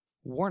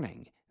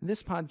Warning,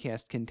 this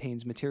podcast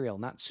contains material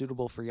not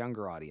suitable for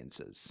younger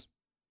audiences,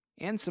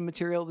 and some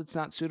material that's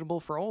not suitable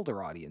for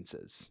older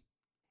audiences.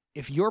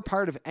 If you're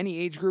part of any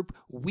age group,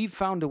 we've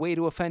found a way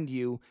to offend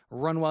you.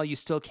 Run while you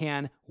still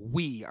can.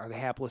 We are the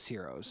Hapless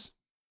Heroes.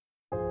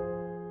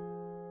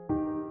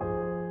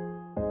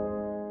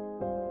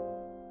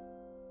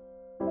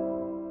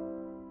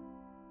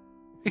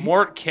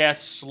 Mort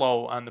casts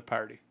slow on the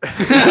party.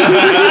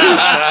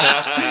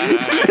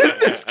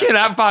 This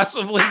cannot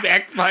possibly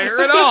backfire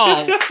at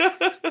all.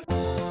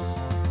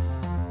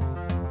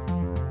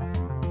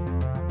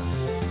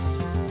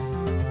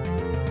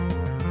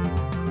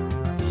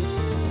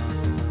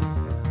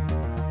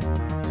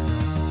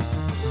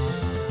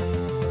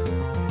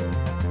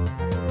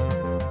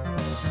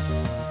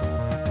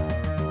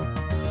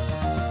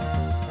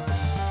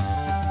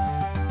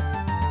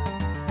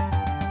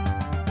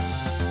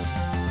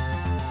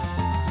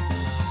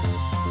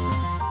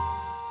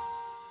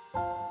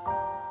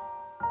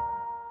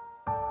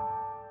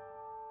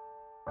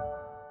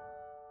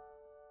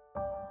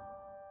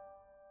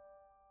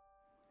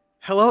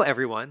 Hello,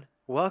 everyone.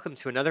 Welcome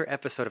to another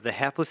episode of the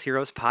Hapless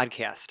Heroes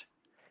podcast.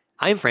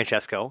 I'm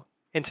Francesco,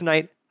 and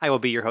tonight I will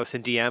be your host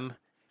and DM,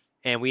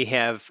 and we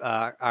have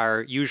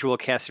our usual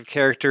cast of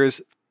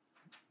characters,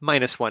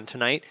 minus one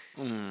tonight.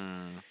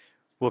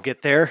 We'll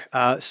get there.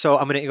 So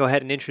I'm going to go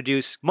ahead and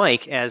introduce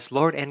Mike as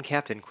Lord and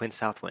Captain Quinn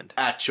Southwind.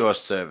 At your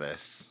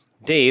service.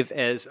 Dave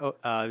as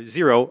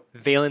Zero,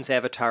 Valen's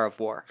Avatar of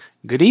War.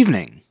 Good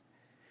evening.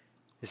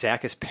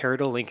 Zach as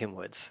Peridot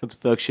Lincolnwoods. Let's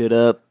fuck shit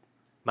up.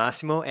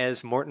 Massimo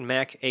as Morton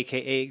Mac,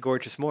 a.k.a.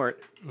 Gorgeous Mort.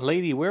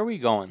 Lady, where are we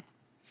going?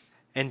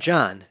 And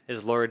John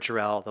as Lord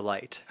Jarrell the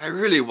Light. I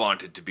really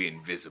wanted to be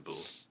invisible.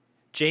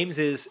 James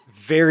is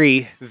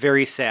very,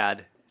 very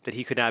sad that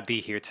he could not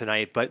be here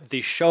tonight, but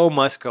the show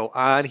must go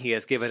on. He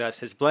has given us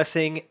his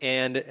blessing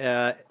and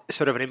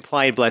sort of an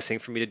implied blessing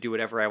for me to do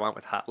whatever I want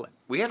with Hotlet.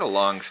 We had a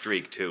long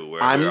streak, too,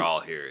 where we were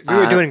all here. We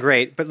were doing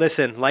great, but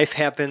listen, life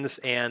happens,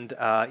 and,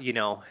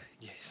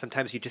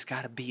 sometimes you just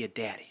got to be a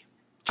daddy.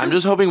 I'm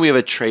just hoping we have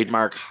a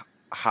trademark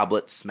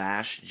Hoblet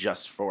smash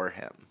just for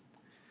him.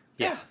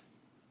 Yeah.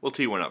 We'll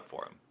tee one up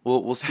for him.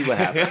 We'll see what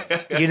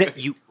happens.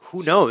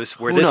 Who knows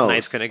where this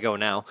night's going to go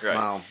now. Right.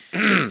 Wow.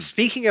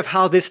 Speaking of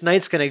how this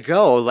night's going to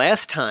go,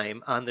 last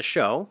time on the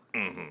show,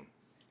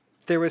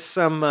 there was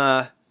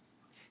some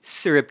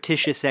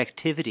surreptitious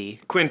activity.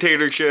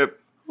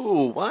 Quintatorship.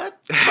 Ooh, what?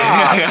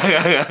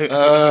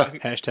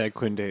 Hashtag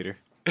Quintator.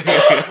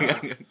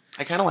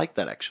 I kind of like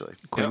that, actually.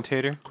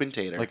 Quintator?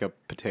 Quintator. Like a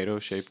potato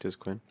shaped as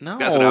Quinn? No.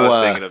 That's what I was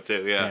thinking of,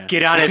 too, yeah.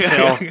 Get on it,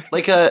 Phil.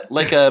 like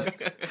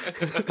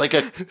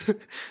a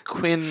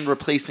Quinn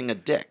replacing a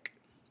dick.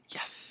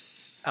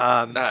 Yes.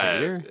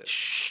 Tater?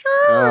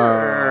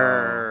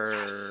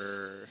 Sure.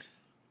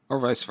 Or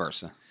vice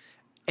versa.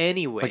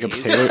 Anyways. Like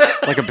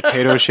a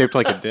potato shaped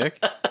like a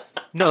dick?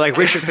 No, like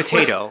Richard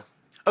Potato.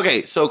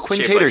 Okay, so Shaped like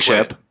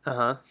Quintatorship. Quinn.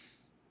 Uh-huh.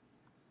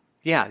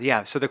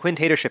 Yeah. So the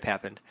Quintatorship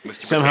happened.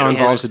 Mr. Somehow Potato.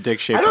 involves a dick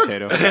shaped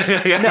potato.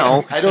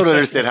 No. I don't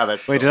understand how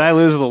that's. Wait, did I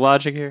lose the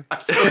logic here?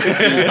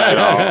 at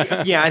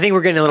all? Yeah, I think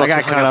we're getting a little I got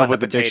too hung caught on up with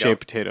the dick potato. shaped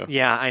potato.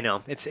 Yeah, I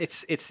know.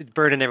 It's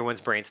burning everyone's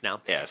brains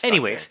now. Yeah, it's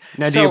Anyways.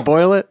 Now, do so- you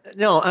boil it?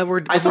 No, I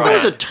thought that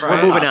was a turn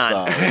We're moving up,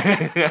 on.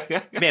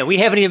 though. Man, we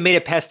haven't even made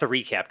it past the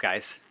recap,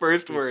 guys.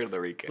 First word of the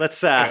recap.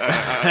 Let's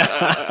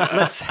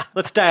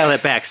let's dial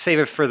it back. Save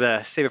it for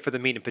the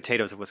meat and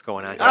potatoes of what's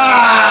going on.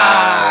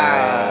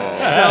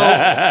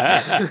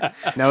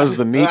 Now is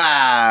the meat.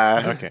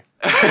 Okay.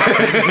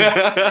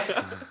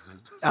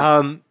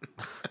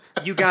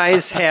 You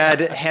guys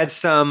had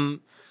some.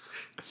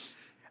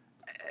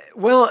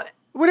 Well,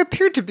 what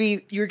appeared to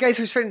be you guys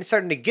were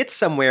starting to get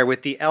somewhere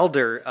with the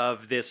elder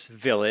of this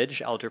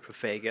village, Elder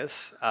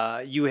Prophagus.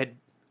 You had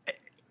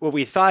what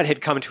we thought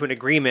had come to an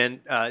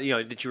agreement. That you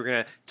were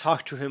going to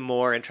talk to him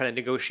more and try to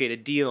negotiate a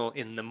deal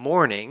in the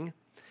morning.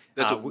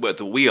 That's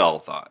what we all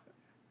thought.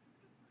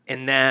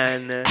 And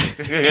then Then,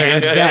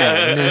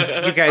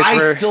 you guys I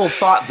were still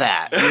thought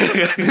that.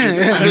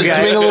 I'm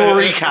just doing a little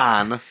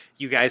recon.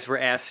 you guys were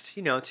asked,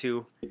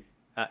 to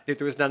if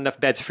there was not enough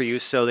beds for you,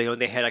 so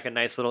they had like a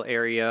nice little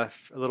area,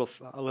 a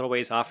little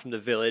ways off from the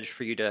village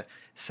for you to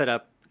set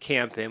up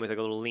camp in with like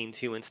a little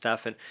lean-to and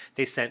stuff. And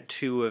they sent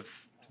 2 of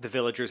the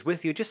villagers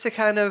with you just to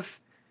kind of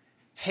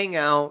hang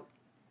out,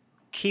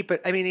 keep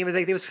it. I mean,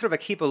 they was sort of a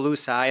keep a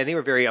loose eye, and they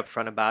were very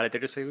upfront about it. We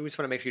just want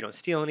to make sure you don't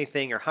steal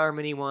anything or harm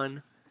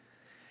anyone.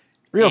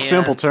 Real And-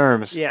 simple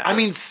terms. Yeah, I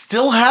mean,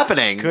 still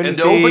happening. Couldn't And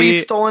nobody's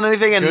be- stolen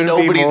anything, and couldn't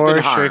be nobody's more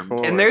been harmed.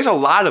 straightforward. And there's a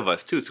lot of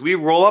us, too. So we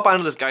roll up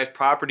onto this guy's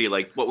property,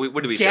 like, what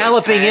did we say?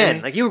 Galloping 10,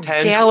 in. Like, you were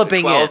 10,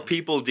 galloping 12 in.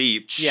 people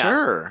deep. Yeah.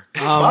 Sure.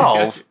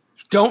 12.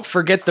 don't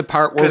forget the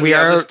part where 'Cause we we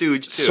have are the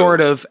stooge, too.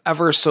 sort of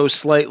ever so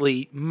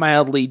slightly,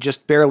 mildly,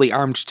 just barely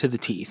armed to the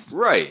teeth.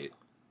 Right.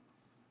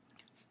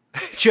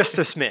 Just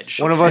a smidge.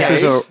 One of us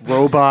Yes. is a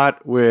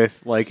robot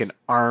with like an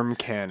arm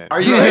cannon. Are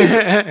you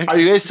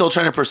guys still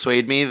trying to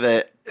persuade me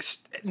that?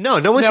 No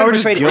one's No, trying we're to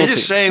just persuade guilty. you.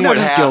 just saying No, what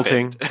just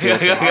happened.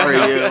 guilting. Are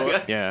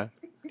you? Yeah.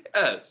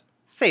 Yes.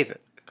 Save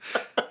it.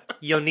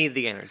 You'll need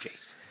the energy.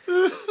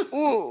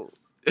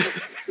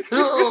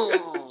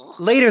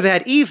 Later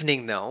that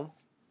evening, though,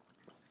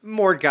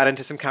 Mort got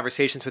into some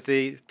conversations with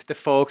the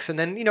folks, and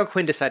then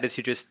Quinn decided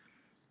to just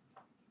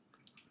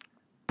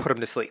put him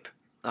to sleep.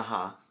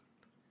 And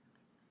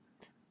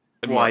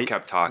Mort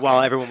kept talking.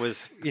 while everyone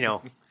was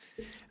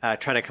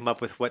trying to come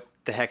up with what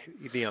the heck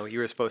you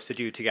were supposed to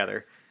do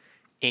together.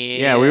 And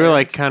Yeah, we were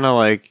like kind of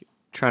like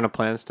trying to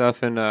plan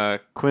stuff, and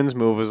Quinn's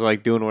move was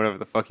like doing whatever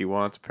the fuck he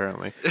wants.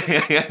 Apparently,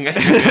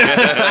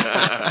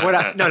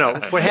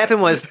 What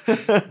happened was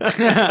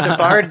the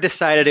bard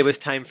decided it was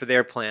time for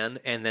their plan,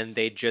 and then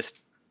they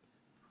just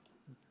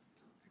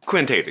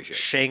Quintatorship.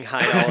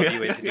 shanghaied all of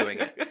you into doing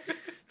it.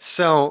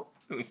 So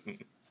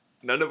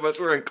None of us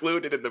were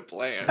included in the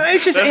plan.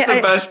 It's just- That's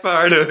the best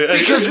part of it.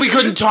 Because we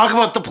couldn't talk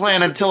about the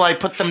plan until I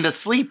put them to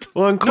sleep.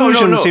 well,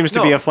 inclusion seems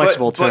to be a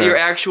flexible term. But your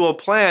actual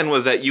plan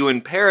was that you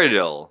and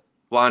Paradil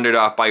wandered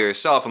off by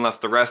yourself and left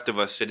the rest of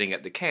us sitting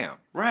at the camp.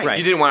 Right.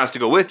 You didn't want us to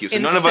go with you, so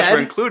none of us were Instead-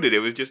 included. It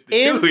was just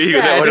the two of you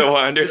that would have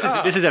wandered.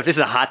 This is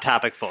a hot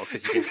topic, folks,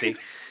 as you can see,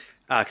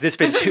 because it's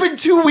been This has been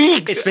 2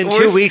 weeks. it's been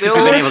 2 weeks since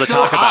we've been able to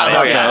talk about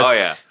Oh it. yeah, oh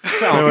yeah.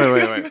 So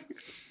Wait.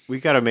 We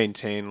got to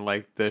maintain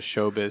like the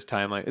showbiz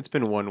timeline. It's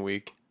been 1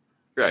 week.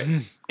 Right.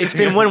 it's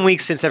been 1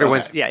 week since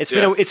everyone's Okay. it's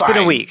Yeah, been a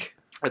fine. week.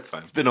 That's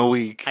fine. It's been a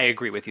week. I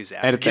agree with you,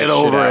 Zach. Edit that Get shit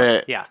over out.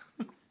 it. Yeah.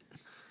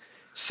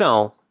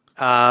 So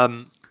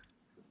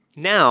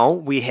now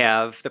we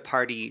have the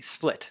party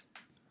split.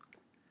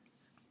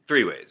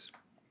 3 ways.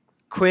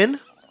 Quinn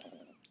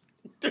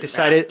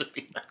decided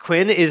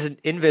Quinn is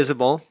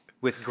invisible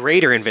with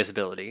greater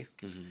invisibility.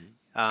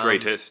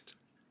 Greatest.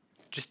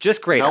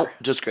 Just greater. Nope,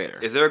 just greater.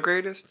 Is there a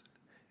greatest?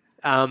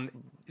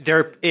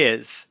 There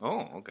is.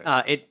 Oh,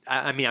 okay.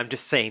 I mean, I'm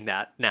just saying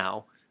that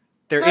now.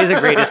 There is a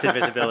greatest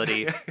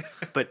invisibility,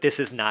 but this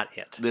is not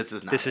it. This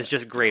is not This is it.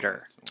 just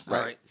greater. All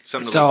right.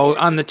 Something to So look forward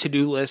on the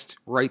to-do list,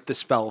 write the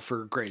spell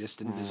for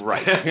greatest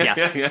invisibility. Right.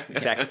 Yes,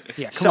 exactly.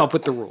 Yeah, come So- up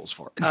with the rules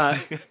for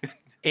it.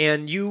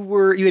 And you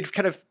had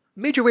kind of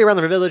made your way around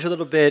the village a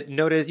little bit.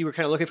 Noticed you were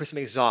kind of looking for some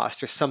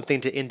exhaust or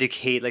something to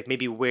indicate, like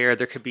maybe where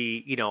there could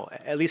be,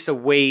 at least a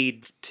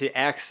way to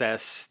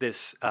access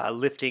this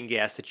lifting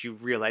gas that you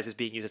realize is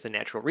being used as a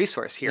natural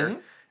resource here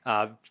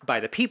by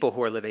the people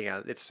who are living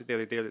on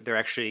it. They're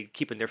actually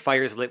keeping their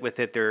fires lit with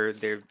it.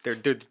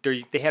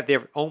 They have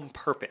their own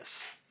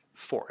purpose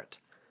for it.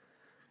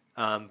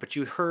 But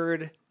you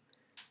heard,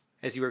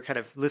 as you were kind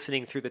of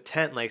listening through the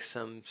tent, like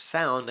some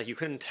sound, like you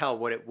couldn't tell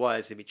what it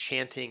was, maybe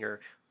chanting or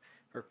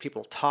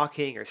people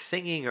talking or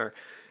singing, or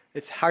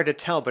it's hard to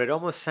tell, but it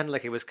almost sounded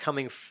like it was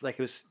coming, like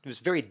it was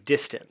very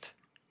distant,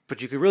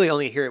 but you could really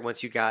only hear it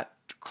once you got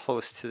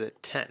close to the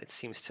tent. It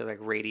seems to like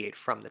radiate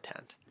from the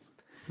tent.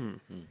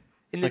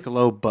 In Like a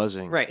low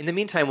buzzing. right. In the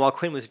meantime, while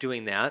Quinn was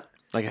doing that,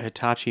 Like a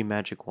Hitachi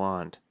magic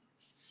wand.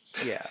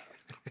 yeah,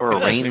 Or a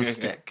rain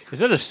stick. Is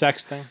that a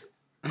sex thing?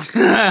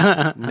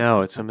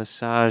 No, it's a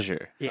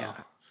massager. yeah.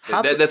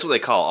 That's what they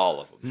call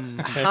all of them.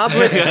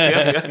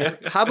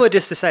 Hoblet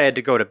just decided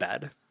to go to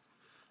bed.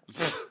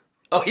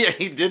 Oh yeah,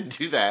 he did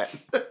do that.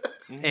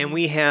 And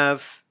we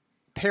have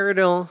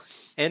Paradil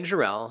and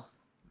Jarell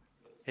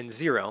and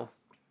Zero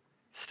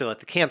still at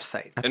the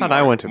campsite. I thought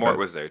I went to Mort bed.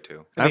 was there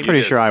too. I'm you pretty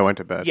did. sure I went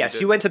to bed. Yes,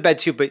 you went to bed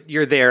too, but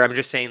you're there. I'm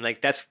just saying,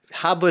 like, that's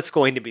Hoblet's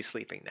going to be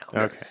sleeping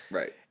now. Okay.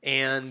 Right.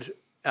 And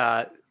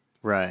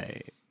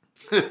Right.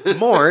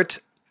 Mort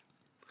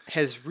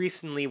has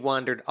recently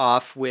wandered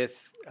off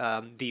with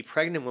the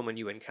pregnant woman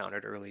you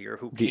encountered earlier,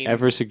 who The came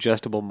ever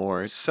suggestible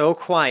Mort. so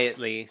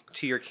quietly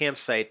to your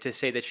campsite to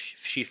say that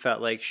she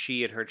felt like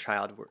she and her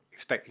child were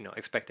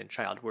expectant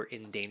child were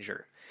in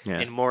danger. Yeah.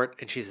 And Mort,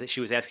 and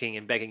she was asking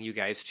and begging you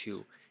guys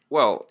to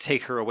Well,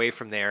 take her away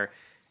from there.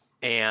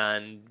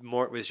 And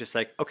Mort was just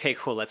like, "Okay,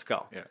 cool, let's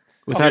go." yeah.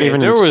 Without Okay, even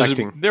there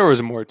inspecting. there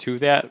was more to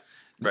that.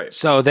 Right.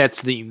 So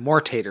that's the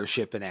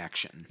Mortatorship in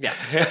action. Yeah.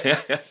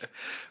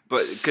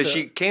 But because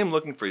she came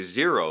looking for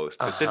Zero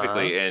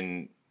specifically,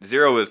 and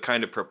Zero was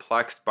kind of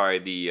perplexed by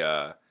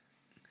the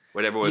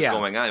whatever was Yeah.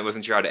 going on. He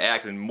wasn't sure how to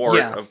act, and Mort,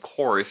 Yeah. of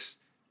course,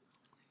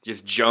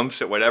 just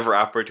jumps at whatever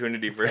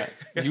opportunity for.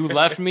 You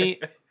left me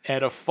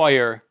at a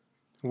fire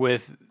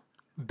with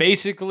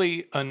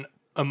basically an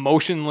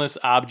emotionless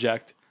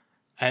object,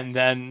 and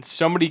then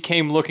somebody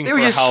came looking They for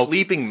were just help.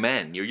 sleeping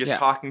men. You're just Yeah.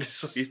 talking to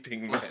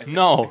sleeping men.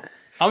 No,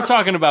 I'm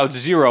talking about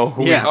Zero,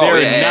 who Yeah. was there. Oh,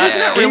 yeah. He's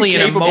not really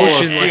an incapable of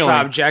emotionless feeling.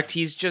 object.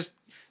 He's just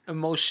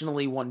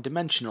emotionally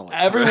one-dimensional.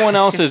 at Everyone times.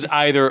 else is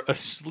either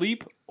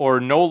asleep or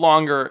no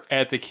longer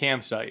at the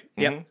campsite.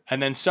 Yep.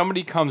 And then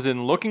somebody comes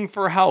in looking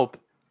for help,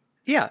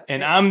 Yeah.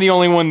 and I'm the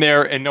only one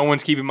there, and no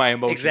one's keeping my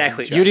emotions.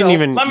 Exactly. in check. You didn't So,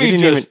 even. let You me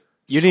didn't even. just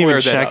You didn't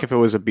even square that check up. if it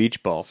was a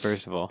beach ball.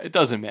 First of all. It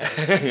doesn't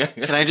matter.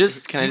 Can I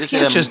just say can't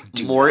that just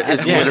do Mort that.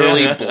 is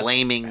literally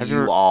blaming you you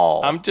ever-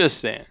 all? I'm just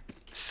saying.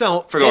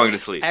 So For going it's to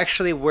sleep.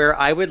 Actually, where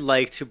I would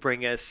like to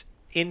bring us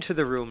into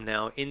the room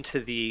now, into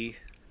the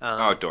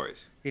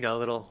Outdoors.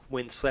 little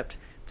windswept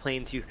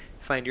plains you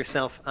find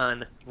yourself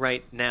on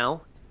right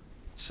now.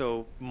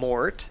 So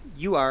Mort,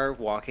 you are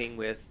walking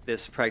with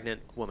this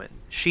pregnant woman.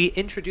 She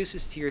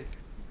introduces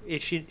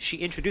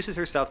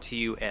herself to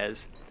you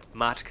as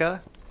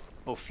Matka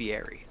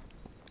Ofieri.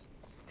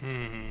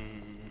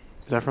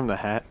 Is that from the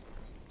hat?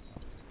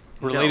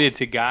 Related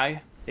to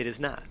Guy? It is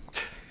not.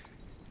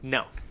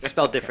 No,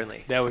 spelled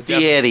differently. That would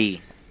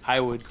Fieri.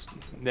 that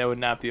would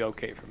not be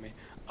okay for me.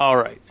 All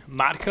right,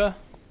 Matka.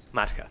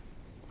 Matka.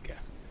 Okay.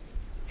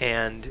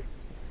 And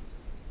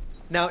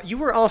now you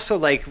were also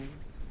like,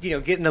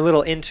 getting a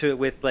little into it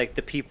with like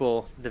the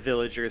people, the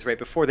villagers, right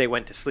before they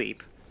went to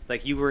sleep.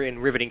 Like you were in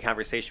riveting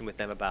conversation with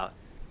them about,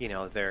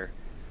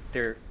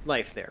 their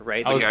life there,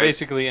 right? I was guys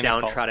basically in a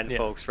cult. downtrodden Yeah.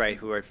 folks, right,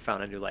 who have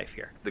found a new life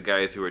here. The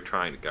guys who were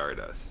trying to guard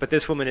us. But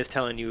this woman is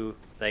telling you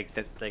like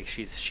that, like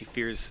she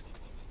fears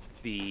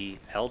the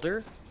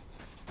elder,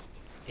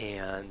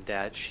 and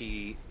that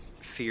she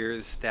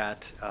fears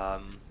that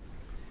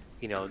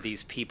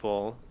these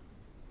people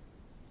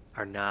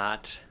are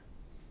not.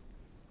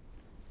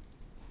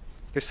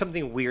 There's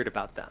something weird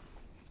about them.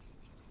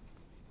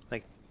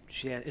 Like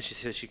she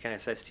kind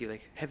of says to you,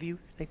 like,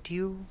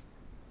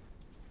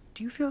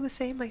 do you feel the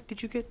same? Like,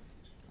 did you get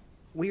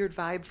weird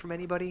vibe from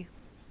anybody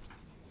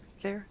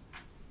there?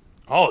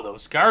 Oh,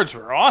 those guards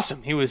were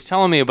awesome. He was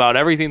telling me about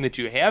everything that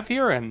you have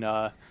here, and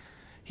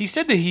he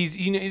said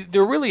that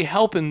they're really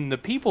helping the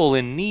people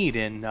in need,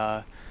 and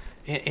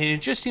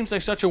it just seems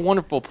like such a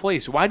wonderful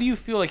place. Why do you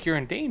feel like you're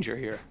in danger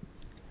here?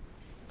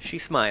 She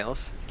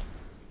smiles.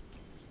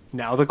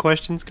 Now the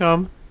questions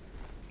come.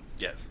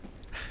 Yes.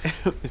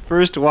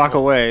 First, walk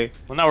away.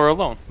 Well, now we're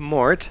alone.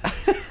 Mort,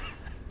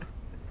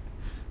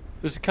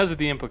 It was because of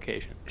the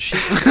implication.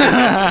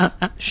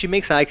 she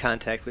makes eye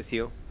contact with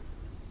you,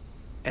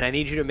 and I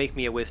need you to make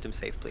me a wisdom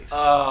save, please.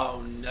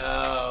 Oh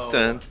no.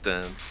 Dun,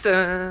 dun,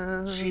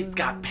 dun. She's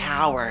got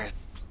powers.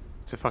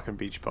 It's a fucking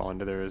beach ball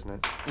under there,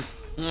 isn't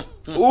it?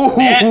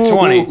 At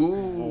 20.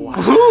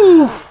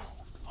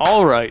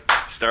 All right.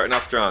 Starting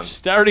off strong.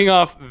 Starting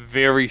off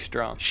very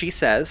strong. She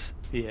says,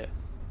 Yeah.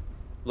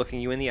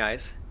 looking you in the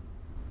eyes,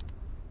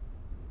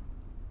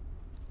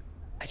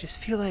 I just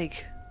feel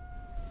like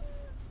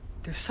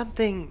there's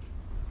something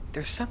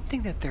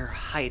that they're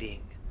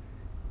hiding,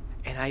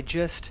 and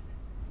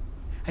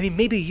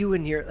maybe you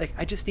and your, like,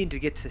 I just need to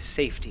get to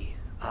safety,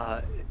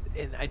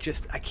 and I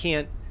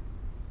can't.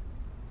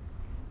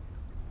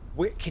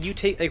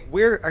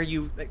 Where are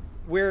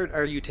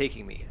you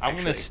taking me? I'm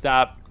gonna actually?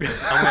 stop.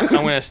 I'm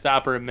gonna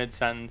stop her in mid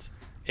sentence,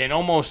 and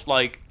almost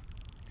like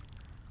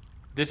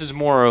this is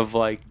more of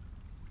like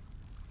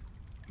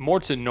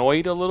Mort's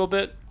annoyed a little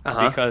bit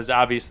because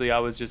obviously I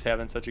was just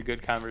having such a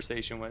good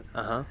conversation with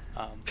Uh-huh.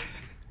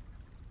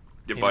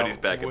 Your you buddy's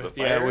know, back in the with-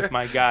 fire. Yeah, with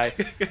my guy,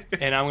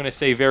 and I'm gonna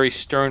say very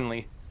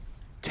sternly,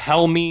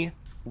 tell me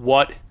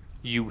what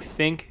you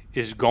think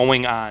is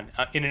going on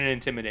in an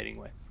intimidating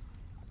way,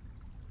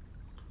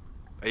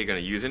 Are you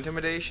going to use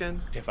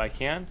intimidation? if I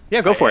can.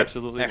 Yeah, go I for it.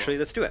 absolutely Actually, will.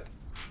 let's do it.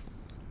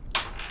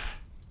 Are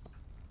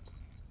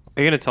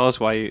you gonna tell us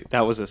why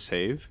that was a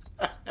save?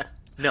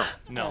 No.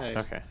 No.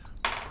 Okay.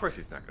 Of course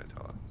he's not going to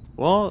tell us.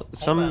 Well,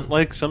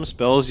 some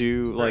spells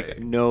you Right.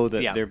 know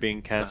that Yeah. they're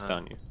being cast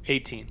on you.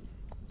 18.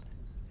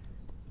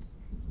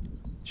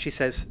 She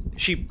says,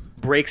 she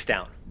breaks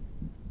down.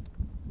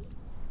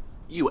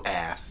 You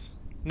ass.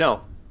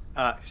 No.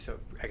 So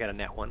I got a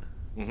nat one.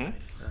 Mm-hmm.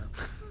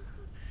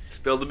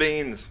 Spill the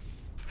beans.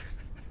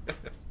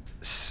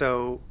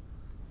 So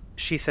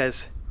she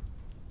says,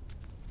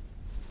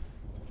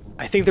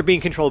 I think they're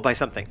being controlled by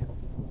something.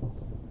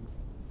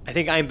 I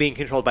think I'm being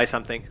controlled by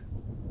something.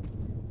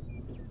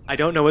 I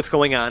don't know what's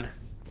going on.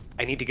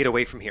 I need to get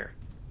away from here.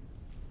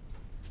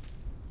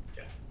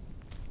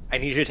 I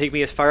need you to take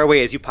me as far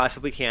away as you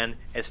possibly can,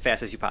 as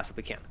fast as you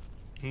possibly can.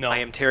 No. I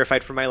am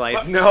terrified for my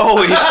life.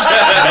 No, he said.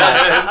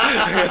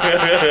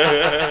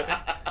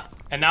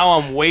 And now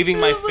I'm waving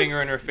my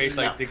finger in her face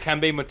like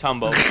Dikembe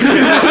Mutombo.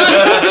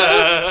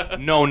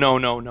 No.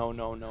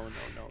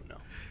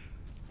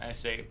 I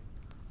say,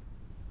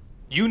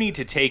 you need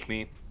to take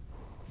me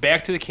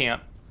back to the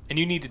camp, and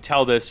you need to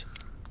tell this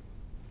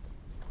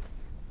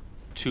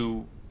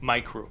to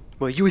my crew.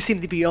 Well, you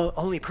seem to be the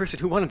only person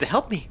who wanted to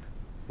help me.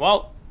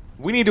 Well,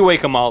 we need to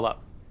wake them all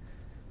up.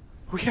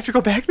 We have to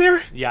go back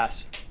there?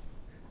 Yes.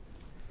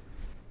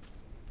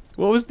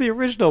 What was the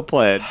original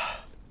plan?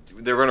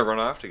 They're going to run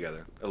off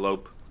together.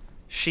 Elope.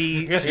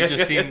 She She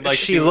just seemed like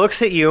she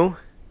looks at you.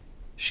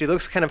 She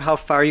looks kind of how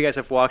far you guys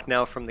have walked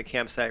now from the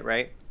campsite,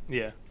 right?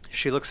 Yeah.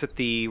 She looks at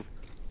the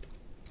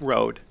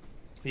road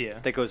Yeah.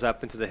 that goes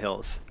up into the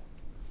hills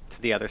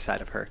to the other side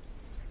of her.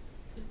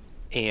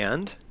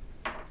 And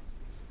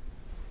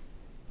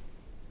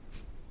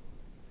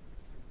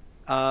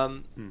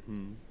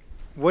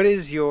what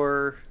is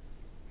your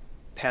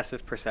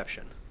passive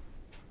perception?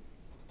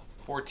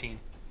 14.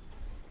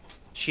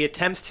 She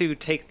attempts to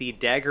take the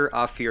dagger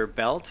off your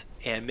belt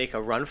and make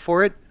a run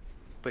for it,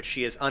 but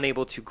she is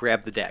unable to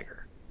grab the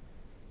dagger.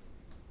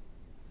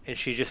 And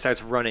she just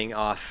starts running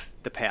off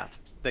the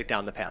path, like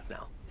down the path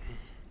now.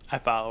 I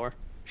follow her.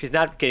 She's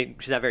not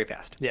very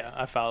fast. Yeah,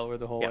 I follow her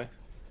the whole Yeah.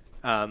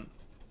 way.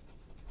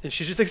 And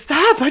she's just like,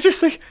 stop!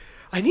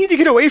 I need to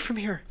get away from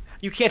here.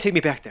 You can't take me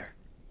back there.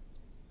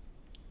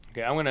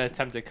 Okay, I'm going to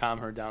attempt to calm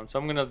her down. So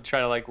I'm going to try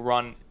to, like,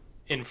 run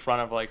in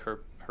front of like her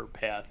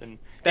path, and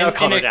That'll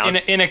calm her in down.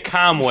 in a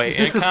calm way,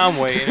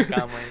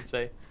 and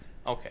say,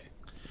 okay,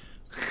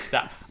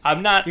 stop.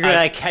 I'm not. You're gonna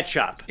like catch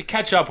up.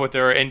 catch up with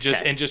her and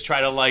just Okay. try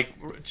to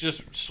like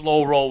just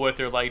slow roll with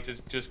her, like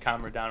just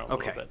calm her down a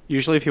Okay. little bit.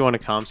 Usually, if you want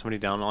to calm somebody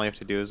down, all you have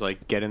to do is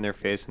like get in their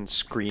face and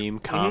scream,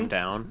 "Calm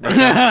down."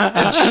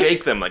 And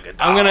shake them like a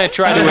dog. I'm gonna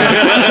try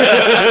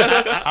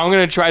to. I'm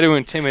gonna try to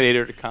intimidate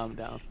her to calm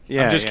down.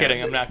 Yeah, I'm just yeah.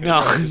 kidding. I'm not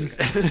No.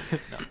 gonna.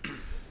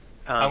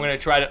 I'm gonna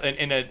try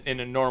to in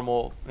a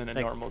normal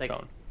like-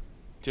 tone.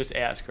 Just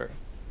ask her.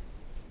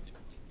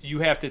 You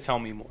have to tell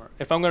me more.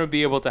 If I'm gonna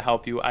be able to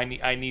help you, I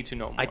need to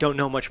know more. I don't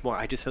know much more.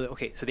 I just know that,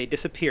 okay, so they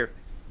disappear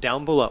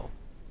down below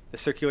the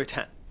circular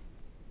tent.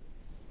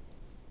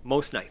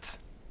 Most nights.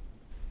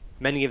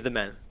 Many of the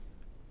men.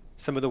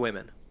 Some of the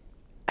women.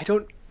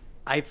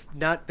 I've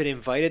not been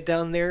invited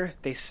down there.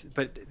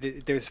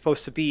 There's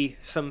supposed to be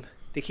some,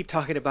 they keep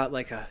talking about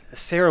like a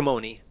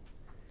ceremony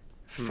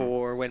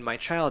for when my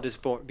child is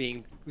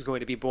going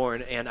to be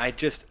born, and I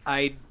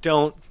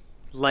don't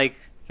like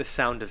the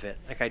sound of it.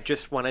 Like I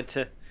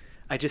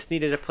just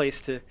needed a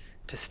place to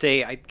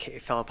stay. I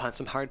fell upon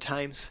some hard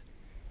times,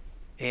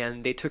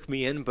 and they took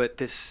me in. But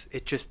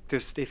it just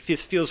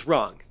feels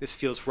wrong. This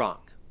feels wrong.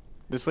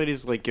 This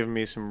lady's like giving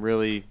me some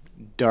really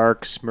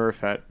dark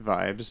Smurfette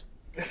vibes.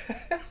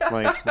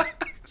 Like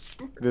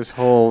this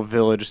whole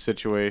village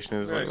situation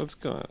is like, let's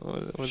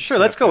go. Sure,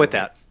 let's go with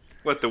that.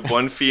 What, the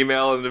one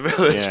female in the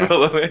village?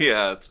 Yeah.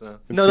 Yeah. It's,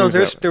 No, seems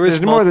that- there was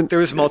there's more than there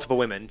was multiple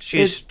women.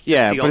 She's just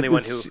yeah, the but only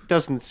one it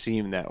doesn't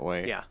seem that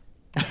way. Yeah,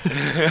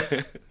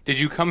 Did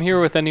you come here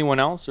with anyone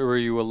else, or were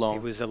you alone?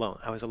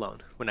 I was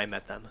alone when I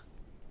met them.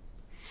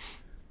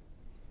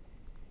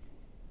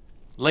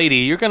 Lady,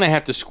 you're gonna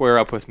have to square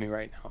up with me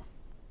right now.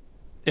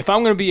 If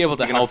I'm gonna be able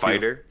to you gonna help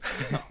fight you,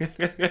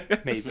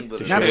 her? maybe.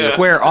 Not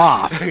square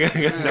off.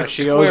 No,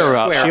 she Square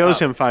up. owes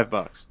him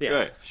 $5. Yeah.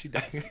 Right. She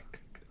does.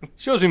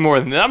 She owes me more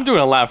than that. I'm doing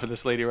a lot for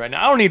this lady right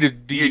now. I don't need to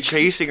be. You're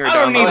chasing her I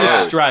don't down need the the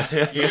road. stress.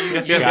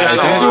 You've Guys, done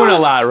a I'm lot. doing a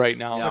lot right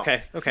now. Yeah.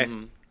 Okay.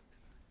 Mm-hmm.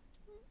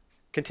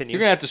 Continue. You're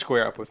gonna have to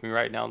square up with me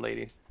right now,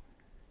 lady.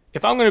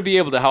 If I'm gonna be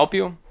able to help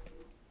you,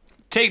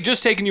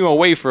 just taking you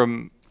away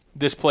from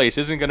this place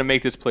isn't gonna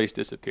make this place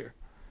disappear.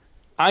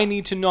 I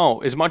need to know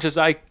as much as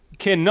I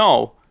can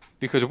know,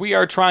 because we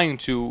are trying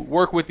to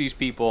work with these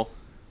people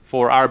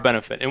for our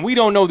benefit, and we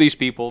don't know these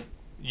people.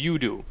 You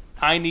do.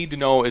 I need to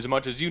know as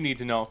much as you need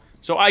to know,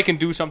 so I can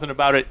do something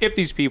about it if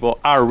these people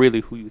are really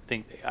who you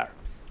think they are.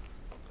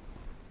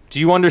 Do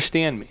you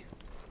understand me?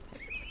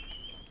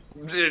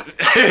 Do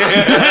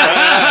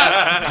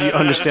you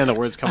understand the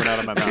words coming out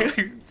of my mouth?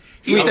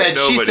 He said,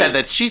 she Nobody. said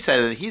that, she said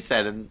it, he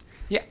said it.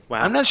 Yeah,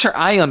 Wow. I'm not sure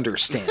I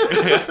understand.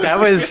 That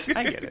was.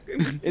 I get it.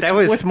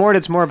 was.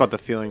 It's more about the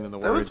feeling than the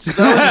words.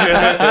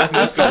 That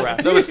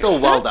was still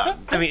well done.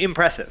 I mean,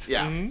 impressive.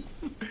 Yeah.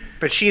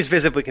 But she's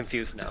visibly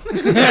confused now.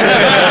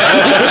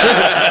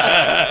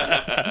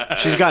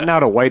 She's gotten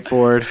out a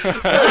whiteboard.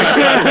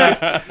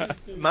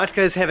 Matka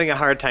is having a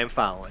hard time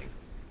following.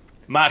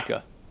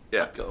 Matka.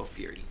 Yeah. Go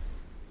Fury.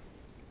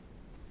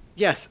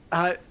 Yes.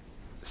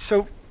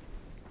 So,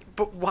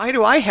 but why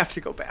do I have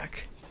to go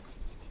back?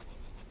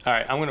 All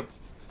right, I'm gonna.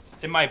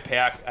 In my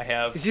pack, I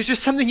have. Is there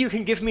just something you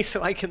can give me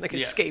so I can Yeah,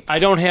 escape? I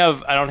don't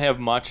have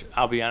much.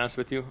 I'll be honest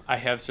with you. I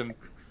have some.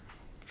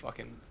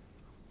 Fucking.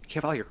 You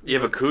have all your. You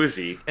have a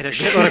koozie. And a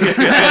shitload of.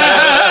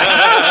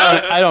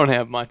 I don't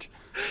have much.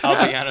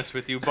 I'll be honest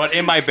with you. But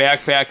in my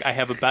backpack, I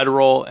have a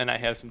bedroll and I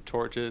have some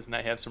torches and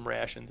I have some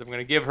rations. I'm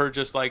gonna give her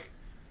just like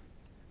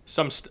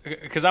some,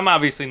 because I'm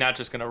obviously not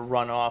just gonna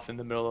run off in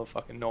the middle of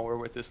fucking nowhere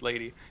with this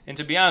lady. And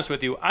to be honest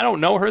with you, I don't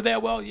know her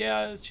that well.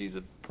 Yeah, she's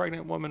a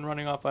pregnant woman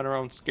running off on her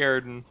own,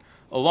 scared and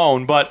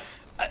alone. But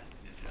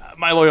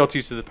my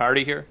loyalty's to the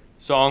party here.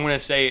 So I'm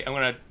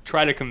gonna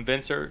try to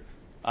convince her.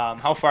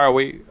 How far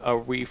away are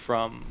we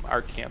from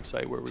our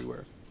campsite where we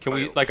were? Can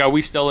we are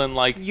we still in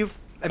like?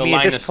 I the mean, at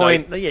line this of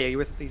sight? point, yeah,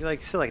 you're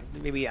like still like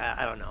maybe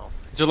I don't know.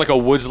 Is there like a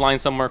woods line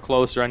somewhere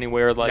close or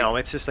anywhere like? No,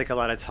 it's just like a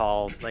lot of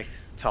tall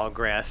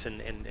grass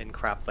and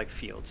crop like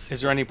fields.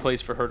 Is there any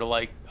place for her to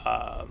like,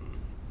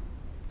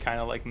 kind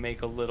of like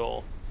make a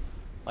little,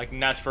 like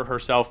nest for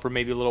herself for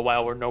maybe a little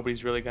while where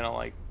nobody's really gonna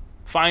like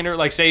find her?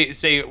 Like say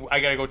I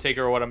gotta go take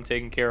her what I'm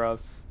taking care of,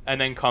 and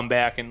then come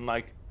back and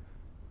like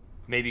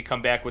maybe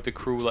come back with the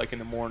crew like in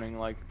the morning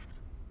like,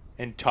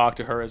 and talk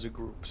to her as a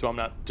group. So I'm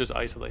not just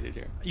isolated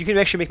here. You can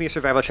actually make me a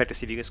survival check to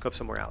see if you can scope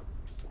somewhere out,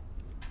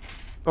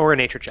 or a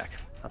nature check.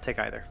 I'll take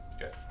either.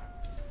 Okay.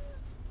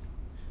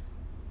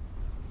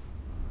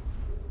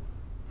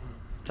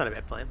 It's not a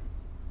bad plan.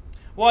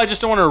 Well, I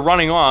just don't want her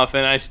running off,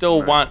 and I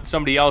still want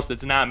somebody else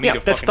that's not me Yeah, to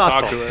that's fucking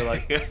talk to thoughtful. her.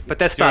 Like But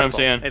that's You know what I'm thoughtful,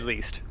 saying? at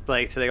least.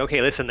 Like to like,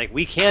 okay, listen, like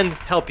we can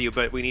help you,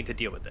 but we need to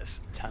deal with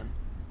this. 10.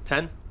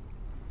 10?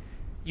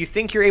 You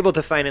think you're able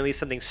to find at least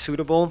something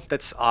suitable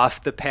that's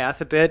off the path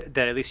a bit,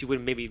 that at least you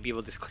wouldn't maybe be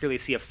able to clearly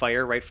see a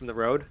fire right from the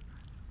road?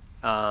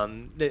 At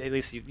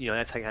least you know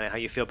that's kind of how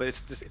you feel, but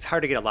it's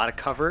hard to get a lot of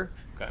cover.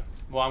 Okay.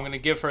 Well, I'm gonna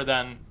give her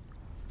then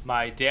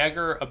my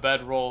dagger, a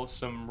bedroll,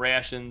 some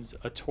rations,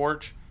 a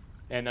torch,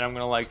 and then I'm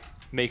gonna like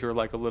make her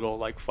like a little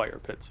like fire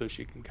pit so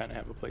she can kind of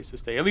have a place to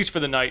stay, at least for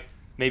the night.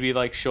 Maybe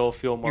like she'll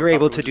feel more. You're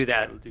able to comfortable do just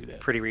that, being able to do that.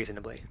 pretty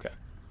reasonably. Okay.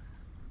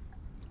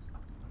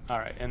 All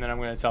right, and then I'm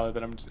gonna tell her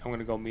that I'm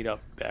gonna go meet up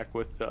back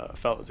with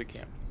fellas at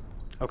camp.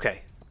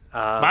 Okay.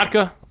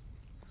 Matka,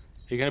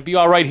 you're gonna be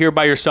all right here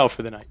by yourself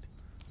for the night.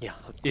 Yeah,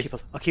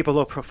 I'll keep a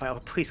low profile.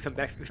 Please come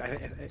back.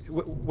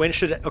 When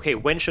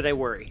should I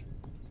worry?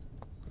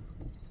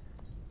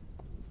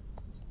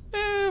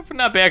 If we're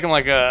not back in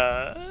like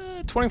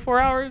 24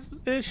 hours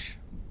ish,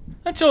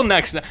 until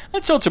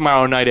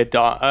tomorrow night at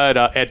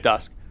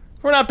dusk.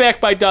 If we're not back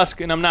by dusk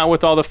and I'm not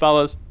with all the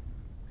fellas,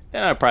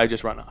 then I'll probably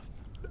just run off.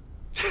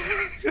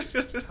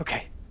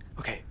 Okay.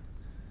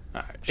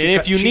 All right. And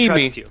if you she need me,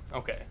 trusts you.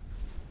 okay.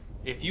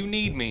 If you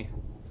need me,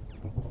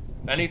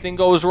 if anything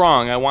goes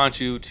wrong, I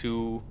want you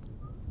to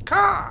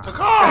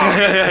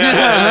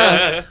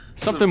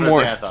something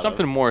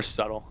more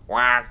subtle.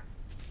 Whack.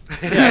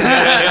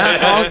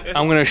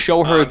 I'm gonna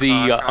show her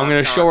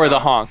the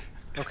honk.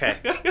 Okay.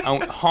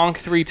 Honk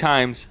 3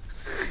 times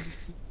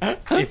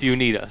if you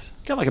need us.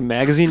 Got like a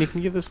magazine you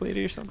can give this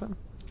lady or something?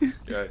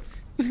 Good.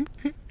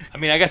 I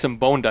mean, I got some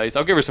bone dice.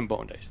 I'll give her some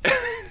bone dice.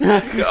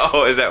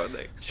 Oh, is that what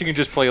they? She can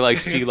just play like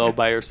CeeLo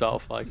by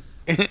herself, like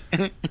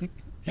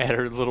at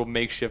her little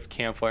makeshift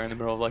campfire in the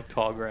middle of like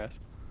tall grass.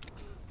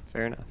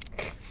 Fair enough.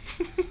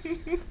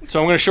 So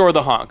I'm gonna show her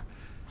the honk.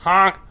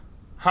 Honk,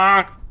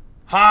 honk,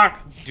 honk.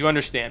 Do you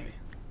understand me?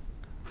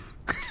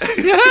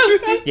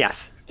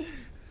 Yes.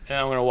 And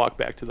I'm gonna walk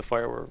back to the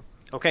fire where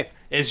Okay.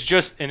 it's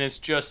just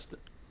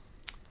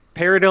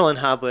Paradil and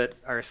Hoblet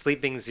are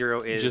sleeping. Zero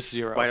is Just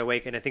Zero. wide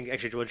awake, and I think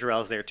actually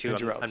Jarrell's there too. And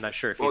Jarrell's. I'm not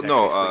sure if Well, he's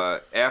no. actually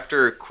asleep.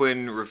 After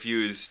Quinn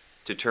refused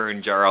to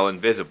turn Jarl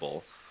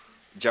invisible,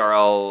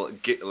 Jarl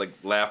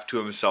laughed to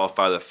himself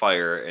by the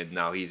fire, and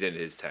now he's in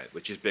his tent,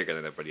 which is bigger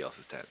than everybody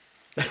else's tent.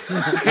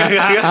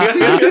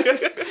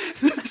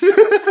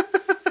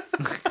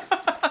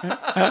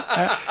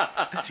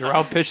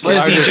 Jarrell pitched the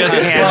Because he largest just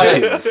tent.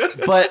 had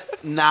to,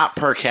 but not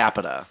per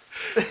capita.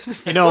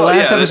 You know, Well,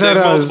 last there's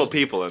episode multiple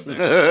people in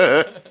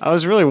there. I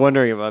was really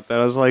wondering about that.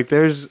 I was like,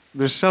 there's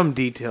some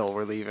detail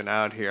we're leaving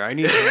out here. I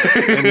need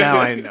to, and now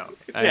I know.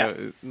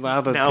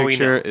 Now the Now we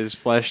picture know. is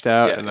fleshed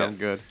out, Yeah, and yeah. I'm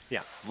good.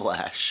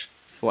 Flesh.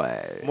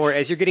 Flag. More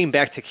as you're getting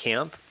back to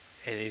camp,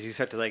 and as you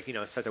start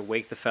to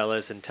wake the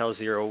fellas and tell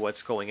Zero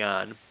what's going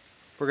on,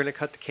 we're gonna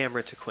cut the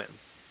camera to Quinn.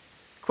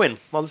 Quinn,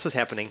 while this was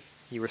happening,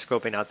 you were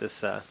scoping out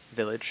this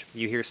village.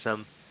 You hear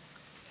some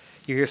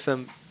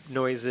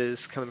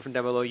noises coming from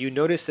down below. You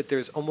notice that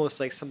there's almost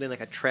like something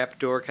like a trap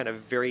door, kind of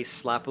very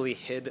sloppily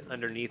hid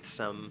underneath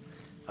some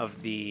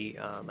of the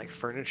like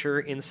furniture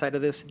inside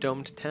of this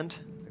domed tent,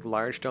 like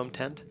large domed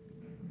tent.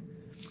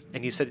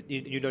 And you said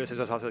you noticed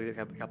there's also like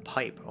a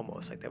pipe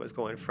almost like that was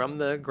going from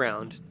the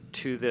ground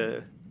to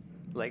the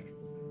like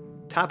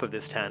top of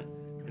this tent,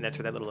 and that's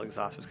where that little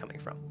exhaust was coming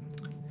from.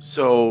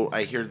 So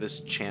I hear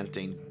this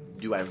chanting.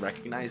 Do I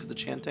recognize the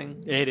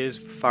chanting? It is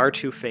far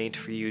too faint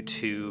for you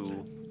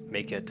to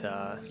make it,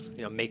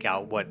 make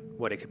out what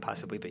it could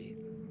possibly be.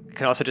 It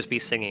could also just be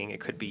singing. It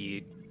could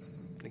be.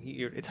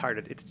 It's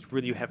hard. It's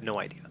really you have no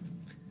idea.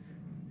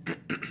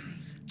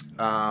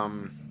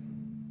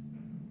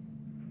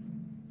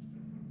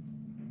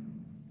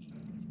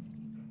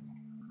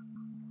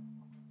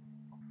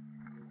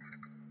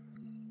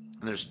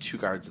 And there's 2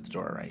 guards at the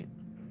door, right?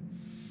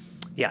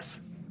 Yes,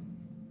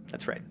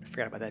 that's right. I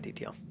forgot about that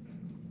detail.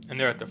 And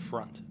they're at the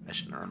front. I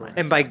should remember.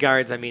 And by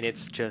guards, I mean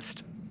it's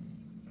just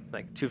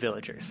like 2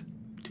 villagers.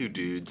 2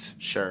 dudes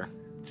Sure.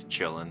 just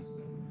chilling.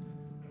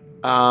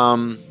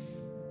 I'm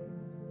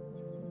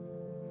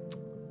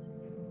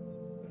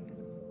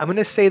going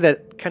to say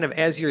that kind of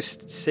as you're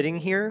sitting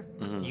here,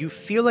 you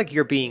feel like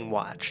you're being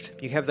watched.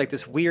 You have like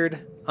this weird,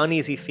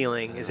 uneasy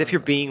feeling as if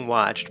you're being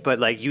watched, but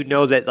like you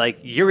know that like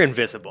you're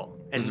invisible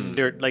and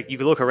they're like you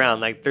can look around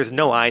like there's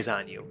no eyes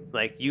on you.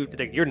 Like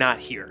you're not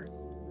here.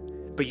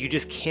 But you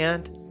just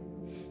can't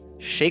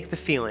shake the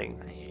feeling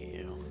I hate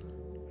you.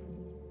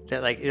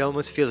 that like it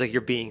almost feels like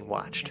you're being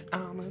watched.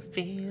 Almost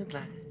feel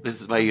like This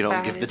is why you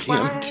don't give the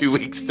DM 2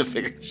 weeks to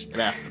figure shit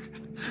out.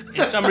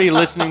 Is somebody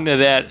listening to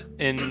that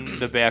in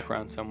the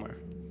background somewhere?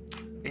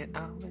 it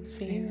always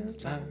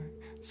feels like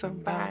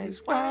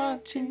somebody's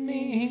watching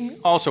me.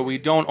 Also, we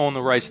don't own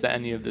the rights to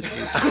any of this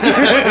music.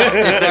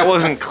 If that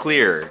wasn't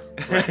clear.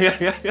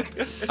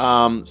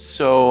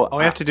 So All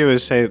we have to do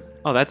is say,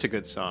 "Oh, that's a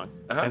good song,"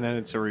 and then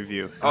it's a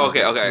review. Oh, okay.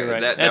 You're right.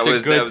 That That's a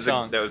was, good that was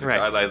song. that was Right.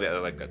 I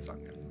like that song.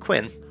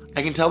 Quinn.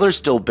 I can tell they're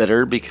still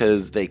bitter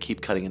because they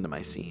keep cutting into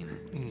my scene.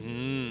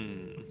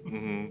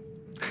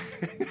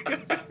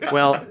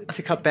 Well,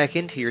 to cut back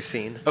into your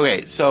scene,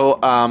 Okay, so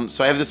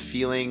so I have this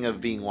feeling of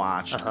being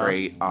watched.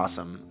 Great,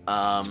 awesome.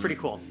 it's pretty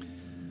cool,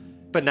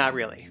 but not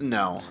really.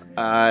 No.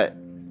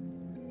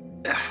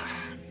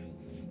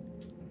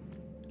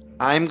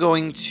 I'm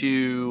going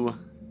to.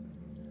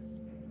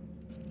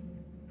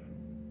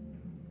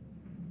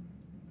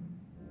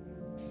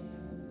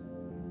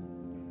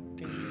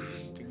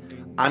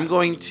 I'm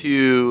going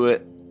to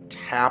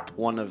tap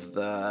one of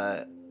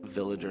the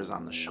villagers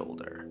on the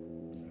shoulder.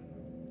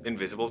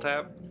 Invisible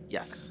tap?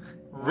 Yes.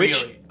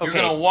 Which- Really? You're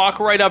okay. gonna walk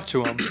right up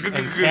to him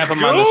and tap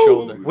him on the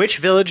shoulder. Which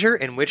villager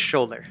and which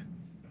shoulder?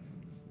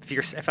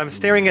 If I'm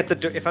staring at the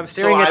Okay, opening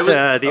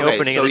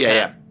so of the yeah,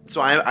 tent. yeah.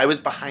 So I was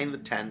behind the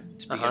tent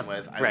to begin Uh-huh,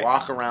 with. I right.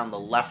 walk around the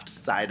left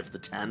side of the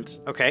tent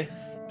Okay.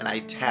 and I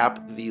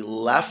tap the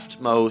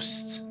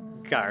leftmost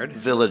Guard.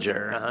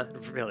 villager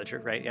Villager,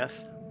 right?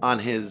 Yes. on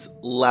his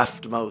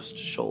leftmost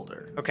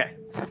shoulder. Okay.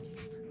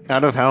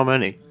 Out of how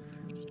many?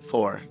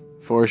 4.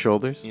 4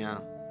 shoulders? Yeah.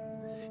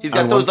 He's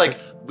On got those one like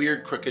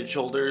weird crooked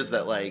shoulders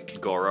that like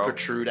Goro.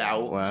 protrude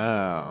out.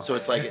 Wow. So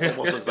it's like it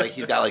almost looks like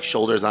he's got like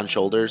shoulders on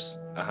shoulders.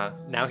 Uh-huh.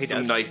 Now he Some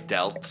does. nice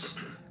delts.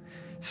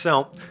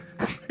 So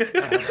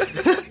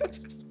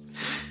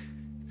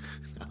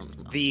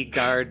the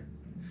guard,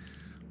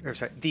 or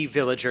sorry, the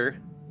villager,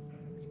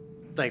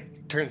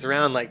 like turns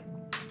around, like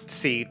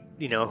see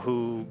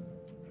who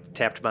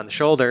tapped him on the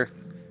shoulder,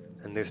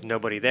 and there's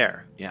nobody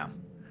there, Yeah.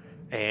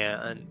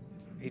 and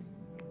he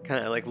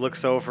kind of like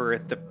looks over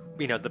at the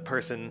the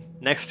person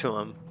next to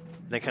him,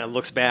 and then kind of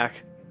looks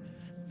back,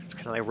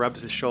 kind of like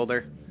rubs his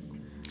shoulder.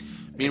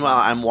 Meanwhile,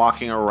 I'm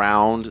walking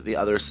around the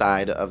other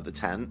side of the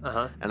tent,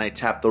 Uh-huh. and I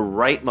tap the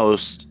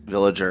rightmost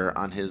villager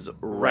on his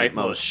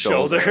rightmost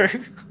shoulder.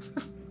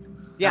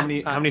 Yeah.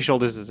 How many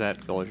shoulders does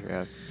that villager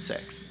have?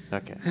 6.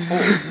 Okay.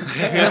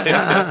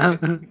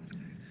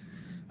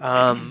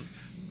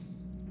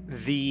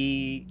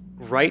 The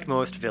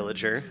rightmost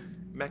villager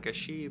Mecha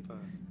Shiva.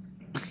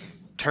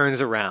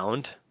 turns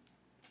around,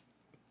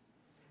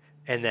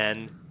 and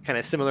then kind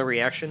of similar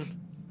reaction,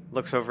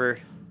 looks over,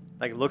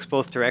 like looks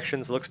both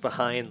directions, looks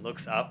behind,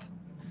 looks up,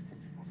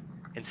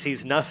 and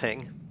sees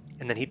nothing,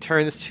 and then he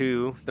turns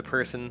to the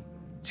person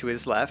to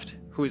his left,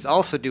 who is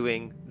also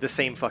doing the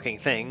same fucking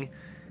thing,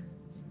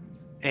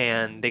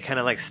 and they kind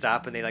of like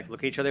stop and they like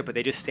look at each other, but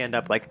they just stand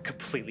up like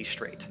completely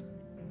straight.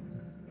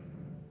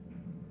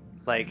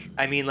 Like,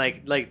 I mean,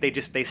 like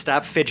they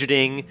stop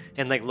fidgeting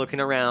and like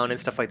looking around and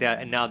stuff like that,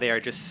 and now they are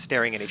just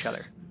staring at each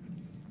other,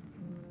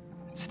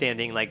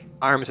 standing like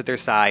arms at their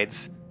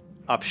sides,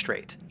 up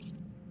straight.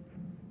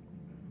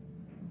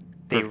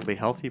 Perfectly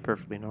healthy,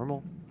 perfectly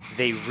normal.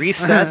 They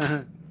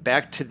reset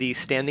back to the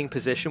standing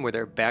position where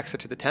their backs are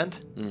to the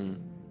tent,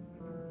 and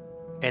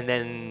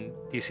then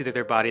you see that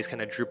their bodies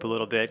kind of droop a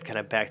little bit, kind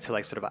of back to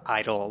like sort of an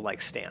idle like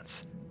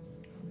stance.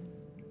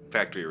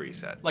 Factory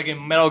reset. Like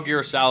in Metal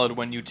Gear Solid,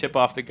 when you tip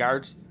off the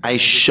guards. I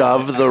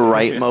shove the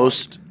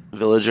rightmost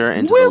villager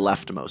into the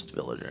leftmost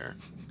villager.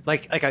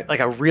 Like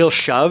a real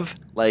shove,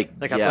 Like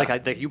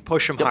you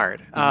push them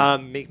hard.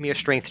 Make me a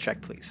strength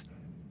check, please.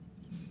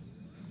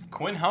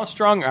 Quinn, how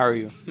strong are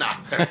you?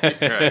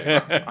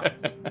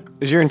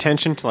 Is your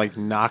intention to like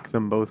knock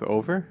them both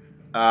over?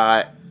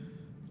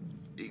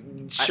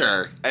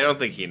 Sure. I don't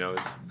think he knows.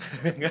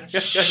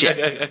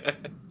 Shit.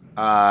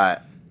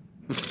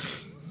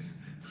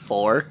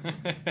 4.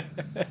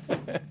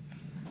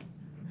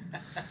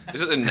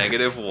 Is it a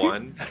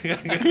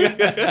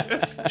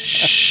 -1?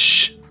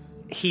 Shh.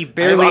 He I have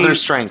barely other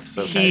strengths.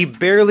 Okay. he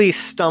barely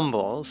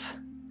stumbles,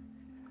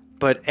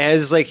 but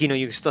as like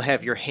you still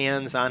have your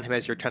hands on him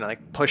as you're trying to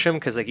like push him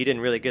because like you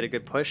didn't really get a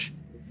good push.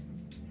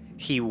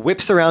 He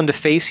whips around to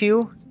face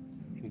you,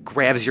 and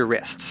grabs your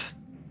wrists.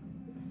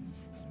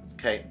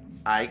 Okay.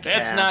 I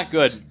That's cast not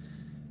good.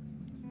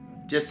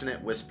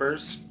 Dissonant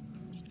Whispers.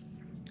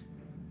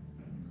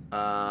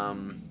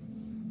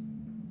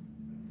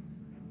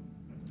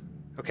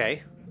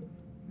 Okay.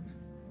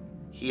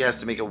 He has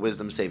to make a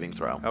Wisdom saving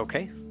throw.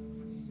 Okay.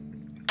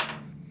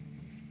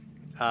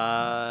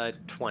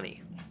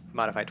 20.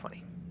 Modified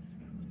 20.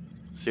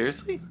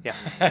 Seriously? Yeah.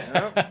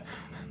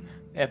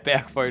 It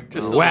backfired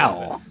just a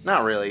little bit.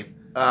 Not really.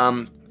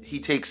 He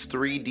takes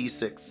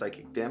 3d6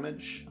 psychic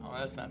damage. Oh,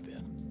 that's not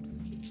bad.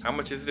 How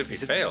much is it if he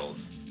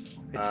fails?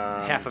 It's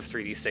half of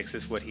 3d6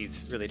 is what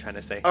he's really trying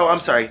to say. Oh, I'm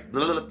sorry.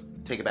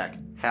 Take it back.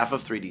 Half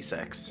of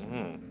 3d6.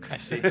 I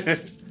see.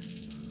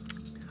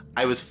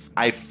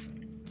 I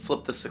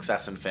flipped the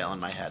success and fail in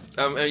my head.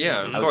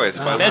 Yeah, of course.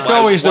 Why- That's why-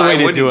 always the why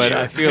way to do wouldn't it.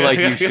 you? I feel like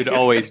you should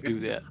always do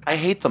that. I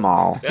hate them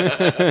all.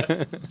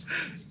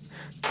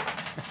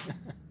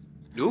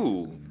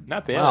 Ooh.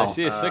 Not bad. Wow. I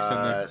see a 6 in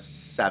there.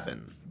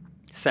 7.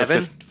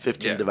 7?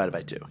 15 Yeah. divided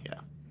by 2,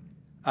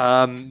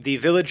 yeah. The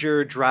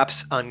villager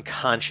drops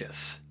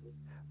unconscious,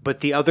 but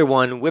the other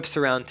one whips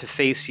around to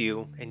face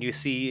you, and you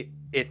see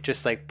it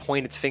just like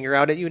point its finger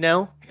out at you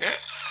now.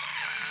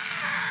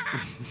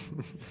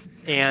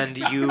 And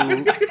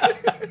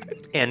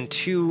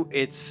to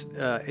its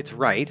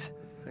right,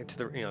 like to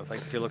the like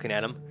if you're looking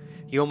at him,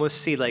 you almost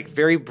see like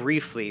very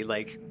briefly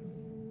like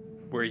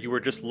where you were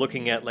just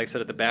looking at like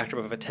sort of the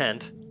backdrop of a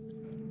tent.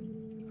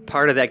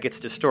 Part of that gets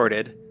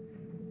distorted.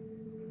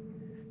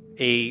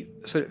 A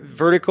sort of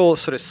vertical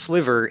sort of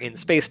sliver in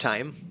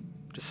space-time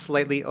just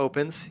slightly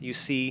opens. You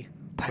see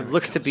what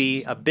looks to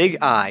be a big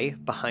eye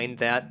behind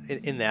that,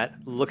 in that,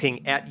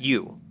 looking at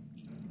you.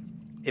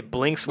 It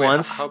blinks Wait,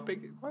 once, How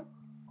big? What?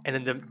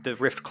 and then the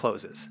rift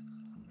closes.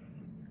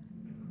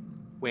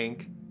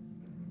 Wink.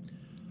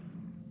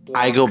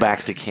 I go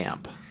back to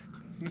camp.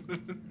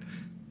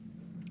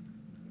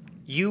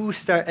 you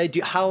start.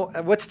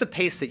 What's the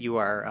pace that you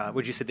are?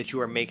 Would you say that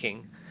you are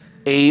making?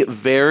 A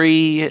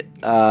very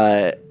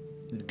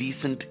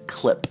decent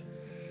clip.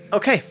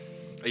 Okay.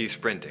 Are you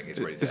sprinting? Is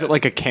what he Is said. it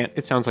like a can?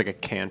 It sounds like a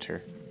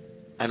canter.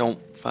 I don't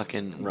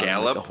fucking run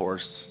Gallop? like a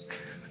horse.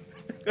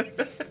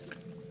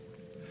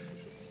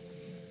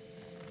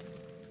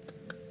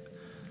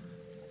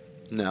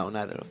 No,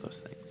 neither of those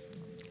things.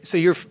 So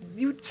you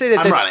would say that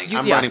I'm running. You,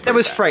 I'm yeah, running That pretty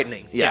was fast.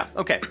 frightening. Yeah.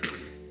 Okay.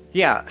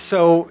 Yeah.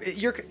 So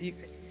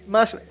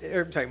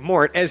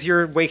Mort, as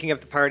you're waking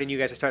up the party and you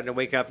guys are starting to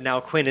wake up now,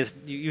 Quinn is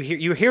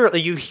you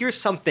hear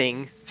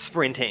something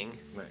sprinting.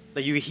 Right.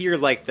 Like you hear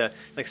like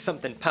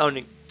something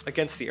pounding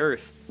against the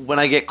earth. When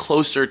I get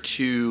closer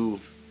to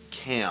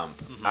camp,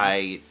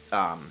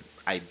 Mm-hmm.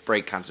 I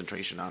break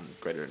concentration on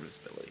greater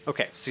invisibility.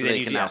 Okay. So then they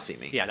you can now see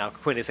me. Yeah. Now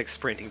Quinn is like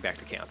sprinting back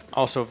to camp.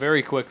 Also,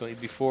 very quickly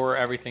before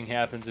everything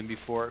happens and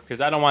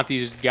because I don't want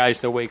these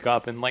guys to wake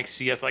up and like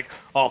see us like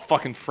all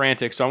fucking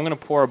frantic. So I'm gonna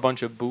pour a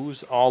bunch of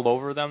booze all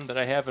over them that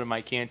I have in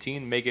my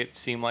canteen, make it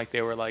seem like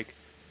they were like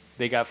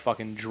they got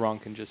fucking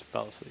drunk and just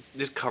fell asleep.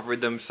 Just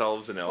covered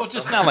themselves in alcohol. Well,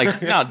 just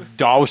not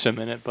douse them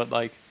in it, but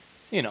like,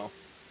 you know,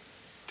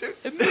 put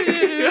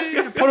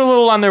a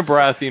little on their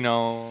breath, you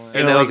know.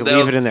 And they'll- like they'll,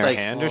 leave it in their like,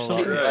 hand or oh,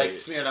 something. Right. Like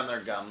smeared on their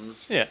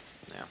gums. Yeah, Are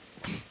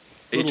you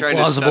Little trying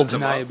to plausible set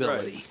them up?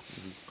 deniability.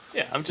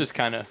 yeah. I'm just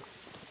kind of.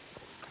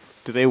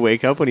 Do they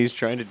wake up when he's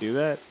trying to do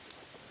that?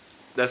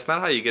 That's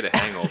not how you get a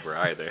hangover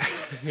either.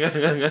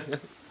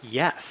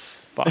 Yes.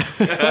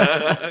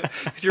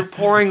 You're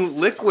pouring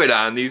liquid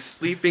on these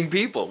sleeping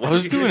people. I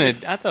was doing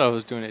it. I thought I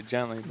was doing it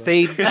gently. But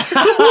They.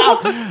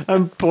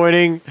 I'm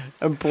pouring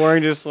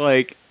just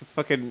like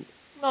fucking.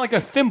 not like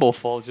a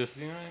thimbleful, just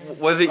you know.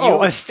 Was it you?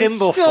 Oh, a It's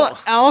thimbleful. still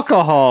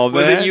alcohol, man.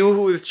 Was it you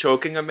who was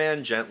choking a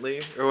man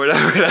gently or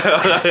whatever?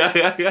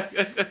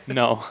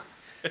 No,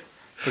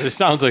 but it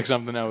sounds like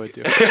something I would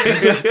do.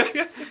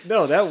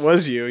 No, that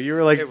was you. You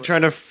were like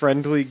trying to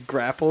friendly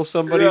grapple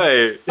somebody.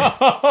 Right.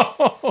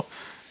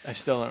 I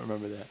still don't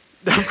remember that.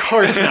 Of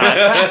course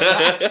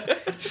not.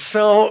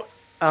 So,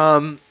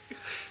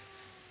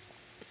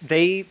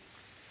 they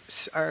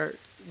are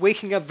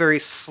waking up very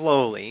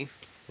slowly,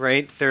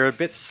 right? They're a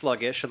bit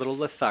sluggish, a little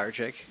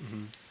lethargic.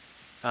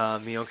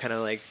 Kind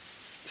of like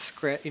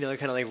they're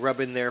kind of like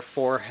rubbing their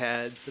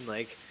foreheads and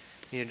like,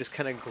 just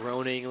kind of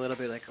groaning a little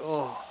bit, like,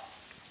 oh,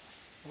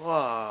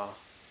 whoa.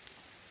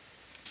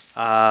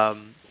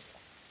 And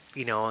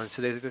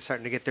so they're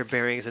starting to get their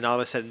bearings, and all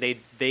of a sudden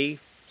they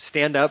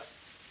stand up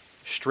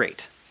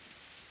straight.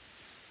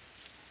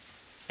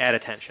 At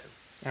attention.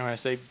 And I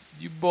say,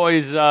 you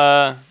boys hit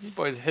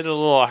it a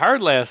little hard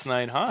last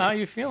night, huh? How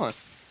you feeling?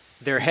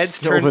 Their heads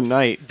Still turn. the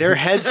night. Their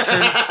heads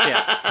turn.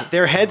 Yeah.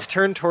 Their heads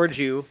turn towards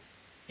you,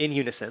 in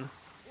unison.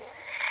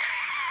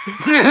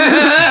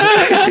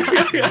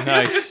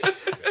 Nice.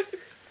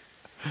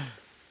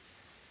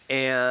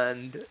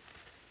 And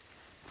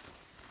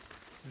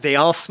they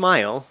all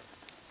smile.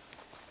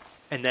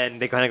 And then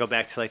they kind of go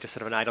back to like just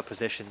sort of an idle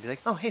position. Be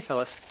like, "Oh, hey,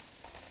 fellas,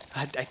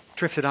 I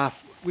drifted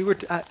off. We were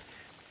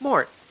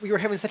Mort. We were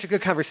having such a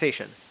good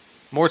conversation."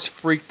 Mort's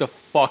freaked the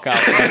fuck out.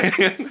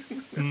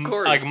 Of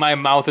course. Like my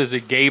mouth is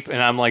agape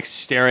and I'm like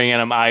staring at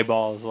him,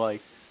 eyeballs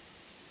like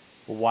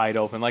wide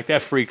open. Like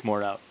that freaked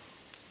Mort out.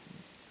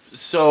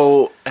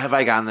 So, have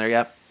I gotten there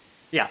yet?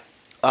 Yeah.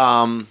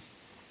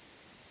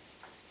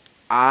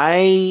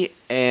 I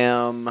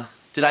am.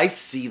 Did I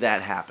see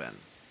that happen?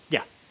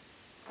 Yeah.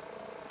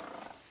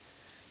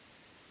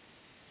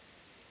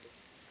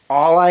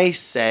 All I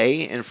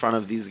say in front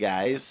of these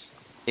guys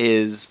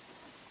is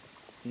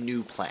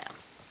new plan.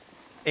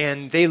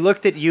 And they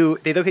looked at you.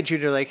 They look at you.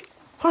 And they're like,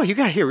 "Oh, you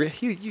got here.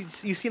 You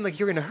seem like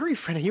you're in a hurry,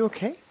 friend. Are you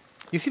okay?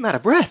 You seem out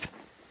of breath."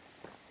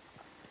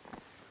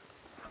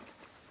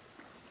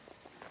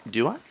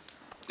 Do I?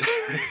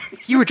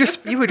 You were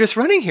just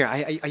running here.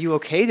 Are you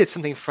okay? Did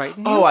something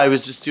frighten you? Oh, I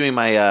was just doing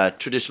my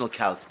traditional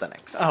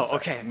calisthenics. Oh,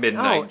 okay.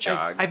 Midnight Oh,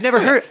 jog. I've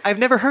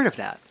never heard of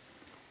that.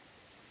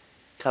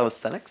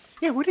 Calisthenics?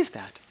 Yeah, what is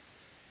that?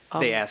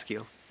 They ask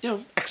you.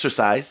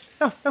 Exercise.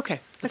 Oh, okay.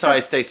 That's how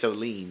I stay so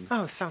lean.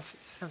 Oh, sounds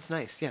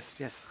nice.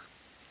 Yes.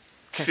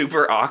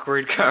 Super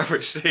awkward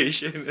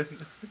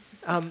conversation.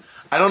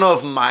 I don't know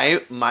if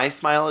my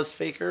smile is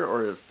faker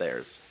or if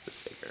theirs is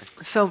faker.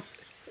 So,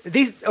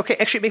 these okay.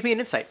 Actually, make me an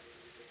insight.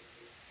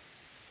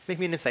 Make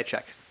me an insight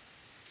check.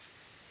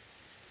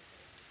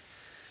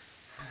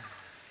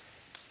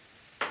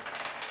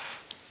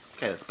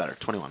 Okay, that's better.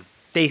 21.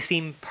 They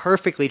seem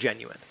perfectly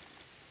genuine.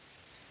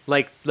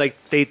 Like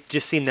they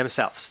just seem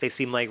themselves. They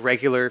seem like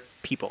regular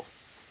people.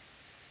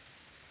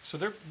 So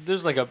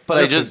there's like a But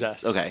they're I just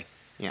possessed, okay.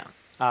 Yeah.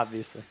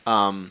 obviously.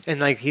 And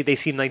like they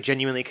seem like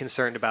genuinely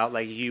concerned about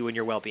like you and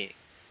your well-being.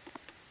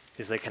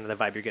 Is like kind of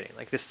the vibe you're getting.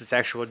 Like this is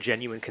actual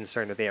genuine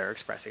concern that they are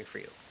expressing for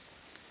you.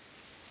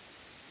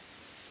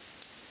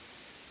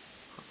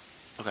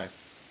 Okay.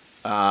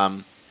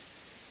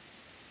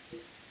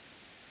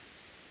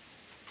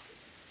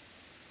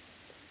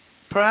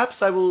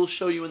 Perhaps I will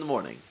show you in the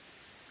morning.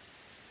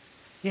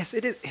 Yes,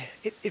 it is.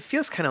 It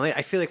feels kind of late.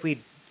 I feel like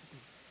we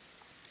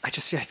I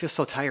feel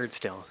so tired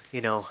still.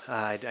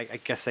 I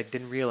guess I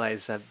didn't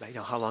realize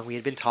how long we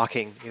had been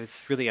talking. It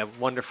was really a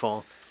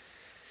wonderful.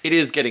 It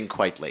is getting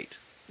quite late.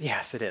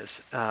 Yes, it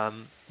is.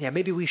 Yeah,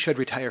 maybe we should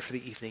retire for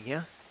the evening.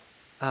 Yeah.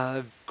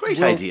 Great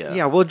We'll- idea.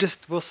 Yeah, we'll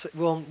just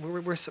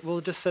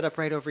we'll just set up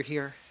right over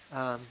here.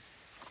 It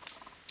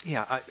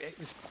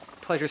was a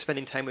pleasure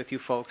spending time with you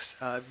folks.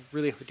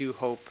 Really do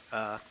hope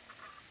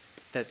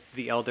that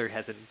the elder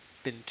hasn't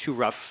been too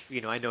rough.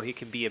 I know he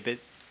can be a bit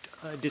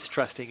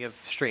distrusting of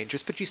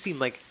strangers, but you seem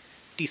like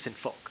decent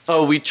folk.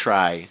 Oh, we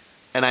try.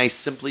 And I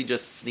simply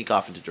just sneak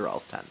off into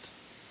Jarrell's tent.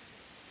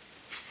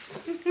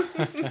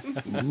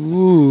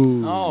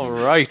 Ooh. All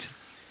right.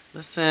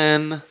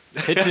 Listen.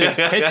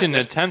 Pitching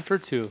a 10 for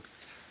 2.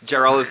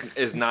 Jarrell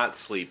is not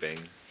sleeping.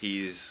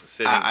 He's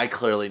sitting. I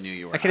clearly knew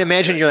you were I can not.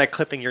 imagine you're like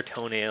clipping your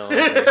toenails.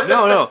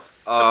 No.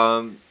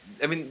 I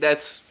mean,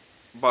 that's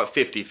about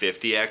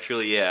 50-50,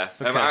 actually, yeah.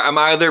 Okay. I'm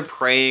either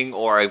praying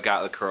or I've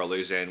got the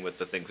curlers in with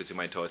the things between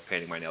my toes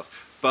painting my nails.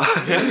 But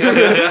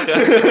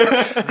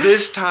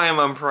this time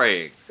I'm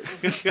praying.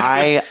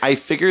 I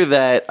figure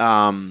that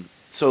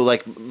so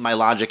like my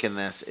logic in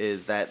this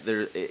is that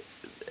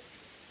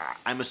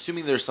I'm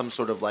assuming there's some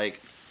sort of like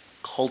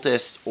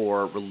cultist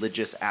or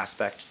religious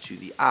aspect to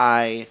the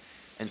eye,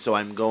 and so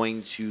I'm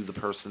going to the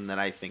person that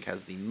I think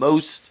has the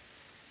most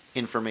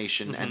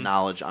information and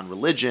knowledge on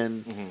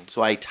religion.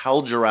 So I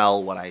tell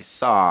Jarrell what I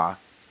saw,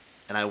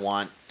 and I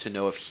want to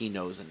know if he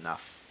knows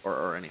enough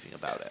or anything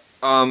about it.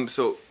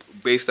 So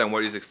based on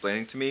what he's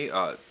explaining to me,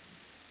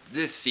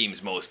 this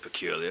seems most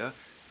peculiar.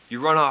 You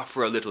run off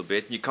for a little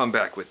bit, and you come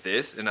back with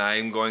this, and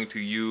I'm going to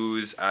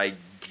use, I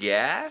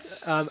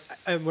guess.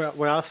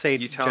 What I'll say,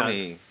 You tell John,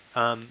 me.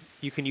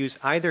 You can use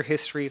either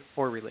history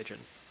or religion.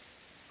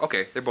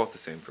 Okay, they're both the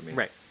same for me.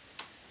 Right.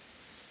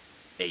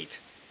 8.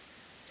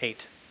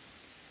 8.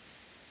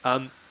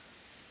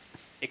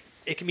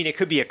 It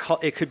could be a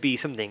cult. It could be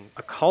something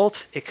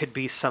occult. It could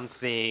be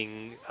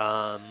something.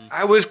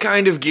 I was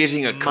kind of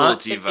getting a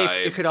culty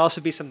vibe. It could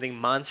also be something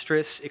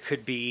monstrous. It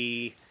could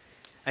be.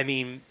 I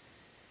mean,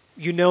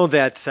 you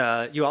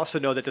also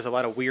know that there's a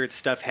lot of weird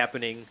stuff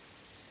happening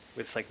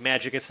with like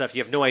magic and stuff.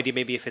 You have no idea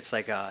maybe if it's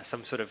like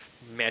some sort of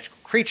magical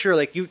creature.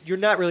 Like you're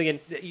not really in.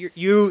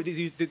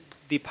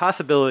 The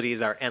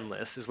possibilities are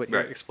endless. Is what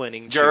you're Right.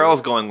 explaining. to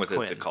Jarrell's going with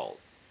Quinn. it's a cult.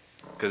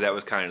 Because that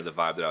was kind of the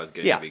vibe that I was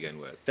getting to begin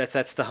with.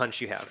 That's the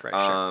hunch you have, right?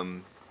 Sure.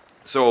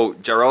 So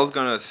Jarrell's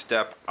gonna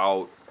step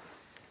out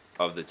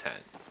of the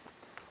tent.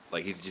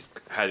 Like he's just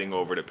heading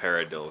over to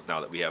Paradil's now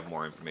that we have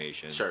more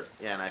information. Sure.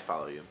 Yeah, and I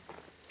follow you.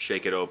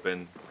 Shake it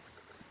open.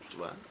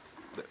 What?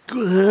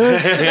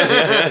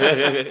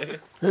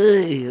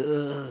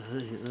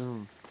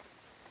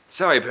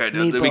 Sorry,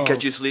 Paradil, did we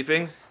catch you Meatballs.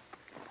 sleeping?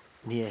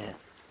 Yeah.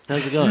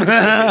 How's it going?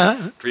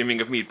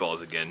 Dreaming of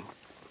meatballs again.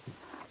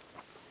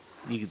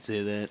 You could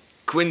say that.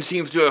 Quinn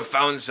seems to have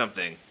found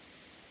something.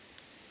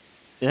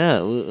 Yeah,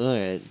 all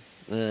right.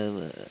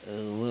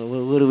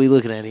 What are we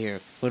looking at here?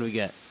 What do we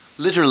got?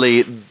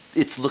 Literally,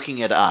 it's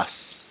looking at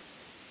us.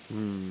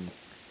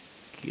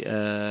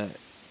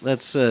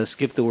 Let's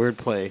skip the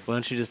wordplay. Why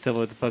don't you just tell me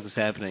what the fuck is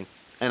happening?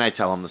 And I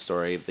tell him the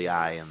story of the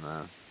eye and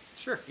the.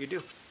 Sure, you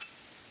do.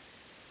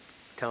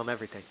 Tell him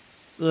everything.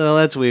 Well,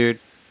 that's weird.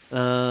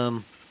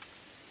 All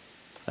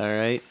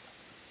right.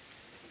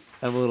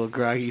 I'm a little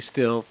groggy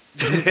still.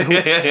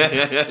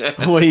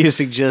 What do you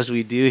suggest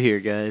we do here,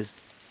 guys?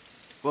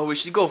 Well, we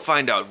should go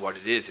find out what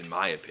it is, in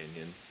my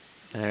opinion.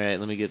 All right,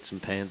 let me get some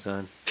pants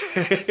on.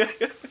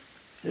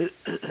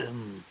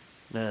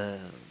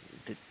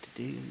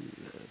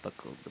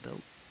 Buckle the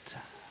belt.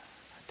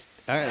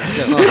 All right, let's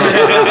go.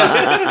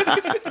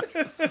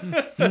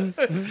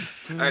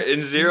 All right,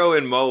 and Zero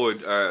and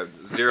Mort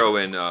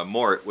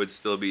would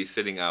still be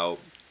sitting out.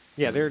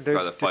 Yeah, they're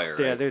by the just, fire,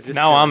 Yeah, right? they're just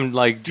Now chilling. I'm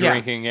like Yeah,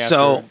 drinking after.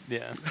 so-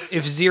 Yeah.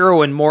 If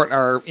Zero and Mort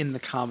are in the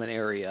common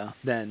area,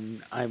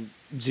 then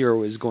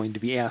Zero is going to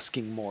be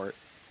asking Mort,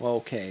 well,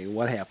 okay,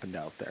 what happened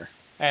out there?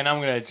 And I'm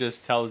going to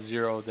just tell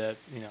Zero that,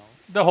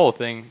 the whole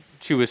thing.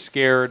 She was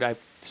scared. I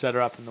set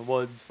her up in the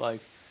woods. Like,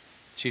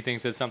 she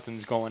thinks that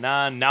something's going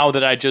on. Now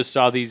that I just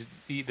saw this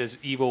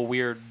evil,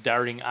 weird,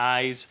 darting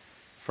eyes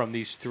from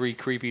these 3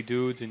 creepy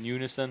dudes in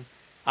unison,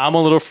 I'm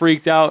a little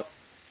freaked out.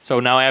 So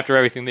now after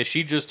everything that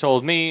she just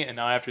told me, and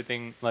now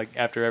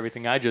after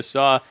everything I just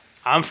saw,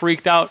 I'm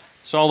freaked out.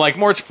 So like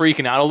Mort's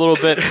freaking out a little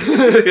bit,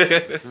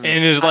 and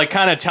is like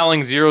kind of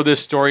telling Zero this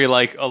story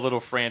like a little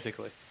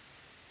frantically.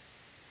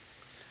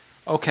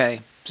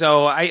 Okay,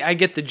 so I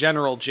get the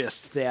general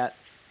gist that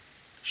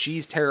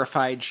she's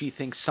terrified. She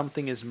thinks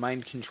something is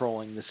mind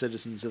controlling the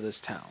citizens of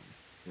this town.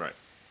 Right.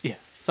 Yeah,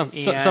 And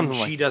something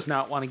she like does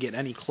not want to get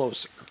any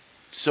closer.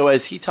 So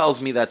as he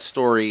tells me that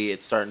story,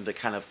 it's starting to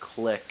kind of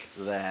click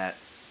that.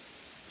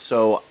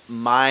 So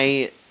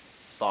my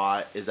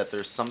thought is that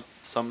there's some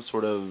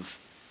sort of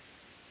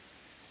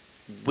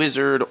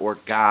wizard or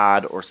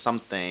god or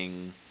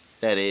something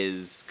that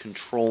is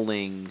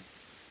controlling,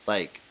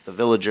 like the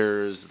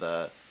villagers.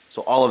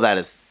 So all of that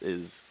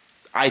is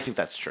I think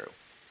that's true.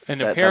 And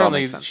That all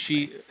apparently makes sense to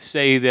she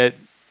say that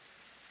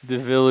the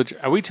village.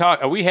 Are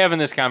we having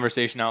this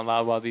conversation out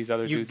loud while these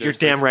other dudes? You're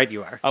damn right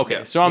you are. Okay,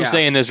 Yeah. so I'm Yeah.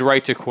 saying this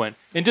right to Quinn.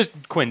 And just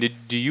Quinn,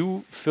 do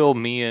you fill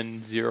me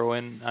and Zero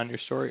in on your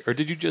story, or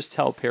did you just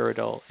tell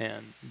Paradol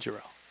and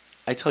Jarrell?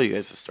 I tell you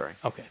guys a story.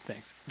 Okay,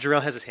 thanks.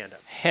 Jarrell has his hand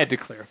up. Had to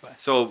clarify.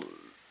 So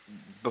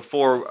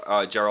before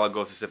Jarl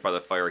goes to sit by the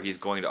fire, he's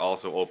going to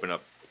also open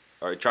up,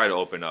 or try to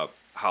open up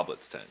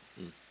Hoblet's tent.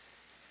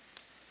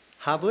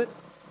 Hoblet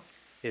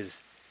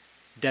is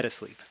dead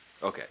asleep.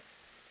 Okay.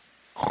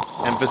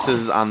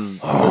 Emphasis on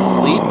the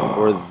sleep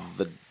or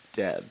the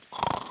dead.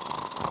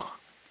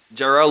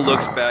 Jarl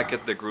looks back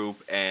at the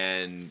group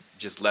and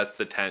just lets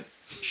the tent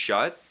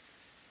shut.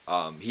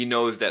 He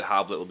knows that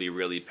Hoblet will be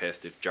really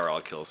pissed if Jarl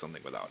kills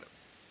something without him.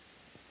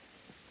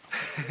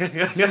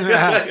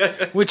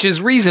 Which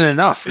is reason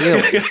enough,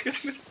 really.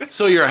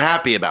 So you're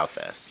happy about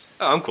this?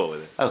 Oh, I'm cool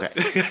with it.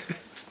 Okay.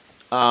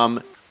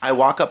 I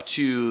walk up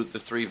to the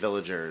three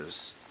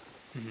villagers.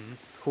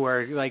 Who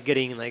are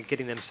getting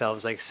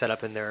themselves set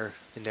up in their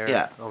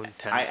Yeah. own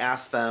tents. I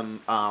ask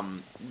them,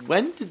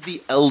 when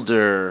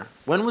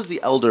was the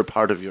elder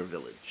part of your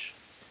village?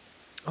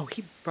 Oh,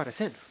 he brought us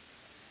in.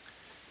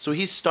 So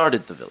he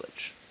started the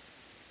village.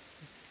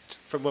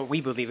 From what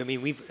we believe, I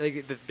mean,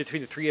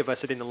 between the three of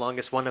us, I think the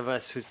longest one of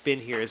us who's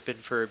been here has been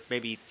for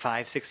maybe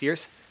 5-6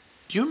 years.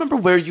 Do you remember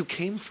where you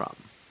came from?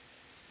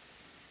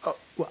 Oh,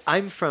 well,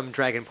 I'm from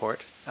Dragonport.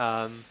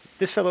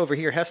 This fellow over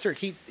here, Hester,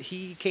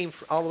 he came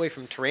all the way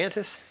from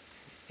Tarantus,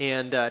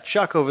 and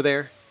Chuck over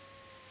there,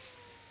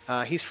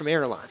 he's from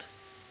Erelon.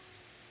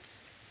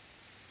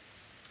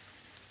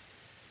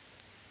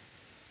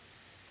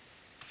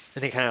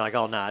 And they kind of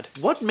all nod.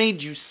 What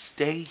made you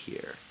stay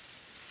here?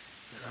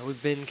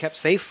 We've been kept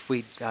safe.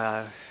 We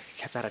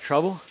kept out of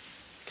trouble.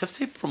 Kept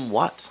safe from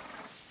what?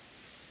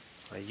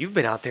 Well, you've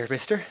been out there,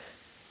 mister.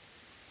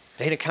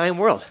 It ain't a kind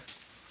world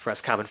for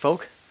us common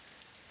folk.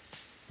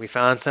 We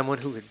found someone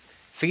who could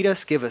feed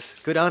us, give us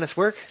good, honest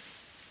work,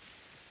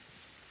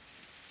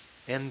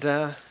 and,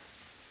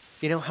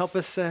 help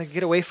us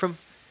get away from,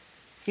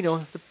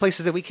 the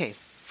places that we came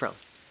from.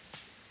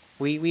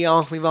 We've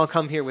all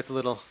come here with a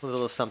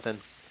little something,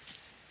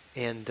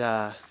 and,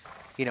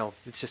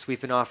 it's just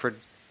we've been offered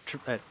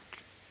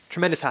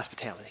tremendous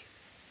hospitality.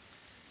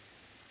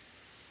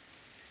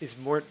 Is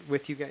Mort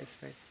with you guys,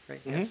 right? Right?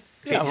 Mm-hmm. Yes.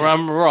 Yeah,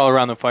 we're all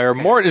around the fire.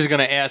 Mort is going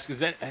to ask,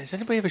 does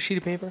anybody have a sheet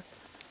of paper?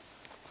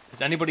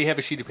 Does anybody have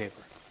a sheet of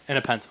paper and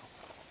a pencil?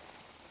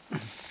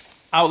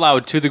 Out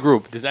loud to the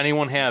group. Does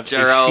anyone have a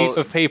sheet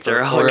of paper?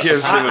 Jarrell or a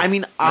gives pencil? him I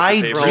mean,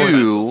 I paper.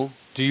 do.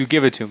 Do you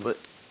give it to me? But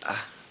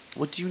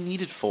what do you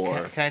need it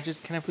for? Can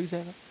I please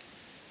have it?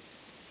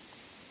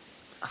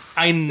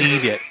 I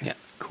need it. Yeah.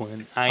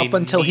 Quinn. Up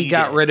until he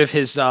got rid of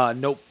his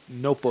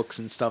notebooks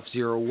and stuff,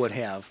 Zero would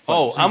have. But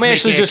Oh, he's I'm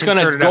actually making a just going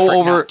to concerted go effort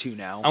over. not to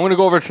now. I'm going to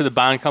go over to the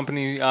bond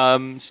company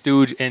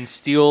stooge and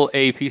steal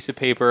a piece of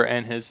paper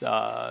and his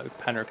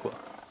pen or quill.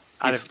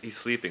 He's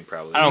sleeping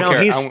probably. I don't No,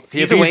 care.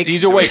 he's awake.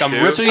 He's awake. I'm So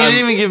ripping. So you didn't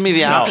even give me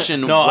the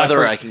option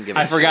whether I can give it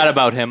I to forgot you.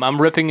 about him. I'm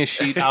ripping a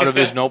sheet out of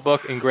his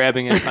notebook and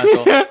grabbing his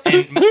pencil,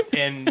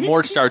 and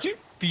Mort starts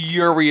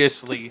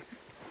furiously,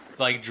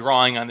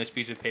 drawing on this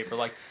piece of paper,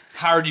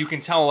 hard. You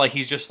can tell,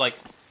 he's just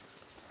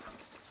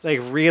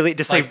Really,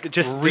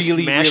 just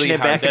really, mashing really it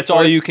hard. back. That's and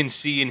all forth. you can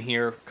see and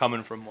hear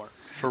coming from Mort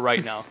for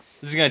right now.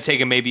 This is gonna take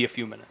him maybe a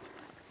few minutes.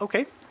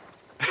 Okay.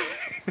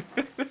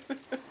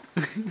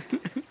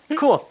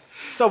 Cool.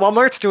 So while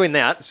Mart's doing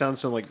that,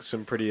 Sounds like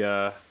some pretty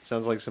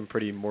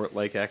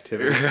Mort-like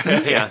activity.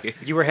 yeah,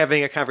 you were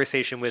having a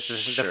conversation with the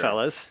Sure.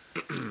 fellas,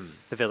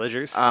 the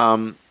villagers.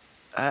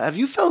 Have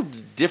you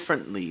felt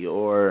differently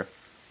or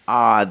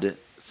odd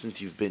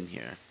since you've been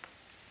here?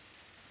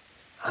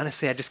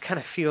 Honestly, I just kind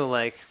of feel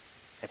at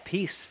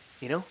peace,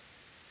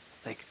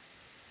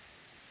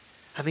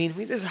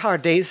 there's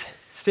hard days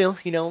still,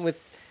 with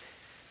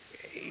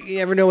you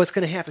never know what's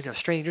going to happen.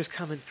 Strangers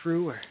coming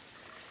through, or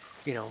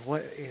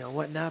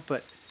whatnot.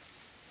 But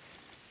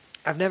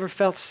I've never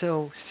felt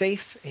so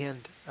safe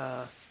and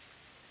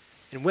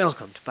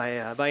welcomed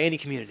by any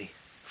community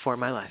before in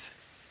my life.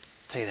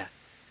 I'll tell you that.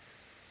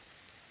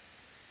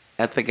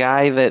 At the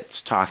guy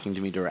that's talking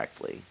to me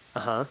directly.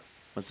 Uh-huh.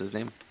 What's his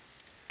name?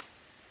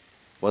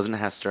 Wasn't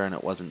Hester and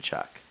it wasn't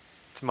Chuck.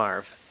 It's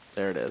Marv.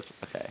 There it is.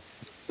 Okay.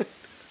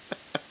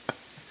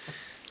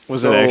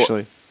 Was So- it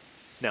actually?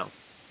 No.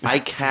 I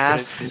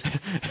cast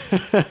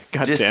God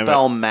damn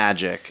Dispel it.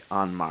 Magic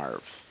on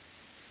Marv.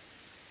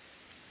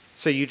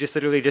 So you just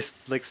literally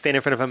stand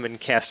in front of him and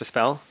cast a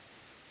spell?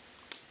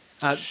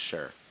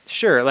 Sure.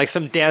 Sure,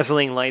 some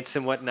dazzling lights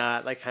and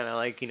whatnot,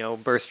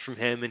 burst from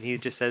him, and he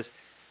just says,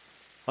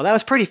 "Well, that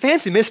was pretty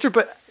fancy, mister,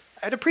 but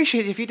I'd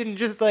appreciate it if you didn't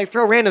just,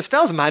 throw random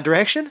spells in my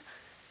direction."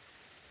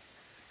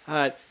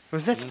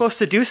 Was that supposed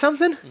to do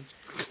something?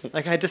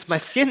 My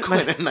skin,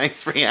 Quite a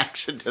nice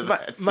reaction to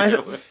that.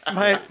 too.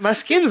 my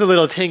skin's a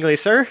little tingly,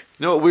 sir. You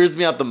know what weirds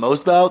me out the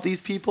most about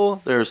these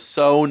people? They're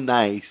so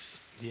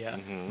nice. Yeah.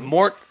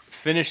 Mort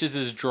finishes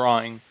his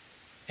drawing,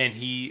 and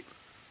he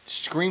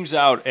screams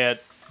out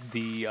at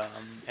the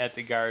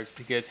guards.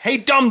 He goes, "Hey,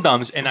 dum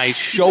dums!" And I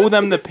show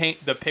them the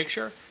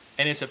picture,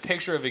 and it's a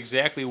picture of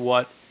exactly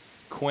what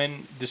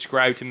Quinn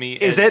described to me.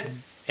 Is as, it?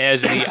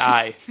 as the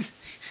eye?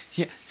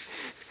 Yeah.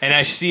 And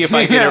I see if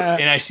I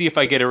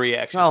get a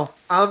reaction. Well,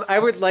 I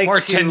would like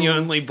Mort to.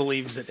 genuinely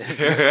believes it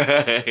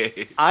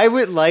is. I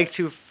would like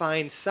to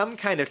find some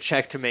kind of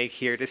check to make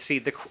here to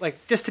see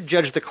just to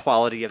judge the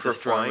quality of this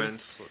drawing.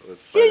 Performance.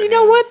 Let's Yeah, slide you it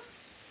know in. what?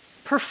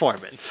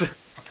 Performance.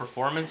 A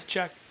performance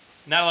check,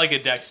 not like a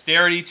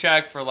dexterity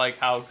check for like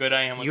how good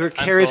I am with You're the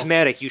pencil.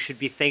 charismatic. You should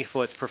be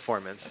thankful it's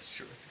performance. That's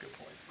true. That's a good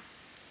point.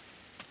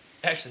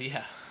 Actually,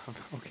 yeah, I'm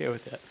okay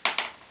with that.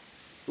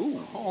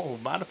 Ooh. Oh,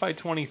 modified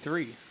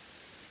 23.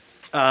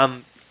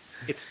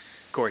 It's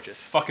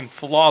gorgeous. Fucking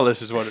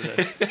flawless is what it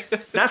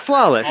is. Not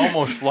flawless,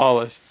 Almost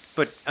flawless.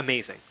 but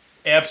amazing.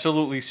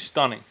 Absolutely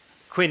stunning.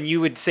 Quinn, you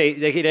would say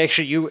like it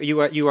actually you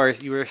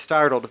are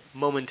startled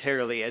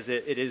momentarily as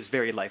it is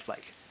very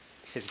lifelike.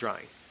 His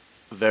drawing.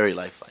 Very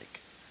lifelike.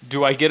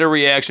 Do I get a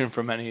reaction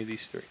from any of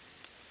these three?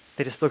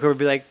 They just look over and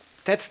be like,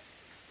 "That's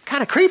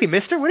kind of creepy,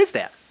 Mister. What is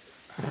that?"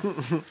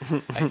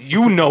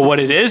 You know what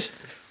it is.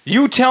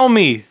 You tell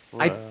me.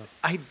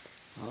 I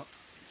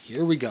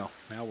Here we go.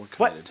 Now we're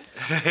What?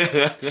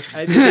 committed.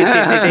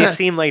 they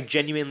seem like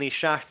genuinely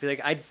shocked. Be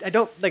like, I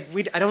don't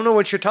know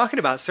what you're talking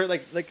about, sir.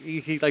 Like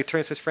he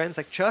turns to his friends,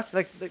 like Chuck,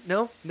 like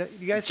no, you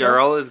guys. know?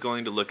 Jarl is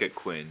going to look at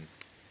Quinn.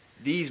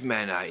 These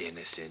men are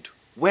innocent.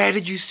 Where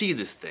did you see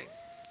this thing?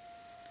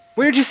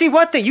 Where did you see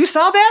what thing? You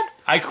saw that?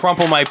 I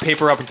crumple my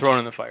paper up and throw it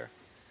in the fire.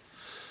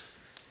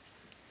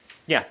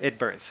 Yeah, it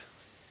burns.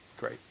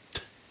 Great.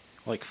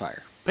 Like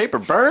fire. Paper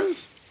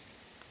burns.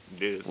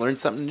 Dude. Learn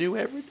something new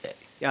every day.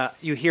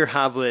 You hear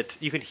Hoblet.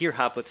 You can hear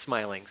Hoblet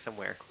smiling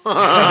somewhere.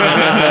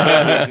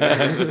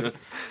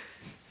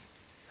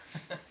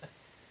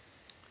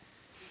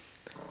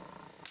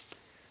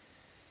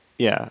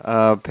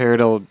 Yeah,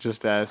 Paradol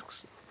just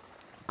asks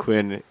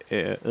Quinn,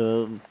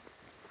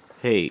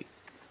 hey,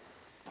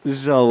 this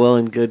is all well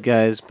and good,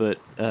 guys, but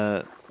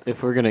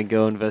if we're gonna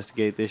go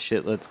investigate this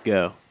shit, let's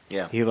go.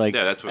 Yeah. He like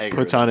Yeah, that's what- I agree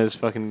puts with on his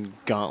fucking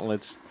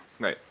gauntlets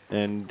Right.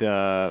 and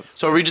So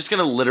are we just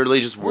gonna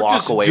literally just We're walk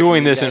just away?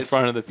 doing from these this in guys?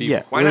 front of the people.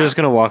 yeah, Why we're not? just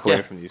gonna walk away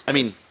Yeah. from these. I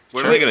mean,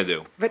 What are they gonna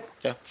do? But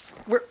yeah.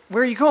 where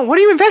are you going? What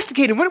are you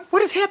investigating?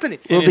 What is happening?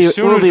 And We'll as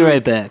soon be as we-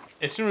 right back.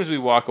 As soon as we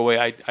walk away,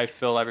 I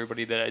fill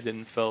everybody that I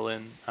didn't fill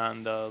in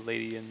on the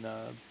lady in the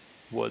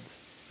woods.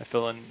 I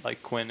fill in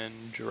like Quinn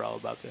and Jarrell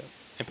about that,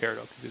 and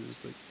Peridot because he was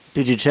asleep.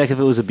 Did you check if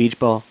it was a beach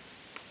ball?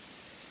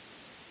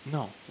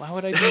 No, why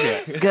would I do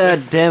that?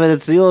 God damn it,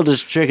 it's the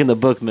oldest trick in the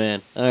book,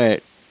 man.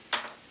 Alright.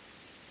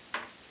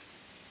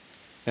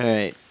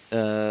 Alright.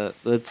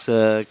 Let's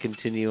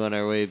continue on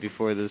our way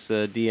before this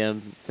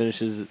DM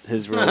finishes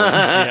his roll.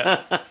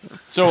 Yeah.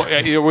 So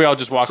we all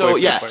just walk So, away.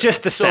 From yeah, the It's fire.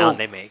 just the So- sound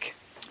they make.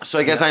 So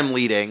I guess I'm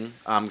leading,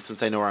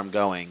 since I know where I'm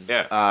going.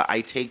 Yeah.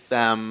 I take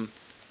them.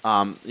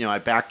 I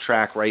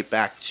backtrack right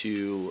back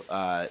to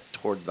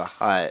toward the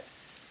hut.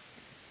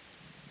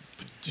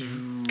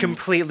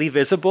 Completely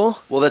visible.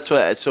 Well, that's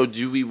what. So,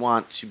 do we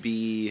want to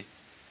be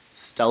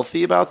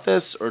stealthy about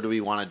this, or do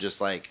we want to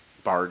just like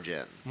barge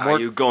in? Are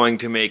you going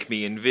to make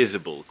me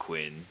invisible,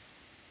 Quinn?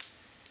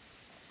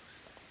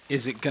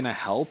 Is it gonna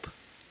help?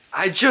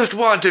 I just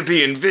want to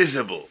be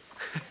invisible.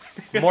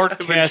 Mort I've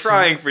been casts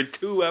trying for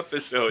 2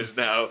 episodes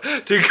now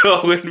to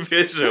go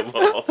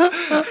invisible.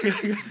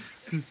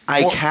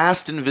 I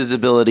cast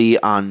invisibility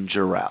on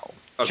Jarrell.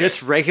 Okay.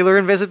 Just regular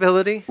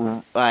invisibility.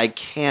 I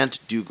can't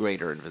do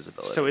greater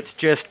invisibility. So it's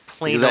just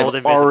plain because old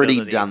I've invisibility.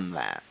 already done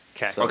that.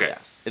 'Kay. So Okay.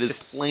 yes, it is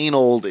plain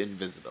old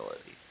invisibility.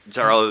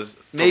 Jarl is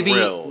Maybe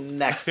thrilled.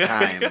 next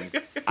time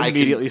I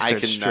Immediately can,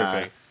 starts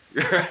I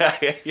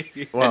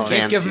stripping. Well,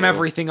 Can't give him you.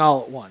 everything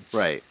all at once.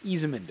 Right.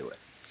 Ease him into it.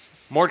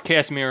 Mort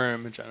casts mirror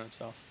image on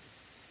himself.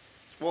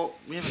 Well,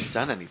 we haven't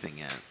done anything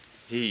yet.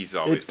 He's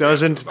always It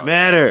doesn't about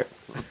matter.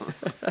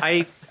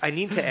 I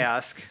need to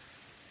ask,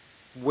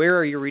 where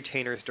are your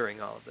retainers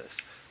during all of this?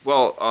 that.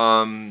 Well,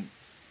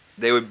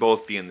 they would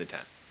both be in the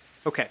tent.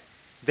 Okay,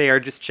 they are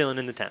just chilling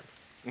in the tent.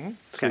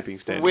 Sleeping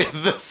stand.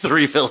 With the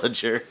 3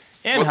 villagers.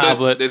 And Well,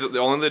 Hoblet. There's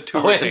only the 2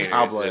 Oh, and retainers.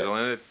 Hoblet. There's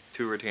only the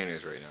 2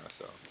 retainers right now.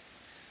 So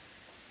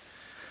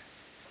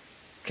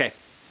Okay,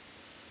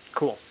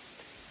 cool.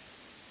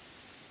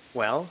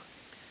 Well,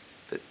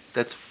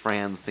 That's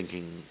Fran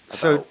thinking about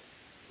So-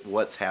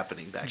 what's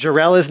happening back.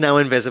 Jarrell is now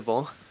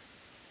invisible.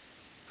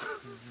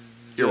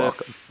 You're The-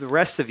 welcome. The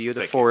rest of you,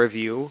 the Thank 4 of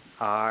you,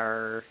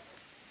 are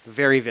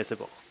very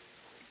visible.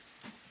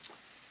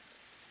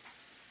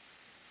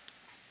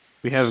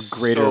 We have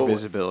greater So-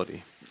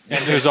 visibility.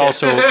 And there's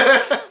also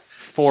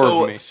 4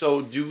 so, of me.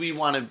 So do we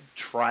want to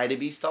try to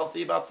be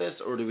stealthy about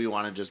this, or do we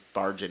want to just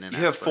barge in and you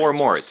ask have for 4 answers?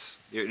 Morts.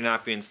 You're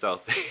not being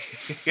stealthy.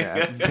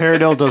 Yeah.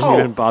 Paradol doesn't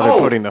even bother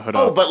putting the hood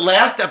Oh, up. but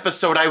last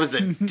episode I was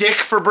a dick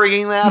for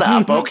bringing that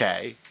up.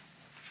 Okay.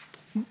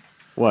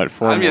 What,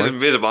 4 I'm just more?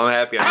 invisible. I'm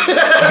happy. I'm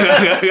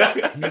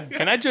invisible.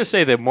 Can I just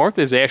say that Mort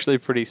is actually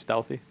pretty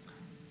stealthy?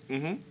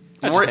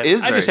 Mort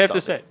is. I very just have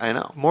to stealthy. say. I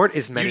know. Mort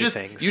is many You just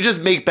things. you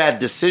just make bad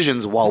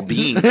decisions while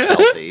being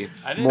stealthy.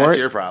 I didn't- That's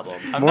your problem.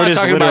 I'm Mort not is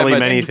talking about literally my-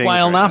 many things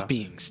While right not now.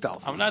 being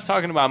stealthy. I'm not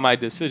talking about my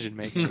decision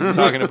making. I'm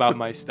talking about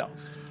my stealth.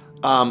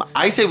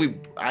 I say we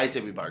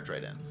barge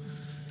right in.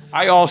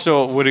 I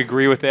also would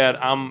agree with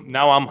that. I'm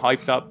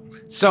hyped up.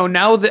 So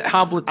now that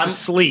Hoblet's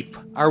asleep,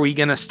 are we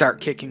gonna start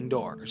kicking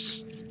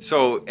doors?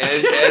 So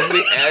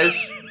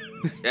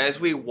as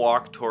we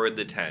walk toward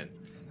the tent,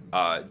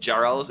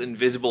 Jarl's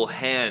invisible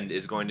hand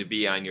is going to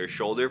be on your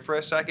shoulder for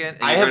a second. and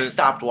I you're have gonna-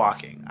 stopped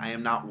walking. I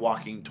am not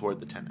walking toward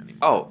the tent anymore.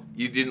 Oh,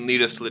 you didn't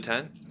lead us to the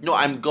tent? No,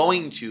 I'm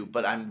going to,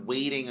 but I'm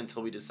waiting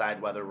until we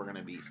decide whether we're going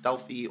to be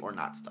stealthy or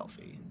not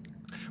stealthy.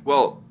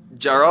 Well,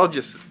 Jarl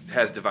just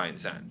has divine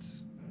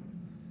sense.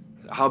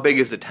 How big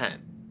is the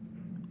tent?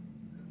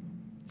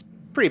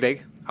 Pretty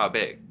big, How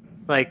big?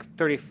 like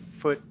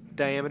 30-foot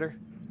diameter.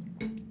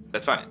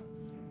 That's fine.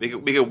 We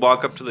could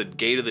walk up to the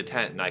gate of the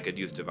tent and I could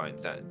use divine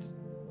sense.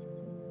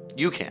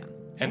 You can.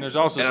 And there's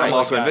also And some I'm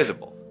also guy-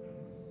 invisible.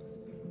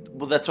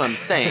 Well, that's what I'm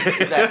saying.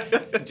 Is that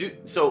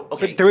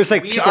okay? But there was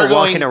like we people are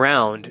walking going-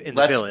 around in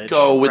the Let's village.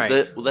 go with Right.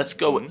 the. Let's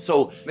go. With,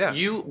 so Yeah.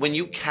 when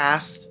you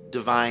cast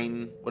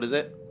divine, what is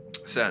it?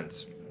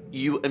 Sense.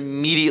 You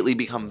immediately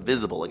become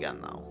visible again,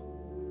 though.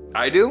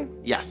 I do?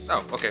 Yes.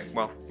 Oh, okay.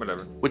 Well,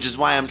 whatever. Which is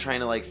why I'm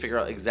trying to like figure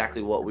out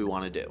exactly what we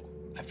want to do.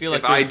 I feel like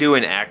If I there's- do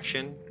an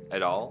action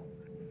at all,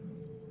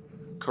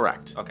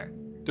 Correct. okay.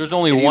 there's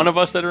only If you- one of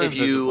us that are If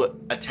invisible.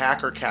 you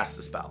attack or cast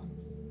a spell.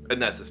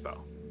 And that's the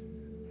spell.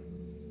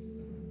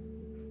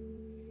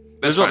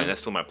 There's That's fine. only- That's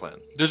still my plan.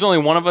 There's only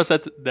one of us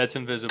that's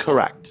invisible.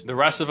 Correct. The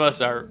rest of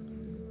us are.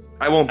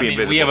 I won't I be mean,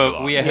 invisible. we have for a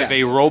long. we have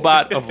a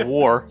robot of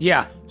war.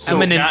 Yeah, So it's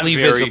eminently not very-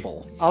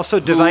 visible. Also,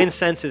 divine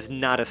sense is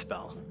not a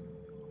spell.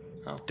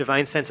 Oh.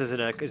 Divine sense is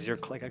your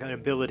like an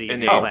ability in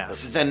Innate. your Oh,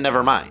 class. then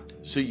never mind.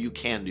 So you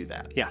can do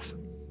that. Yes,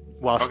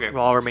 while Okay.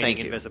 while remaining Thank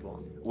you.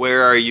 invisible.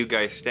 Where are you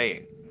guys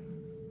staying?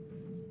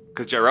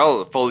 Because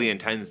Jarl fully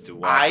intends to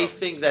walk. I up.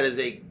 think that is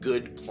a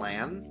good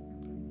plan.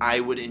 I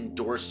would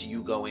endorse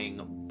you going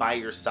by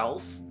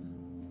yourself,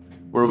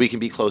 where we can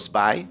be close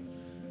by,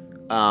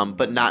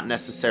 but not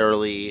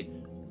necessarily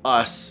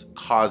us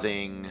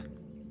causing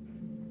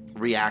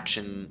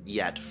reaction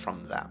yet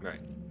from them. Right.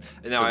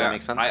 And now Does that I,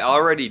 make sense? I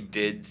already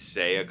did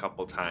say a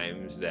couple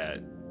times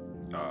that.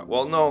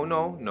 Well,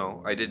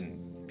 no, I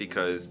didn't,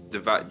 because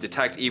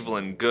detect evil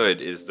and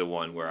good is the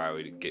one where I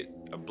would get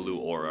a blue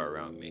aura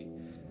around me.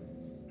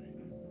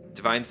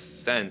 Divine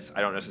sense,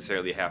 I don't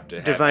necessarily have to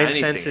have Divine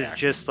anything sense is active.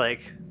 just like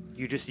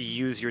you just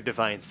use your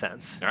divine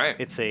sense. All right.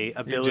 It's a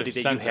ability just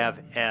that sense you it. have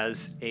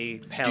as a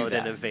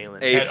paladin that. of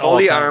Valen. A At all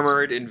fully times.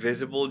 armored,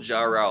 invisible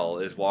Jarl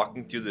is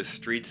walking through the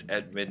streets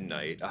at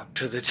midnight up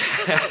to the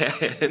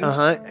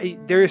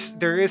tent. There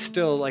is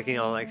still like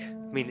like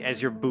I mean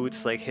as your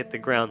boots like hit the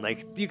ground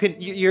like you can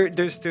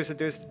there's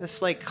a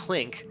slight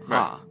clink,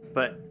 Huh.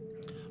 but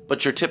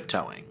But you're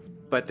tiptoeing.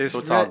 there's So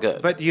it's all not-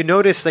 good. But you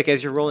notice like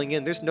as you're rolling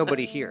in, there's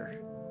nobody here.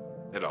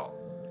 At all.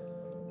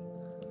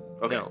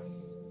 Okay. No.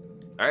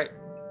 All right.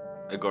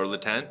 I go to the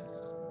tent.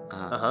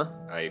 Uh huh.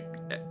 I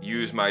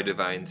use my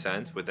divine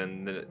sense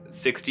within the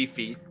 60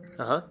 feet.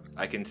 Uh huh.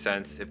 I can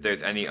sense if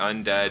there's any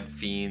undead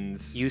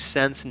fiends. You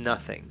sense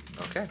nothing.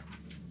 Okay.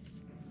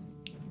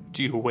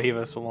 Do you wave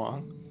us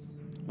along?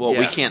 Well, we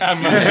Yeah. can't I'm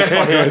see just him.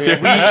 fucking with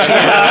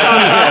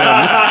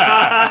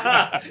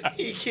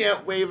you. He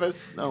can't wave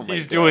us. Oh my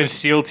He's God. doing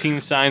SEAL team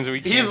signs.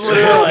 We can't He's see.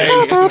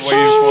 literally like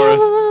waiting for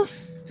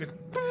us.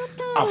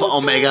 Alpha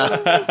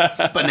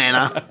Omega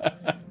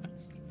Banana.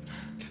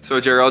 So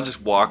Gerald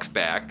just walks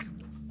back.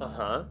 Uh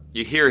huh.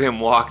 You hear him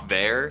walk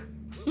there,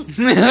 and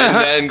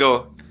then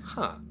go,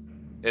 huh,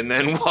 and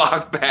then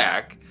walk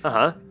back, Uh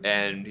huh.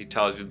 and he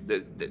tells you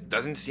that there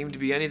doesn't seem to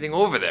be anything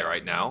over there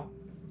right now.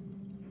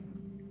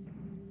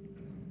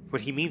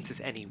 What he means is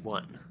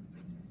anyone.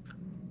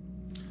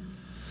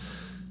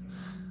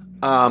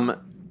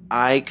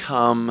 I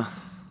come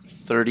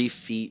 30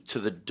 feet to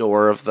the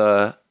door of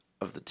the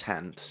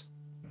tent.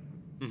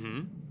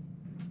 Mm-hmm.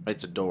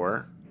 It's a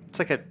door It's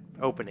like an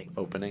opening.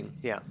 opening.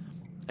 Yeah.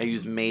 I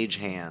use Mage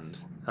Hand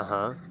Uh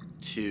huh.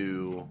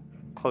 to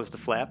Close the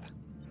flap,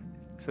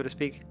 so to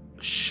speak.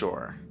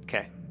 sure.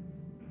 Okay.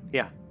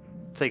 Yeah.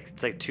 It's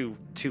like two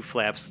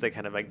flaps. They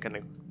kind of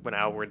went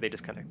outward. They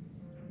just kind of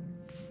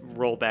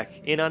roll back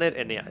in on it,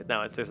 and yeah,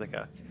 now there's like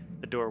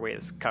the doorway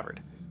is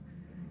covered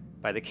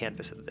by the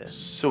canvas of this.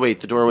 So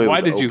wait, the doorway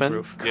Why was did you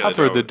open? Yeah,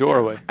 cover the the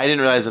doorway? I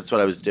didn't realize that's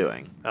what I was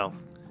doing. Oh,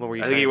 what were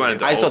you? I trying think he to wanted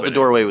do? to I thought the open it.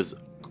 doorway was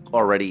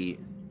already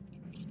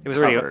It was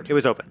already. covered. It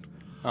was open.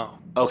 Oh,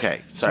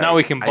 okay. so Sorry. now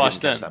we can I didn't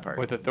bust catch in that part.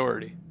 with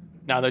authority.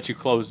 Now that you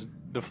closed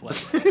the flap,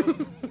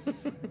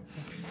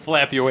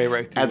 flap your way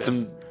right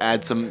through.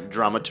 add some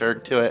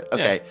dramaturg to it.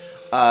 Okay.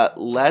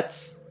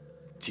 Let's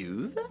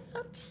do that.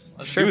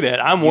 Let's do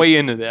that. I'm way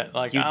into that.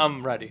 Like you-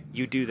 I'm ready.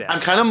 You do that.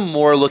 I'm kind of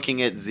more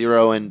looking at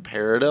Zero and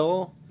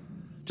Paradil,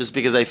 just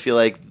because I feel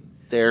like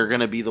they're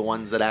gonna be the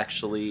ones that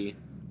actually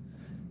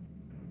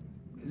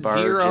barge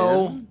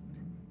Zero in.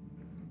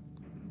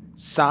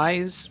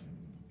 sighs,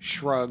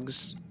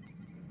 shrugs.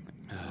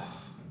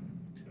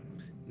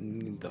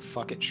 The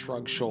fuck it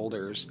shrugs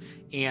shoulders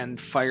and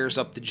fires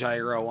up the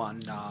gyro on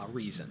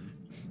reason.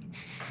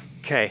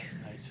 Okay.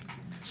 Nice.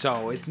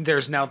 So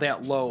there's now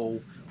that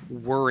low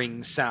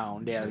whirring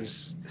sound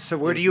as So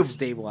where as do you the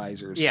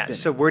stabilizers Yeah. spin.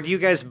 So where do you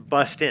guys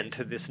bust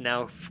into this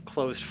now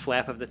closed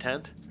flap of the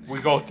tent? We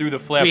go through the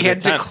flap. we of the had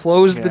to tent.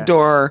 close the Yeah.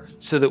 door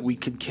so that we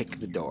could kick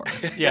the door.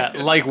 Yeah,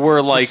 like we're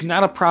So like it's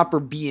not a proper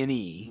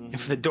B&E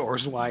if the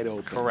door's wide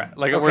open. correct.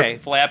 Like Okay. we're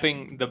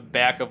flapping the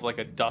back of like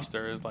a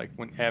duster is like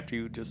when after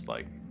you just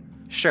like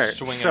Sure.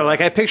 Swing So it like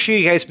I around. picture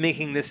you guys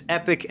making this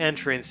epic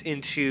entrance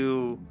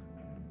into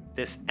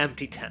this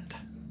empty tent.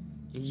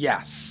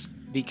 Yes,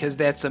 because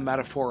that's a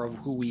metaphor of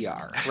who we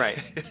are. Right.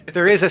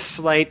 There is a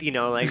slight,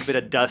 like bit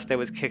of dust that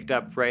was kicked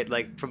up, right,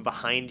 like from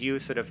behind you,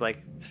 sort of like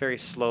very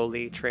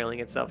slowly trailing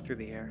itself through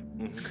the air.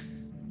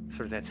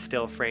 Sort of that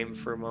still frame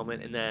for a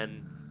moment, and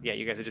then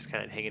you guys are just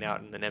kind of hanging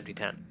out in an empty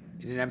tent,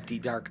 In an empty,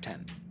 dark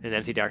tent in an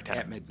empty dark tent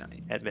at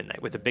midnight. at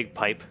midnight with a big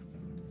pipe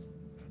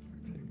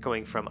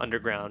going from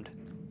underground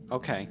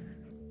Okay.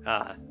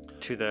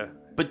 to the.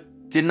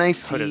 But didn't I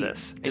see? Hood of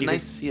this. And Didn't you I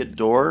could- see a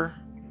door?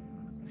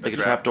 Like a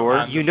trap trap door?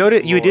 door. You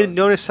noted you floor. did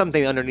notice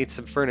something underneath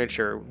some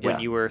furniture when Yeah.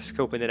 you were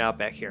scoping it out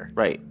back here.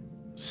 Right.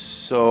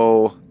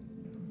 So.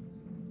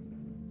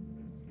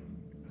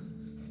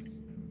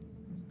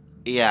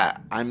 Yeah,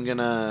 I'm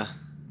gonna.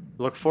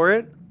 Look for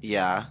it.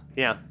 Yeah.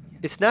 Yeah,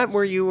 it's not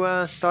where you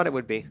thought it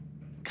would be.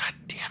 God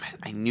damn it.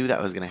 I knew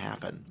that was gonna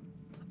happen.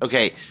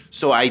 Okay,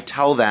 so I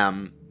tell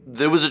them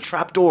there was a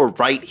trap door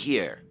right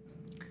here.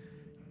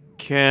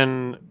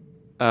 Can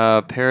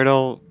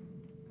Peridot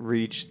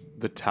reach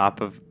the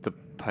top of the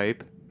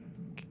pipe?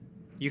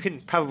 You can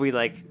probably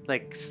like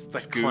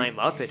climb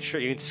up it. Sure,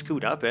 you can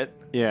scoot up it.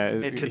 Yeah, To,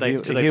 he,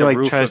 like, to, like, he the like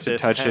roof tries of to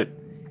this touch tent.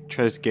 it,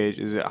 tries to gauge.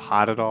 Is it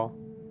hot at all?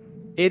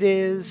 It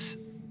is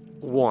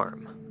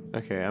warm.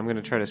 Okay, I'm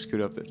gonna try to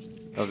scoot up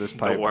this The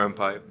pipe. warm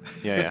pipe.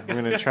 Yeah. I'm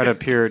gonna try to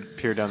peer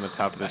down the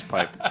top of this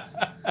pipe.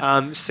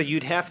 So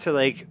you'd have to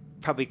like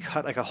probably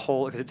cut like a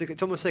hole because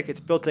it's almost like it's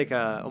built like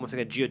almost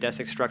like a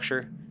geodesic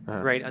structure,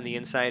 Uh-huh. right on the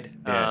inside.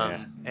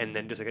 Yeah. And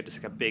then just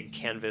like a big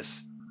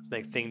canvas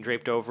like thing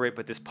draped over it,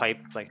 but this pipe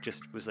like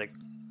just was like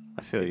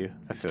I feel you.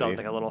 installed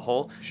like a little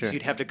hole. Sure. So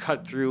you'd have to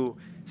cut through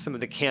some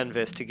of the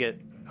canvas to get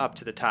up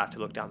to the top to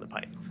look down the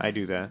pipe. I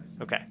do that.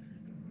 Okay.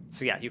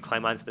 So yeah, you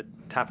climb onto the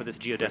top of this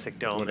geodesic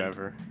dome. and-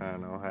 Whatever. I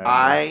don't know.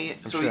 I'm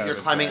sure I you're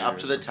would climbing try up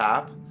yours. to the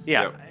top.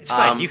 Yeah, Yep. it's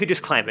fine. Um, You could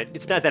just climb it.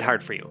 It's not that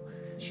hard for you.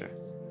 Sure.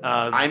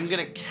 I'm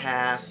gonna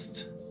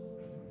cast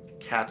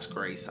Cat's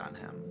Grace on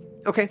him.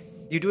 Okay,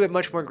 you do it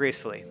much more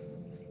gracefully.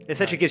 It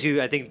essentially gives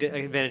you, I think,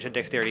 advantage on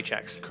dexterity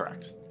checks.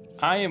 Correct.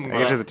 I am I get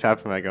to gonna, the top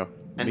of him. I go.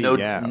 And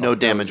meow. no That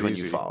damage was when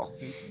easy. you fall.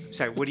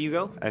 Sorry, what do you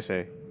go? I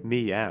say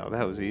meow.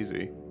 That was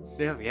easy.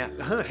 Yeah.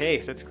 Hey,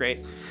 that's great.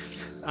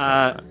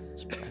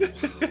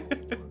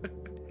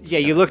 Yeah,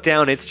 you look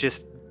down. It's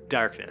just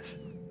darkness.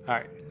 all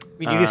right. I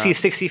mean, you can see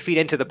 60 feet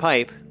into the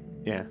pipe.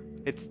 Yeah.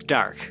 It's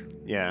dark.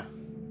 Yeah.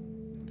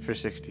 For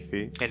 60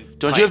 feet. And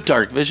Don't pipe. you have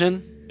dark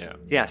vision? Yeah.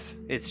 Yes,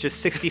 it's just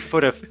 60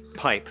 foot of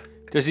pipe.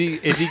 Is he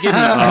getting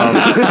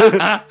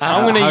I'm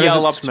gonna How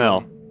yell does up it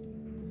smell? to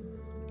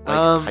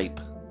him. Like pipe.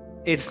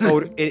 It's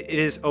it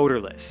is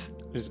odorless.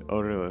 It's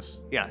odorless.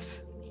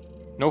 Yes.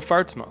 No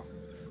fart smell.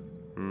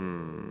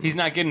 Hmm. He's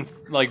not getting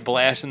like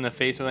blasted in the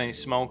face with any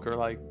smoke or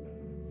like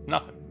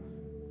nothing.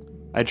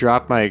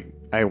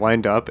 I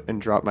wind up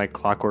and drop my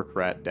clockwork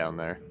rat down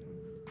there.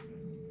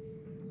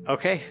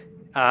 Okay.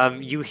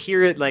 You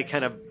hear it like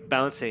kind of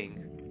bouncing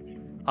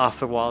off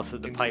the walls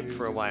of the pipe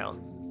for a while.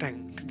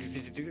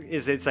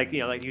 It's like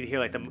like you hear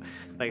like the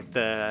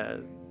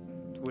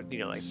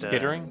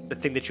Skittering? the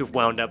thing that you've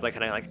wound up like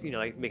kind of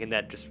like making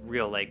that just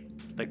real like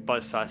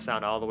buzzsaw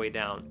sound all the way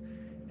down,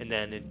 and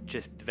then it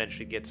just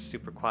eventually gets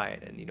super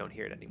quiet and you don't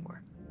hear it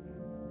anymore.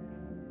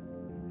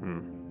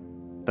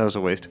 That was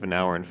a waste of an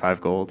hour and 5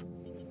 gold.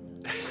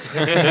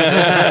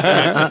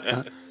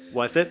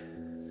 Was it?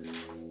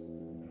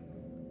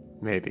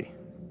 Maybe.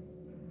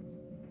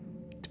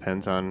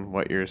 Depends on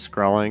what you're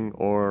scrawling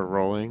or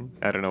rolling.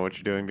 I don't know what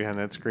you're doing behind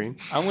that screen.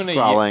 I'm gonna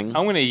Scrawling.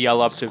 I'm gonna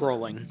yell up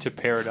Scrolling. to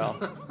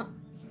Peridot.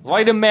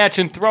 Light a match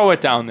and throw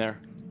it down there.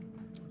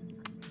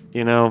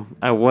 You know,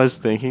 I was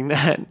thinking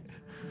that.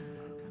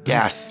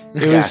 Gas.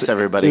 Gas,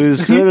 everybody. It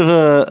was sort of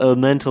a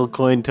mental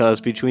coin toss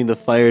between the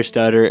fire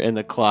starter and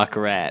the clock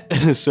rat.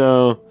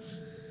 So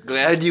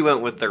Glad you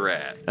went with the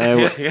rat.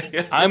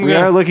 I'm we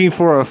gonna are looking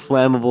for a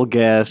flammable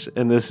gas,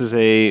 and this is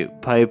a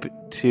pipe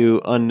to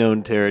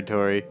unknown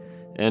territory.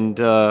 And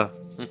the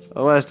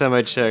last time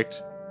I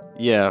checked,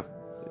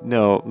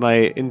 no, my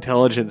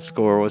intelligence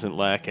score wasn't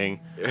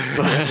lacking.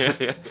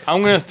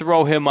 I'm gonna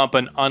throw him up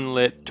an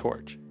unlit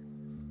torch.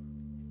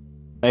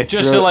 I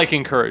Just throw- to like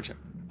encourage him.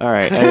 All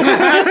right.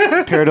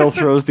 Peridot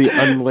throws the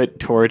unlit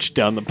torch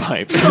down the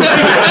pipe.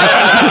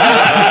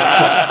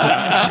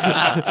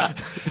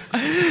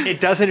 It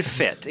doesn't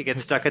fit. It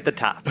gets stuck at the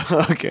top.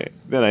 Okay.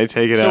 Then I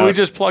take it So out. we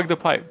just plug the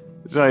pipe.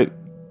 So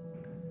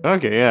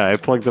Okay, yeah, I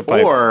plugged the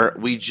pipe. Or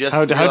we just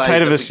How realized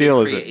tight of that a we seal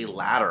could is create a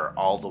ladder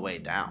all the way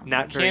down.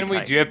 Not very Can we?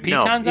 tight. Do you have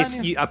pitons no,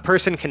 on you? A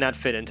person cannot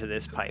fit into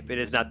this pipe. It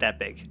is not that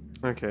big.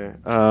 Okay.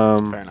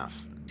 Fair enough.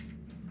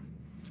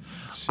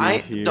 Let's see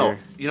here.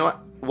 You know what?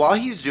 While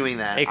he's doing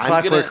that, A I'm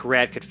clockwork gonna,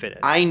 rat could fit it.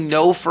 I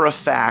know for a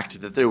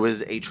fact that there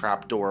was a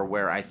trapdoor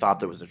where I thought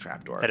there was a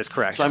trapdoor. That is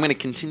correct. So I'm going to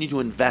continue to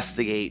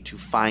investigate to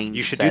find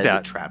You should said do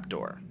that.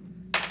 trapdoor.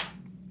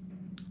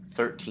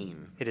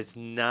 13. It is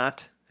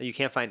not. You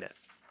can't find it.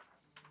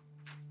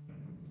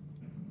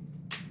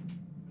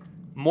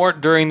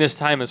 Mort during this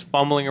time is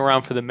fumbling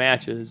around for the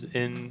matches,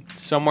 and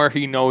somewhere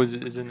he knows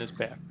is in his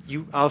pack.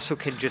 You also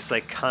can just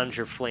like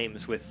conjure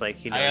flames with like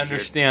I your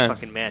understand.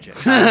 fucking magic.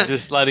 I'm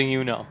just letting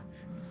you know.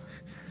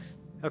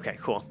 Okay,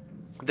 cool.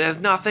 There's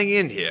nothing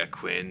in here,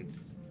 Quinn.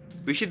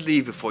 We should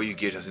leave before you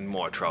get us in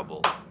more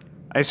trouble.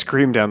 I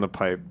screamed down the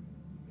pipe.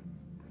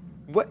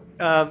 What?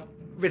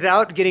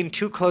 Without getting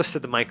too close to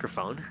the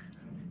microphone,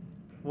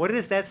 what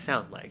does that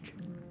sound like?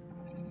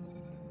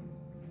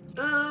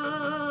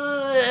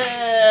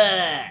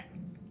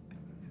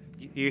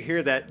 You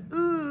hear that?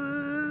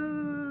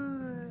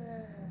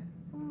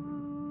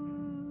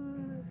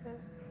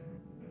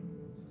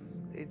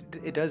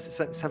 It does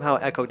somehow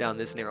echo down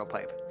this narrow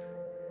pipe.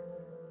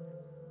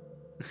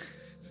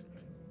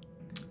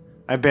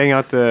 I bang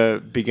out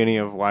the beginning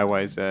of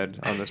YYZ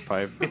on this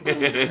pipe.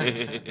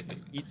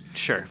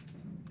 Sure.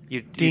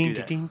 You do Ding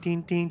that. ding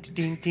ding ding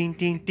ding ding ding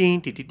ding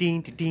ding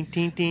ding ding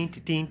ding ding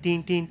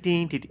ding ding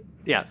ding ding.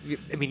 Yeah,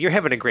 I mean, you're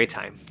having a great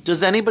time.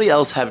 Does anybody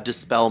else have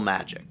Dispel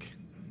Magic?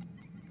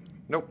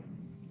 Nope.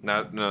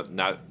 Not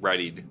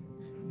readied.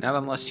 Not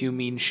unless you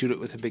mean shoot it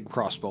with a big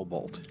crossbow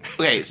bolt.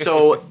 Okay,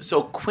 so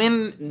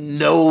Quinn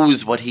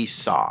knows what he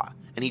saw,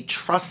 and he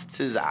trusts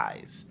his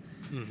eyes.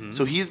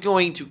 So he's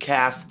going to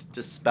cast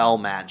Dispel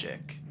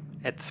Magic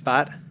At the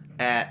spot,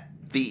 at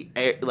the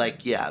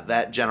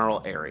that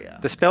general area.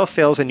 the spell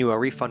fails and you are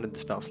refunded the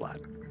spell slot.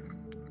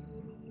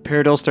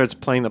 Paradil starts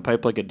playing the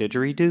pipe like a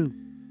didgeridoo.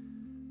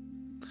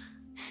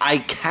 I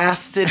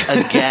cast it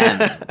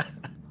again.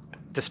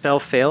 The spell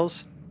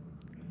fails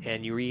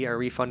and you are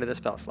refunded the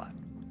spell slot.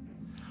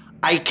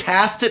 I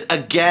cast it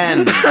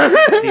again.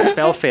 The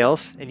spell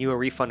fails and you are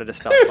refunded a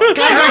spell slot.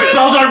 Guys, our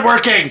spells aren't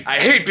working. I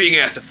hate being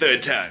asked a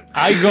third time.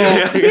 I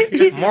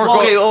go. Mort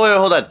Okay, go. wait,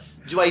 hold on.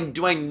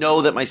 Do I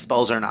know that my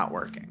spells are not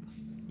working?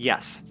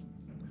 Yes.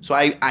 So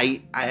I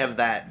have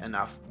that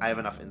enough. I have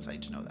enough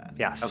insight to know that.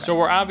 Yes. So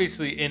we're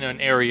obviously in an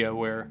area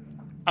where.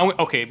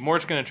 Okay,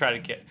 Mort's gonna try to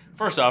get.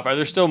 First off, are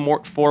there still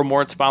four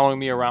Morts following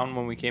me around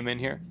when we came in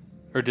here,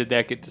 or did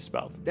that get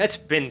dispelled? That's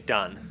been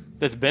done.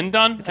 That's been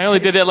done. I only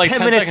did that like 10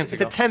 minutes. seconds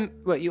It's ago. a 10.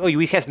 What,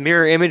 we cast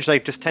mirror image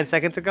like just 10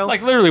 seconds ago?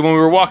 Like literally when we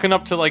were walking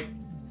up to like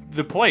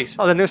the place.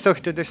 Oh, then they're still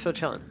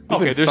chilling.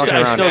 Okay, been there's fucking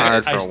around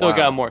hard for I a still while.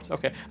 got Morts.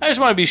 Okay, I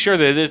just want to be sure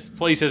that this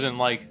place isn't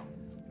like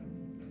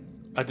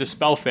a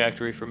dispel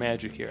factory for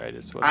magic here.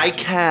 I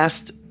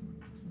cast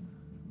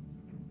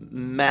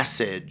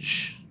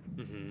message.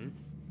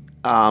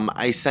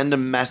 I send a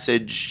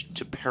message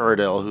to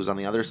Paradil, who's on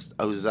the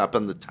who's up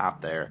on the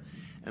top there,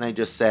 and I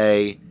just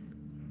say,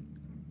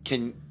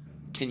 "Can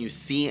you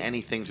see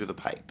anything through the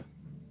pipe?"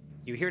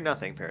 You hear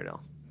nothing, Paradil.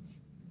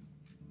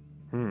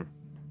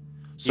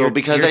 So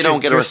because I don't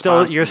get a you're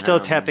response, you're from still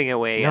him- tapping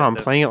away. No, at I'm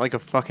the- playing it like a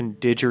fucking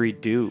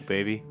didgeridoo,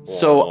 baby.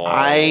 So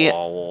I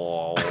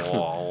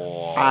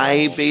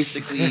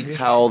basically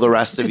tell the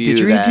rest of you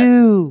that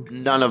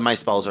none of my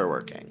spells are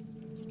working.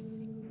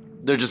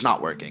 They're just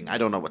not working. I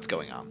don't know what's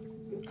going on.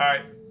 All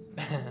right.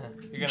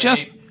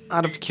 Just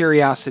out of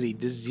curiosity,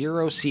 does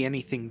Zero see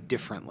anything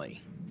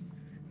differently?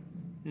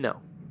 No.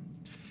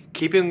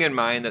 Keeping in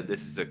mind that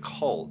this is a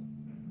cult,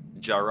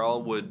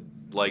 Jarrell would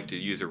like to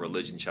use a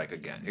religion check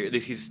again. At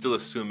least he's still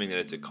assuming that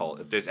it's a cult.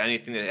 If there's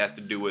anything that has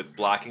to do with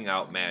blocking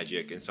out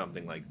magic and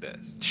something like this.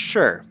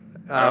 Sure.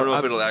 I don't know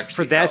if it'll actually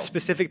For that help.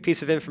 specific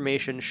piece of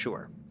information,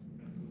 sure.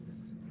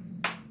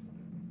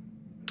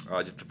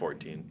 Just a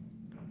 14.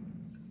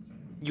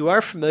 You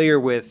are familiar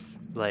with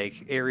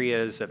like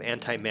areas of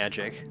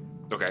anti-magic.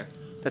 Okay.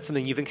 That's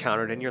something you've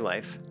encountered in your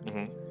life.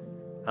 Mhm.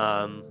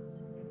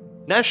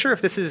 Not sure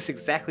if this is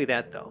exactly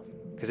that though,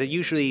 because it's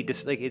usually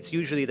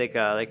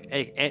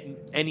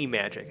any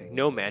magic, like,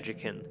 no magic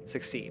can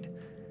succeed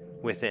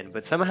within.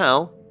 But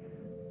somehow,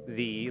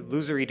 the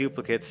illusory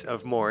duplicates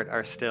of Mort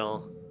are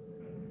still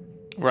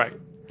Right.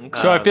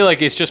 So I feel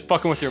like it's just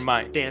fucking with your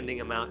mind. standing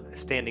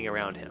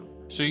around him.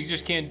 So you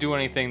just can't do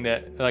anything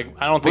that like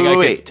I don't think Wait, I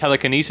wait. could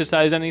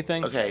telekinesisize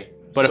anything. Okay.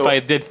 But so if I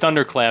did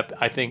thunderclap,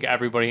 I think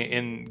everybody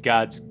in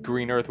God's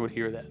green earth would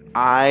hear that.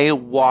 I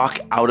walk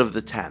out of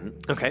the tent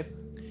Okay.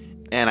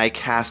 and I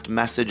cast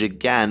message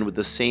again with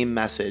the same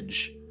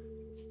message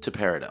to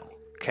Paradil.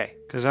 Okay.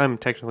 Because I'm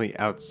technically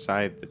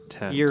outside the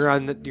tent. You're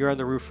on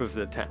the roof of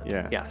the tent.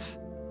 Yeah. Yes.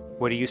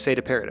 What do you say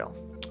to Paradil?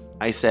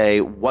 I say,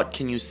 "What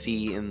can you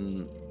see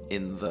in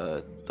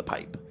the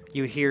pipe?"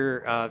 You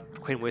hear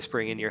Quinn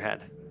whispering in your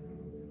head.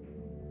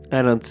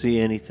 I don't see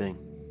anything.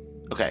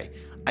 Okay.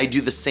 I do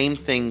the same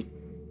thing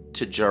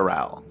to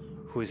Jarrell.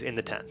 Who's in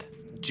the tent?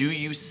 Do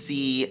you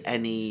see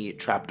any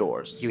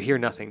trapdoors? You hear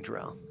nothing,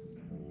 Jarrell.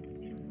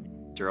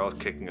 Jarrell's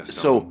kicking a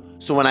stone.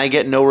 So when I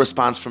get no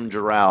response from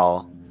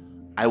Jarrell,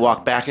 I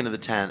walk back into the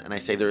tent and I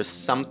say there is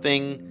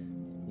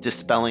something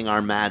dispelling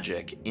our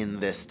magic in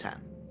this tent.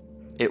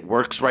 It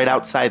works right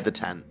outside the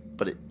tent,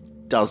 but it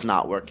does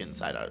not work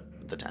inside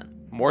the tent.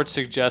 Mort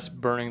suggests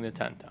burning the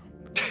tent down.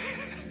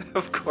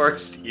 Of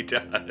course he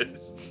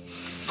does.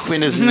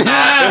 Quinn is not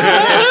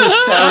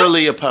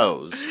necessarily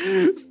opposed.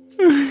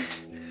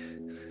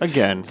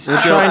 Again,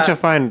 we're trying to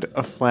find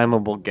a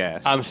flammable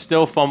gas. I'm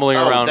still fumbling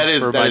around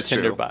for my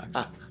tinderbox.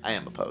 I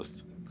am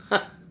opposed.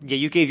 Yeah,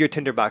 you gave your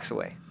tinderbox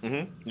away.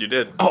 Mm-hmm. You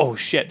did. Oh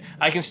shit!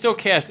 I can still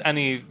cast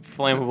any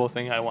flammable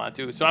thing I want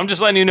to. So I'm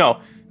just letting you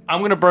know.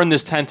 I'm gonna burn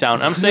this tent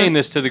down. I'm saying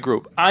this to the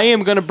group. I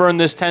am gonna burn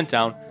this tent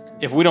down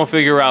if we don't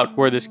figure out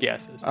where this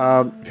gas is.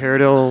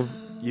 Paradil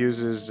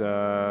uses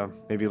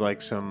maybe like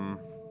some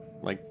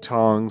like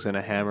tongs and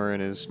a hammer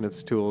and his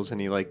smith's tools, and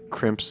he like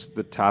crimps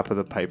the top of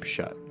the pipe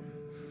shut.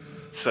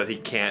 So he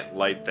can't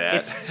light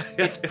that.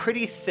 It's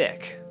pretty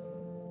thick.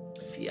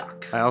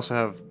 Yuck. I also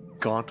have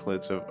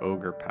gauntlets of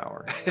ogre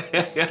power.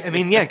 I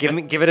mean, yeah,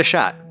 give it a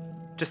shot.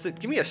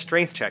 Give me a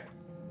strength check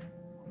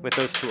with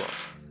those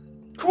tools.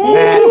 Oh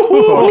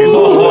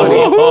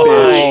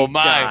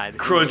my! God.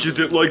 Crunches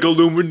it like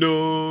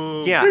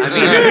aluminum. Yeah,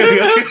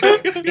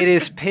 I mean, it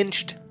is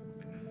pinched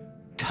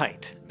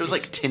tight. It was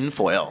like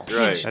tinfoil.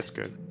 Right. That's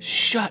good.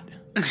 Shut.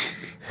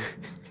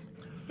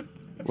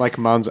 Like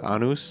Mons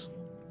Anus.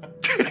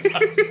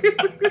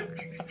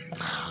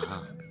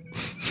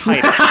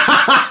 Tight.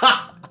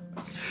 I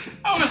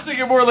was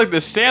thinking more like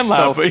the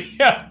Sandlot, but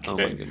yeah. Oh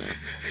my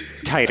goodness.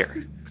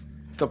 Tighter.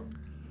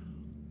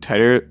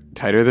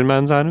 Tighter than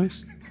Mons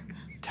Anus?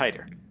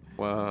 Tighter.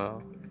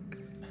 Wow.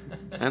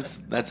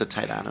 That's a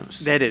tight anus.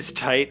 That is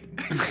tight.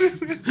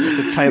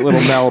 It's a tight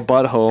little Mel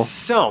butthole.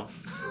 So,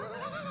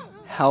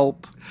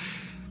 Help.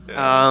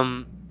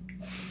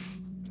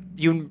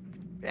 you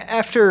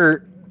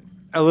after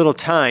a little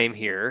time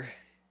here,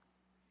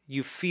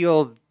 you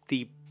feel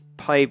the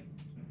pipe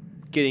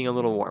getting a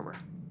little warmer.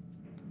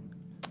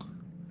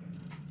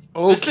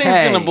 Okay. This thing's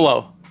gonna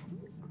blow.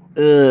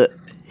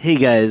 Hey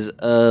guys,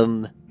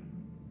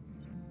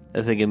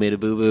 I think I made a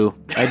boo-boo.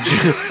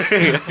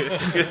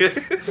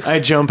 I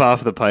jump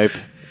off the pipe.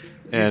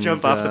 And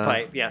Jump off the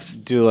pipe, yes.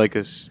 do like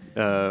a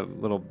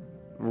little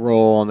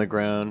roll on the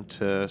ground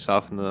to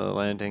soften the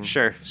landing.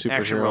 Sure. Superhero.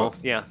 Action roll,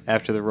 yeah.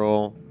 After the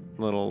roll,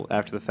 little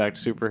after the fact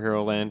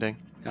superhero landing.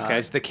 Okay.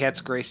 Is the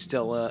cat's grace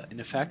still in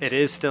effect? It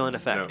is still in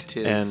effect.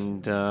 It is.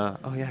 And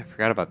oh yeah, I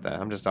forgot about that.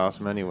 I'm just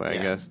awesome anyway,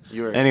 I guess.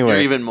 You're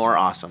Anyway. even more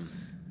awesome.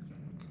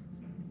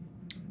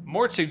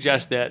 Mort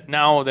suggests that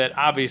now that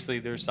obviously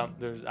there's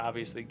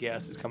obviously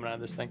gases coming out of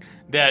this thing,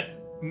 that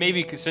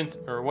maybe since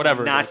or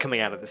whatever it Not is,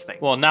 coming out of this thing.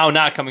 well, now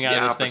not coming out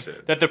The of this thing,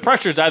 opposite. that the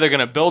pressure is either going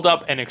to build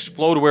up and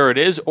explode where it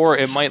is, or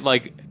it might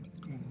like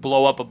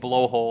blow up a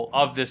blowhole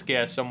of this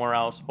gas somewhere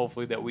else.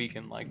 Hopefully that we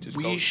can like just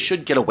go We to.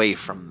 should get away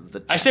from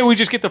the I say we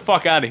just get the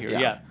fuck out of here. Yeah.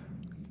 Yeah.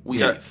 We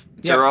Jar- leave.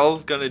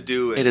 Jarrell's gonna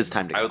do. It is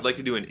time to I go. would like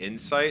to do an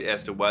insight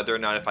as to whether or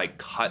not if I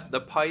cut the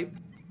pipe,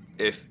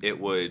 if it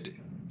would.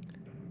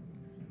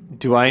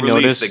 Do I Release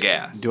notice the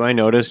gas. Do I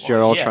notice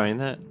Gerald yeah. trying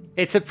that?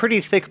 It's a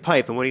pretty thick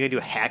pipe, and what are you going to do,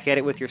 hack at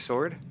it with your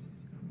sword?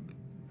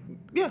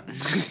 Yeah.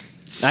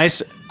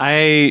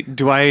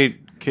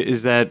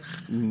 Is that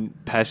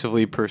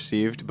passively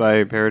perceived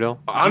by Paradil?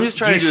 I'm just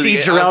trying You to do see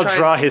the, Jarrell I'm trying-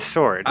 draw his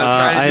sword. I'm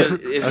trying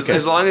to. I- If, okay.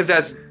 As long as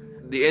that's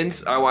the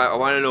I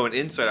want to know an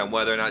insight on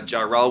whether or not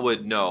Jarrell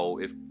would know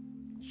if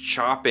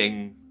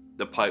chopping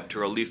the pipe to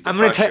release the I'm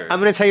going pressure.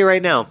 to tell you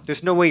right now,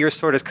 there's no way your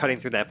sword is cutting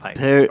through that pipe.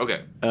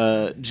 Okay.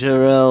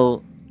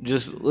 Jarrell,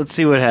 just let's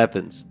see what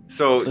happens.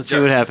 So Let's see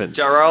what happens.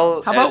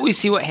 Jarrell. How about we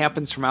see what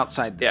happens from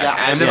outside the Yeah,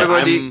 tent?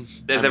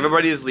 as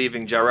everybody is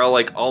leaving, Jarrell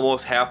like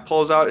almost half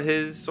pulls out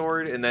his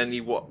sword, and then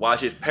he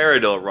watches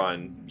Paradil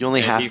run. You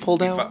only and half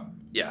pulled out?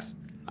 Yes.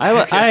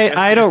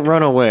 I don't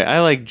run away. I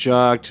like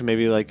jog to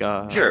maybe like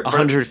Sure, but-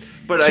 100,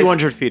 but I-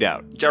 200 feet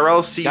out.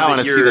 Jarrell sees I want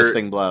that to see this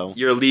thing blow.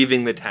 you're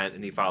leaving the tent,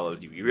 and he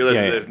follows you. You realize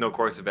Yeah, that yeah. there's no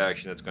course of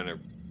action that's going to.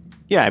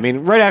 Yeah, I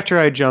mean, right after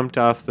I jumped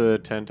off the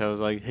tent, I was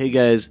like, "Hey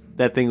guys,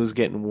 that thing was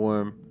getting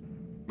warm."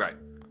 Right.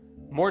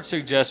 Mort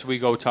suggests we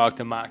go talk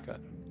to Maka.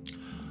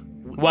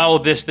 While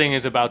this thing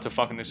is about to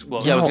fucking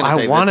explode. Yeah, I was No, gonna I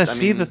say want to that- I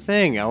see mean- the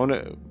thing. I want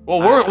to.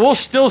 Well, we'll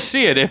still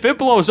see it. If it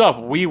blows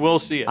up, we will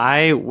see it.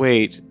 I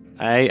wait.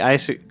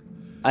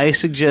 I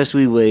suggest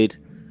we wait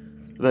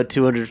about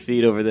 200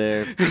 feet over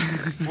there.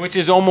 Which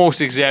is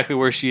almost exactly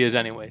where she is,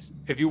 anyways.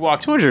 If you walk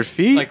 200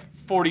 feet. like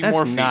 40 That's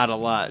more feet. not a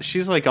lot.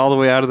 She's like all the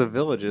way out of the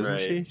village, isn't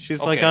Right. she? She's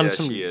Okay, like on yeah,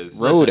 some she is.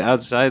 road Listen.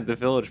 outside the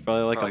village,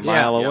 probably like a Probably,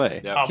 mile yeah,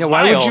 away. yeah. Yeah,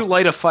 why would mile. you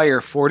light a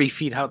fire 40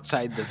 feet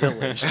outside the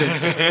village?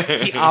 It's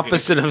the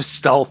opposite of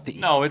stealthy.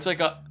 No, it's like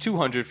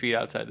 200 feet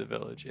outside the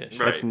village. Right.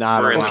 That's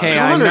not We're a in lot. Okay,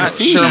 200 I'm not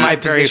feet. sure my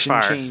Not very position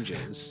far.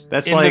 changes.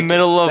 That's In the like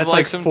middle of, that's like,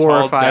 like some 4 or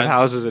tall 5 dense-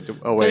 houses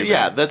away.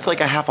 Yeah, man. that's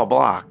like a half a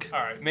block. All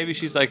right, maybe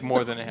she's like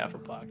more than a half a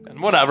block then.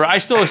 Whatever. I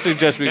still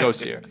suggest we go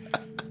see her.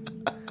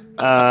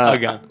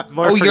 Again.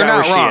 Mort Oh, you're forgot not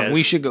where she wrong. is.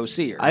 We should go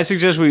see her. I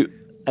suggest we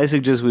I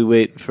suggest we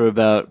wait for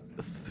about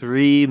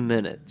 3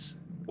 minutes.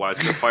 Watch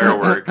the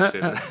fireworks.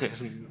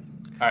 And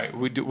All right,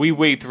 we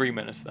wait 3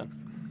 minutes then.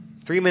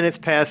 3 minutes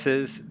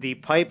passes. The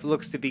pipe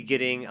looks to be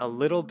getting a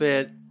little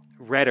bit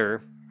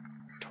redder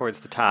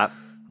towards the top,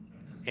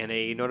 and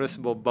a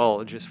noticeable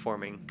bulge is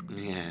forming.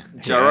 Yeah.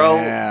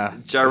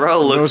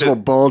 Jarrell looks Noticeable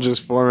at bulge is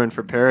forming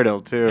for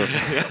Paradil, too.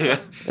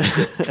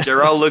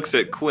 Jarrell looks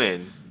at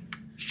Quinn.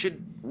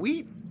 Should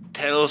we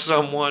tell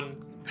someone?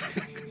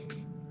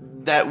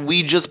 That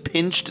we just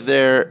pinched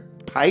their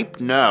pipe?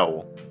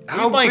 No.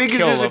 How might big is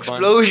kill this a bunch.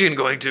 explosion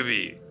going to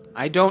be?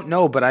 I don't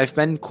know, but I've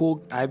been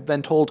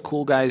told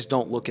cool guys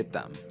don't look at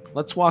them.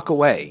 Let's walk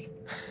away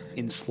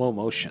in slow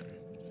motion.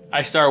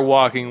 I start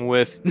walking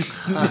with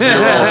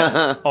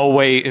Zero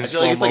away in I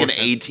feel slow like it's like an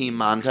motion. A-team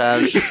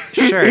montage.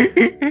 Sure.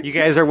 You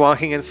guys are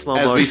walking in slow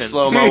As motion. we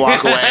slow-mo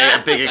walk away,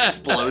 a big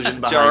explosion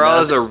behind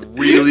Jarrell us. has a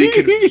really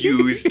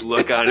confused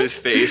look on his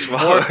face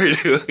while we're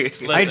doing it.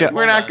 Listen,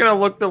 We're not going to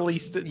look the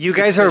least You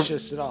guys are-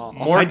 suspicious at all.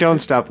 I don't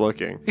stop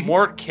looking.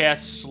 Mort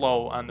casts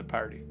slow on the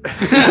party.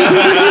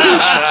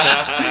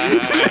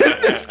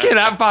 This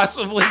cannot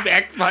possibly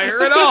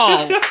backfire at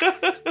all.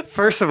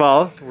 First of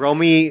all, roll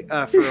me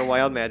for a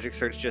wild magic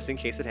search just in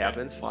case it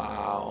happens.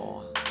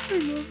 Wow.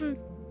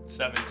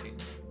 17.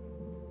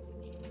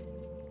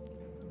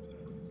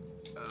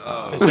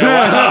 Oh,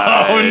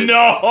 Oh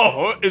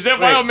no! Is that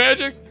wild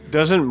magic?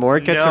 Doesn't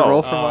Mort get to No.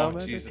 roll for Oh, wild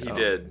magic? Jesus. he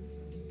did.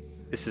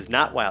 This is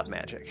not wild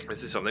magic.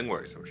 This is something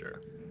worse, I'm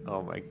sure.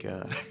 Oh my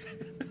god.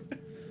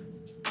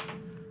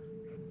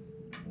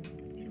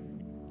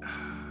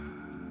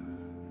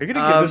 You're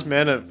gonna give this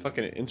man a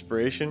fucking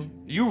inspiration?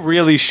 You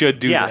really should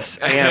do Yes,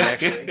 I am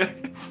actually.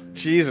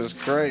 Jesus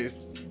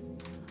Christ.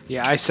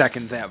 Yeah, I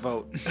second that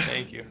vote. this.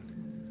 Thank you.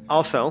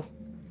 Also,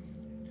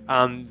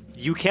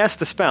 you cast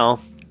the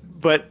spell,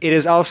 but it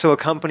is also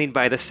accompanied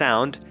by the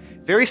sound,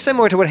 very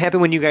similar to what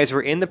happened when you guys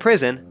were in the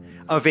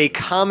prison, of a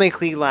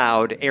comically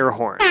loud air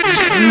horn.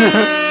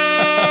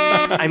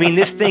 I mean,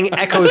 this thing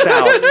echoes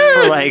out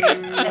for like a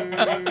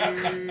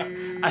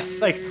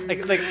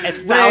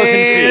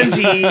 1,000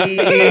 feet.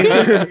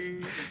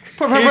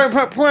 Can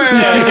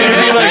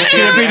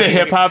it be the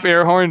hip hop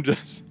air horn?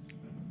 Just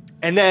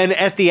And then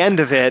at the end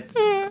of it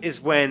is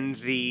when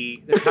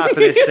the top of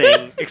this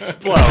thing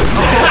explodes.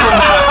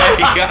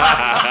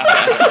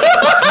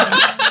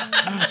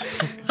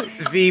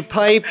 The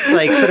pipe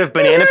sort of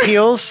banana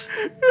peels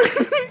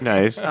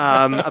Nice.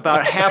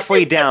 about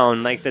halfway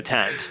down the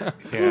tent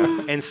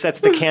Yeah. and sets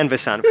the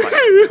canvas on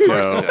fire.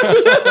 Dope.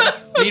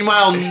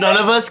 Meanwhile, none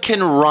of us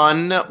can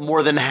run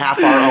more than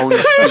half our own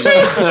speed.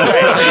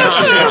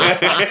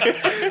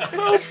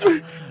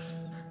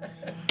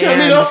 Get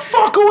me the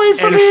fuck away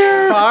from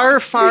here! Far,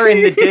 far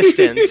in the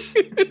distance,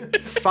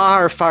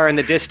 far in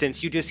the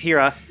distance, you just hear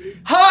a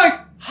honk,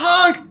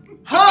 honk,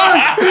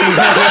 honk,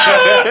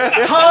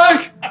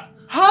 honk,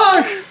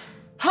 honk,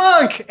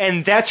 honk,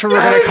 and that's what we're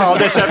gonna call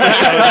this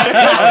episode of the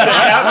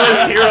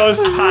Atlas Heroes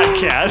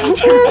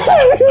podcast.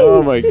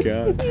 Oh my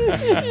god.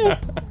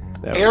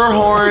 That was Air so-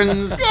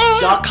 horns,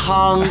 duck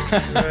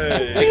honks,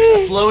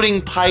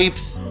 exploding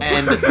pipes,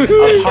 and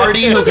a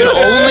party who can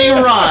only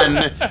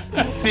run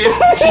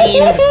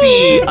 15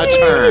 feet a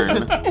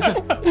turn.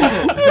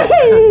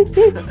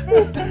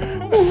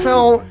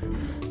 So,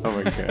 Oh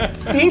my god.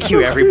 thank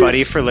you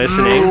everybody for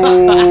listening.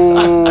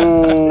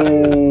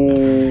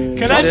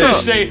 can I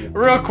just say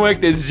real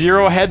quick that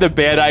Zero had the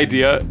bad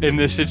idea in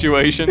this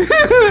situation?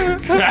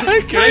 Can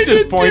I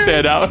just point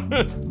that out?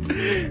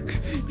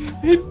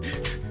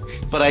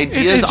 But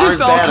ideas It just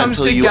aren't all bad comes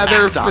until you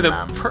together act for on the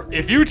them.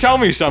 If you tell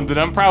me something,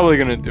 I'm probably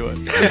gonna do it.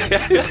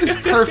 It's this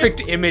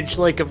perfect image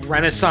of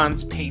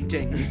Renaissance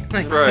painting.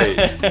 Right.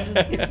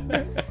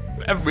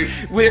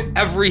 Where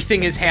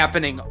everything is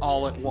happening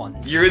all at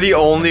once. You're the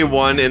only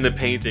one in the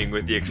painting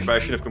with the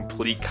expression of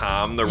complete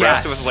calm. The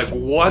rest of us Yes. are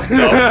like, what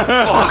the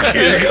fuck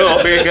is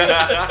going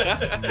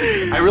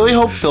on? I really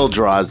hope Phil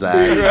draws that.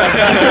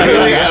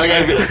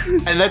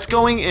 And that's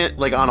going in,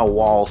 on a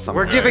wall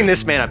somewhere. We're giving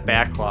this man a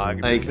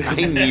backlog. I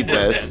need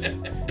this.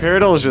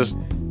 Paradol is just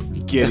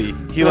giddy.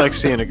 He likes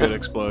seeing a good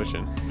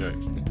explosion.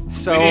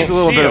 So, He's a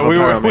little See bit it, of a we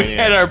pyromaniac.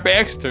 had our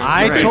backs turned.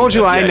 I Right. told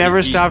you I Yeah, never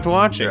you- stopped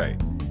watching. Right.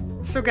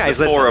 So guys,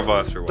 The listen. four of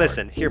us were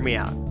Listen, hear me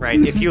out, right?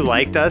 If you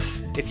liked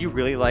us, if you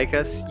really like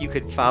us, you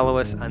could follow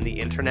us on the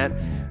internet.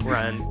 We're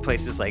on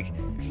places like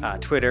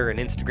Twitter and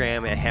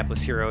Instagram at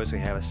Hapless Heroes. We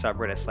have a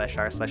subreddit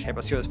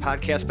 /r/Hapless Heroes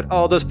podcast. But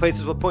all those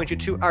places will point you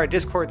to our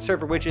Discord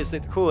server, which is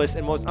the coolest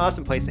and most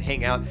awesome place to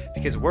hang out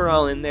because we're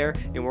all in there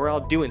and we're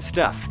all doing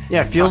stuff.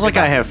 Yeah, it feels Talking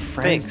like I about have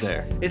friends things.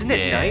 there. Isn't it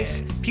Yeah.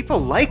 nice? People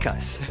like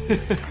us.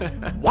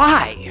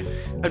 Why?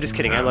 I'm just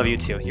kidding. I love you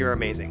too. You're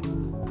amazing.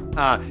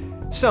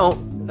 So,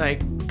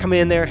 come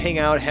in there, hang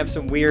out, have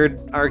some weird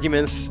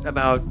arguments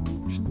about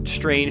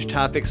strange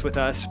topics with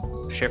us,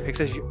 share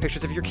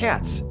pictures of your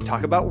cats,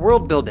 talk about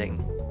world building,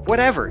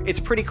 whatever. It's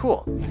pretty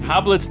cool.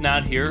 Hoblet's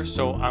not here,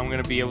 so I'm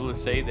gonna be able to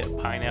say that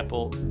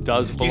pineapple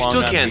does belong. You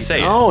still on can't pizza. say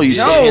it. No, you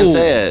still can't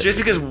say it. Just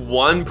because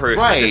one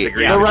person Right.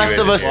 disagrees The with rest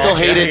you of us still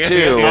hate it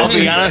too. I'll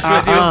be honest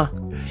with you.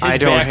 I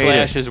don't hate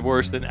backlash it. is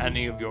worse than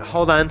any of yours.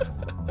 Hold on.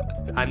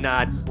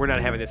 We're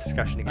not having this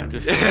discussion again. I'm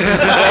just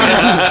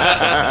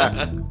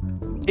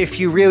If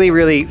you really,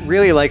 really,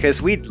 really like us,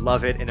 we'd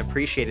love it and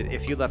appreciate it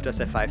if you left us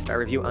a 5-star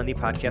review on the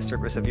podcast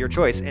service of your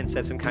choice and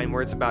said some kind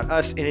words about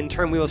us. And in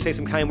turn, we will say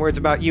some kind words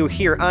about you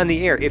here on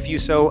the air if you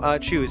so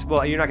choose.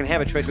 Well, you're not going to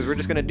have a choice because we're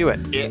just going to do it.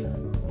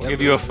 We'll give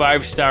you a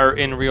 5-star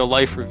in real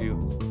life review.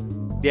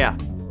 Yeah.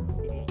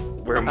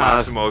 Where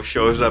Massimo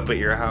shows up at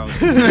your house.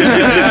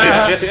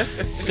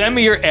 Send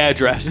me your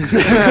address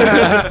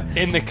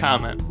in the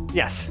comment.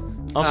 Yes.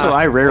 Also,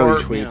 I rarely or,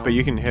 tweet, you know. but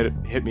you can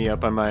hit me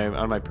up on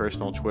my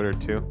personal Twitter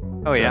too.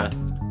 Oh, yeah.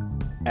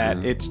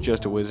 At It's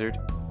Just a Wizard.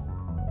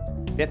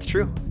 That's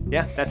true.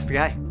 Yeah, that's the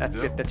guy. That's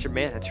it. That's your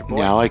man. That's your boy.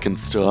 Now I can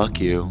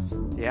stalk you.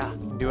 Yeah.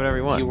 Do whatever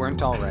you want. You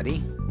weren't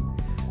already?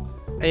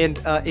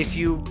 And if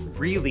you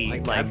really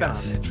Like, like I've been on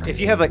us, that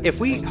train. if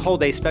we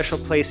hold a special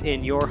place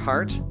in your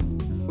heart,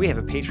 we have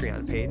a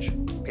Patreon page,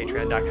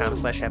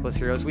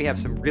 patreon.com/haplessheroes. We have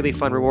some really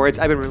fun rewards.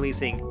 I've been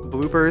releasing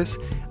bloopers.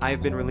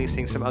 I've been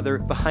releasing some other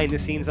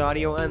behind-the-scenes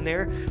audio on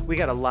there. We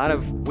got a lot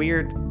of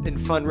weird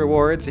and fun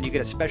rewards, and you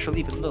get a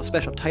little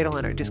special title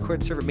on our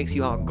Discord server. Makes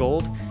you all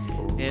gold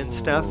and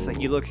stuff. Like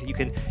you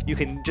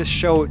can just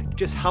show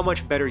just how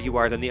much better you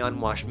are than the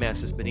unwashed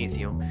masses beneath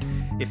you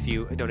if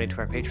you donate to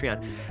our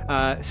Patreon.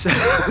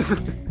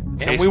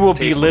 And we will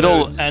Tasteful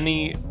belittle nerds.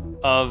 any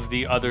of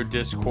the other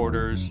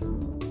Discorders.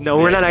 No,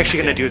 we're not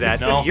actually going to do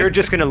that. No? You're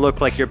just going to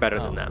look like you're better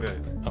than them.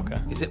 Okay.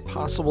 Is it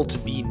possible to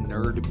be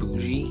nerd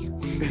bougie?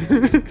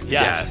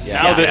 Yes. Yes.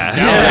 Now Yes.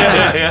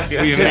 that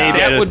we've Because made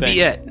that it a would thing.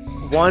 be it.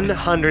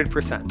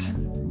 100%.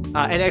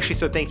 And actually,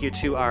 so thank you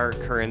to our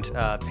current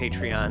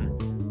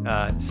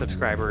Patreon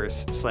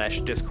subscribers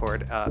 /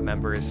 Discord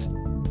members.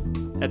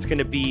 That's going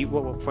to be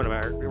one of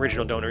our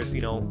original donors,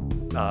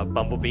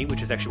 Bumblebee,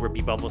 which is actually where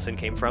B. Bumbleson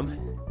came from.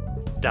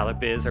 Dollar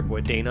Biz, our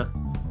boy Dana.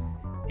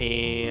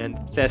 And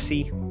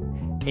Thessie.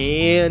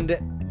 And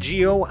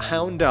Geo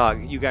Hound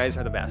Dog. You guys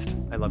are the best.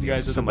 I love you, You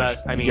guys are so the much.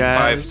 best. I mean, Yeah.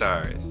 5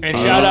 stars. And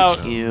shout out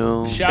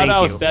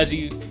Thank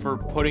Thessie for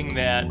putting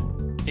that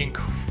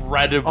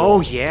incredible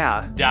oh,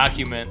 yeah.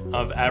 document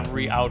of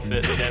every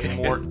outfit that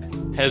Mort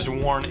has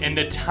worn and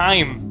the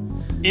time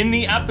in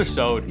the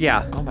episode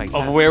Yeah. Oh my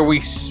of where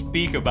we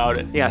speak about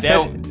it. Yeah,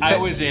 I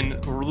was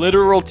in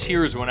literal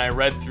tears when I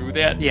read through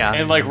that. Yeah.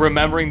 And like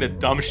remembering the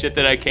dumb shit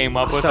that I came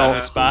up with So- on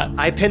the spot.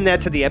 I pinned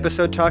that to the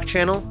episode talk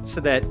channel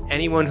so that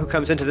anyone who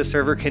comes into the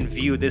server can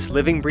view this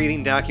living,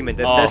 breathing document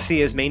that Oh.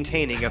 Bessie is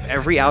maintaining of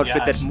every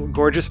outfit Yes. that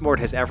Gorgeous Mort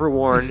has ever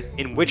worn,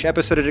 in which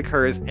episode it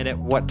occurs, and at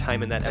what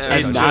time in that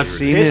episode. I've not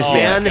seen This this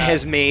man yet.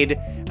 has made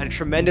a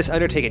tremendous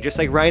undertaking, just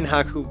like Ryan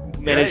Hawk, who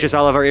manages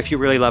all of our If You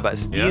Really Love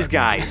Us. Yeah. These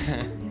guys,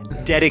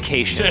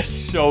 dedication. It's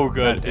so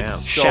good. Goddamn. It's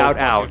so Shout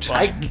fucking out.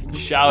 fun.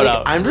 Shout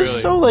out. I'm just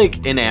really. so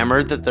like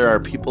enamored that there are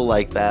people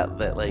like that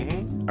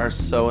are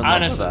so in love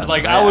Honestly, with us.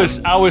 like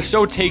I was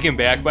so taken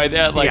back by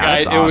that. Like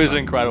Yeah, that's it was awesome.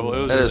 incredible. It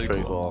was That really is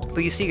pretty cool.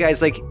 But you see,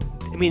 guys,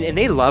 and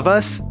they love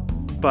us,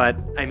 but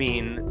I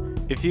mean,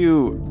 If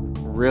you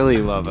really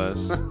love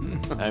us,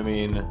 I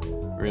mean,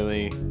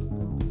 really,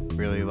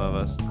 really love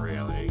us,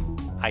 Really?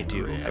 I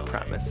do, I Really?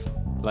 promise.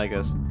 like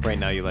us, right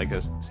now you like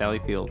us, Sally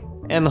Field,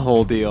 and the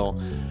whole deal.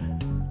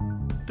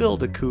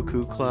 Build a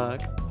cuckoo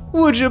clock.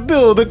 Would you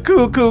build a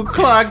cuckoo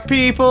clock,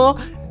 people?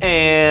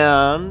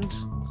 And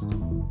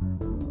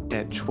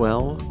at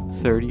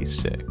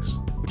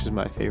 12:36, which is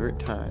my favorite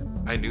time,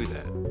 I knew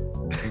that.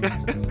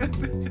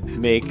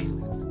 make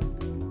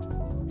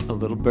a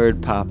little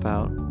bird pop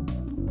out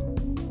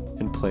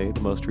and play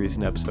the most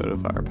recent episode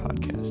of our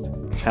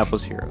podcast,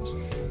 Hapless Heroes.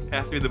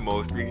 After the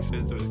most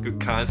recent, it was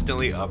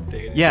constantly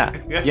updated. Yeah,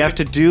 you have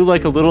to do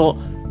like a little,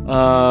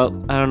 I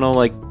don't know,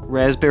 like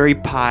Raspberry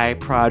Pi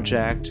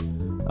project.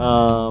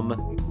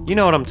 You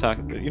know what I'm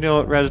talking about. You know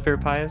what Raspberry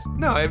Pi is?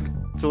 No,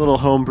 It's a little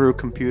homebrew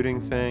computing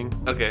thing.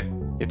 okay.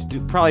 You have to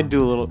probably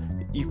do a little.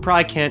 You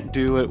probably can't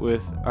do it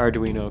with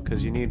Arduino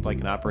because you need like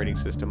an operating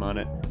system on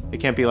it. It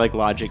can't be like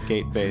Logic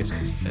Gate based.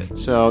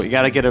 So you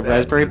got to get a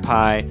Raspberry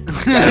Pi.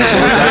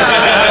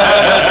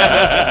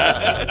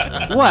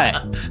 What?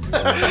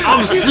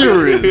 I'm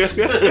serious.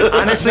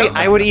 Honestly,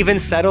 I would even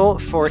settle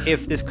for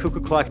if this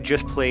cuckoo clock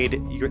just played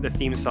the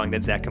theme song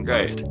that Zach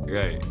composed.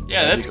 Right.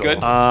 Yeah, that's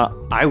good.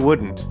 I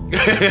wouldn't.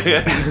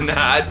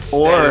 Not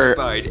or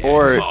satisfied at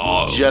or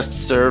all.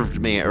 just served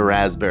me a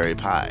Raspberry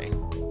Pi.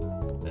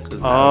 'Cause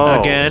that Oh.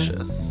 was Again?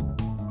 delicious.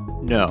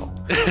 No.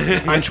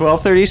 On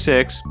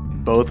 12:36,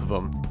 both of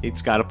them.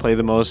 It's got to play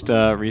the most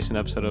recent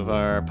episode of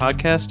our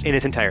podcast. In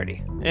its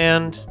entirety.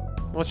 And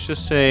let's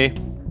just say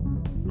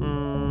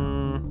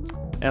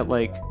at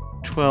like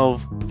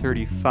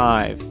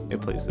 12:35,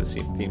 it plays the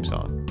theme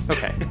song.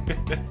 Okay,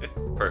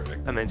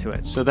 Perfect. I'm into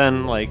it. So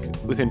then, like,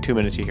 within 2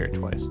 minutes, you hear it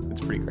twice.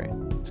 It's pretty great.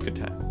 It's a good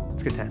time.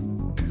 It's a good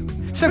time.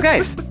 So,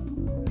 guys,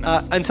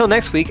 until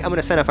next week, I'm going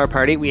to send off our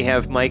party. We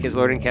have Mike as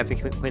Lord and Captain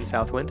Quinn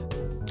Southwind,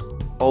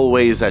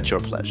 Always at your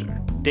pleasure.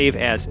 Dave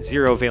as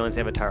Zero Valence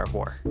Avatar of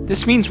War,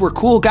 This means we're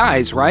cool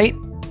guys, right?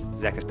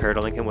 Zach as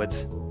Peridot Lincoln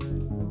Woods,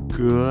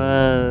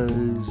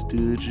 Guys,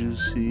 did you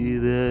see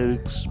that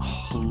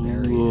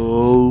explosion?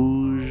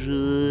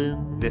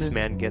 This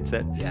man gets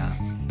it. Yeah.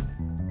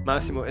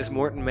 Massimo is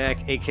Morton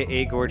Mac,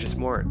 aka Gorgeous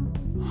Mort.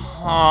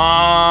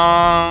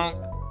 Honk.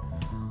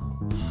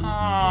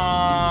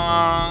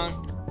 Honk.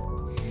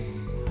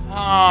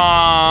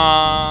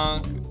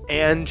 Honk.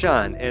 And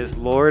John is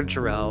Lord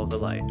Jarrell the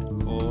Light.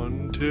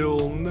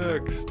 Until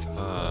next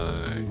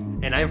time.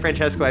 And I'm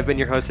Francesco. I've been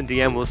your host and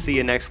DM. We'll see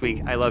you next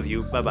week. I love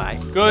you.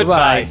 Bye-bye.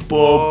 Goodbye.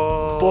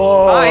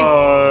 Bye.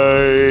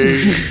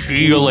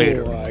 See you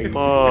later. Bye. That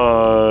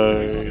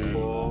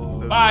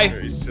was Bye. a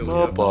very silly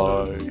Bye-bye.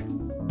 episode.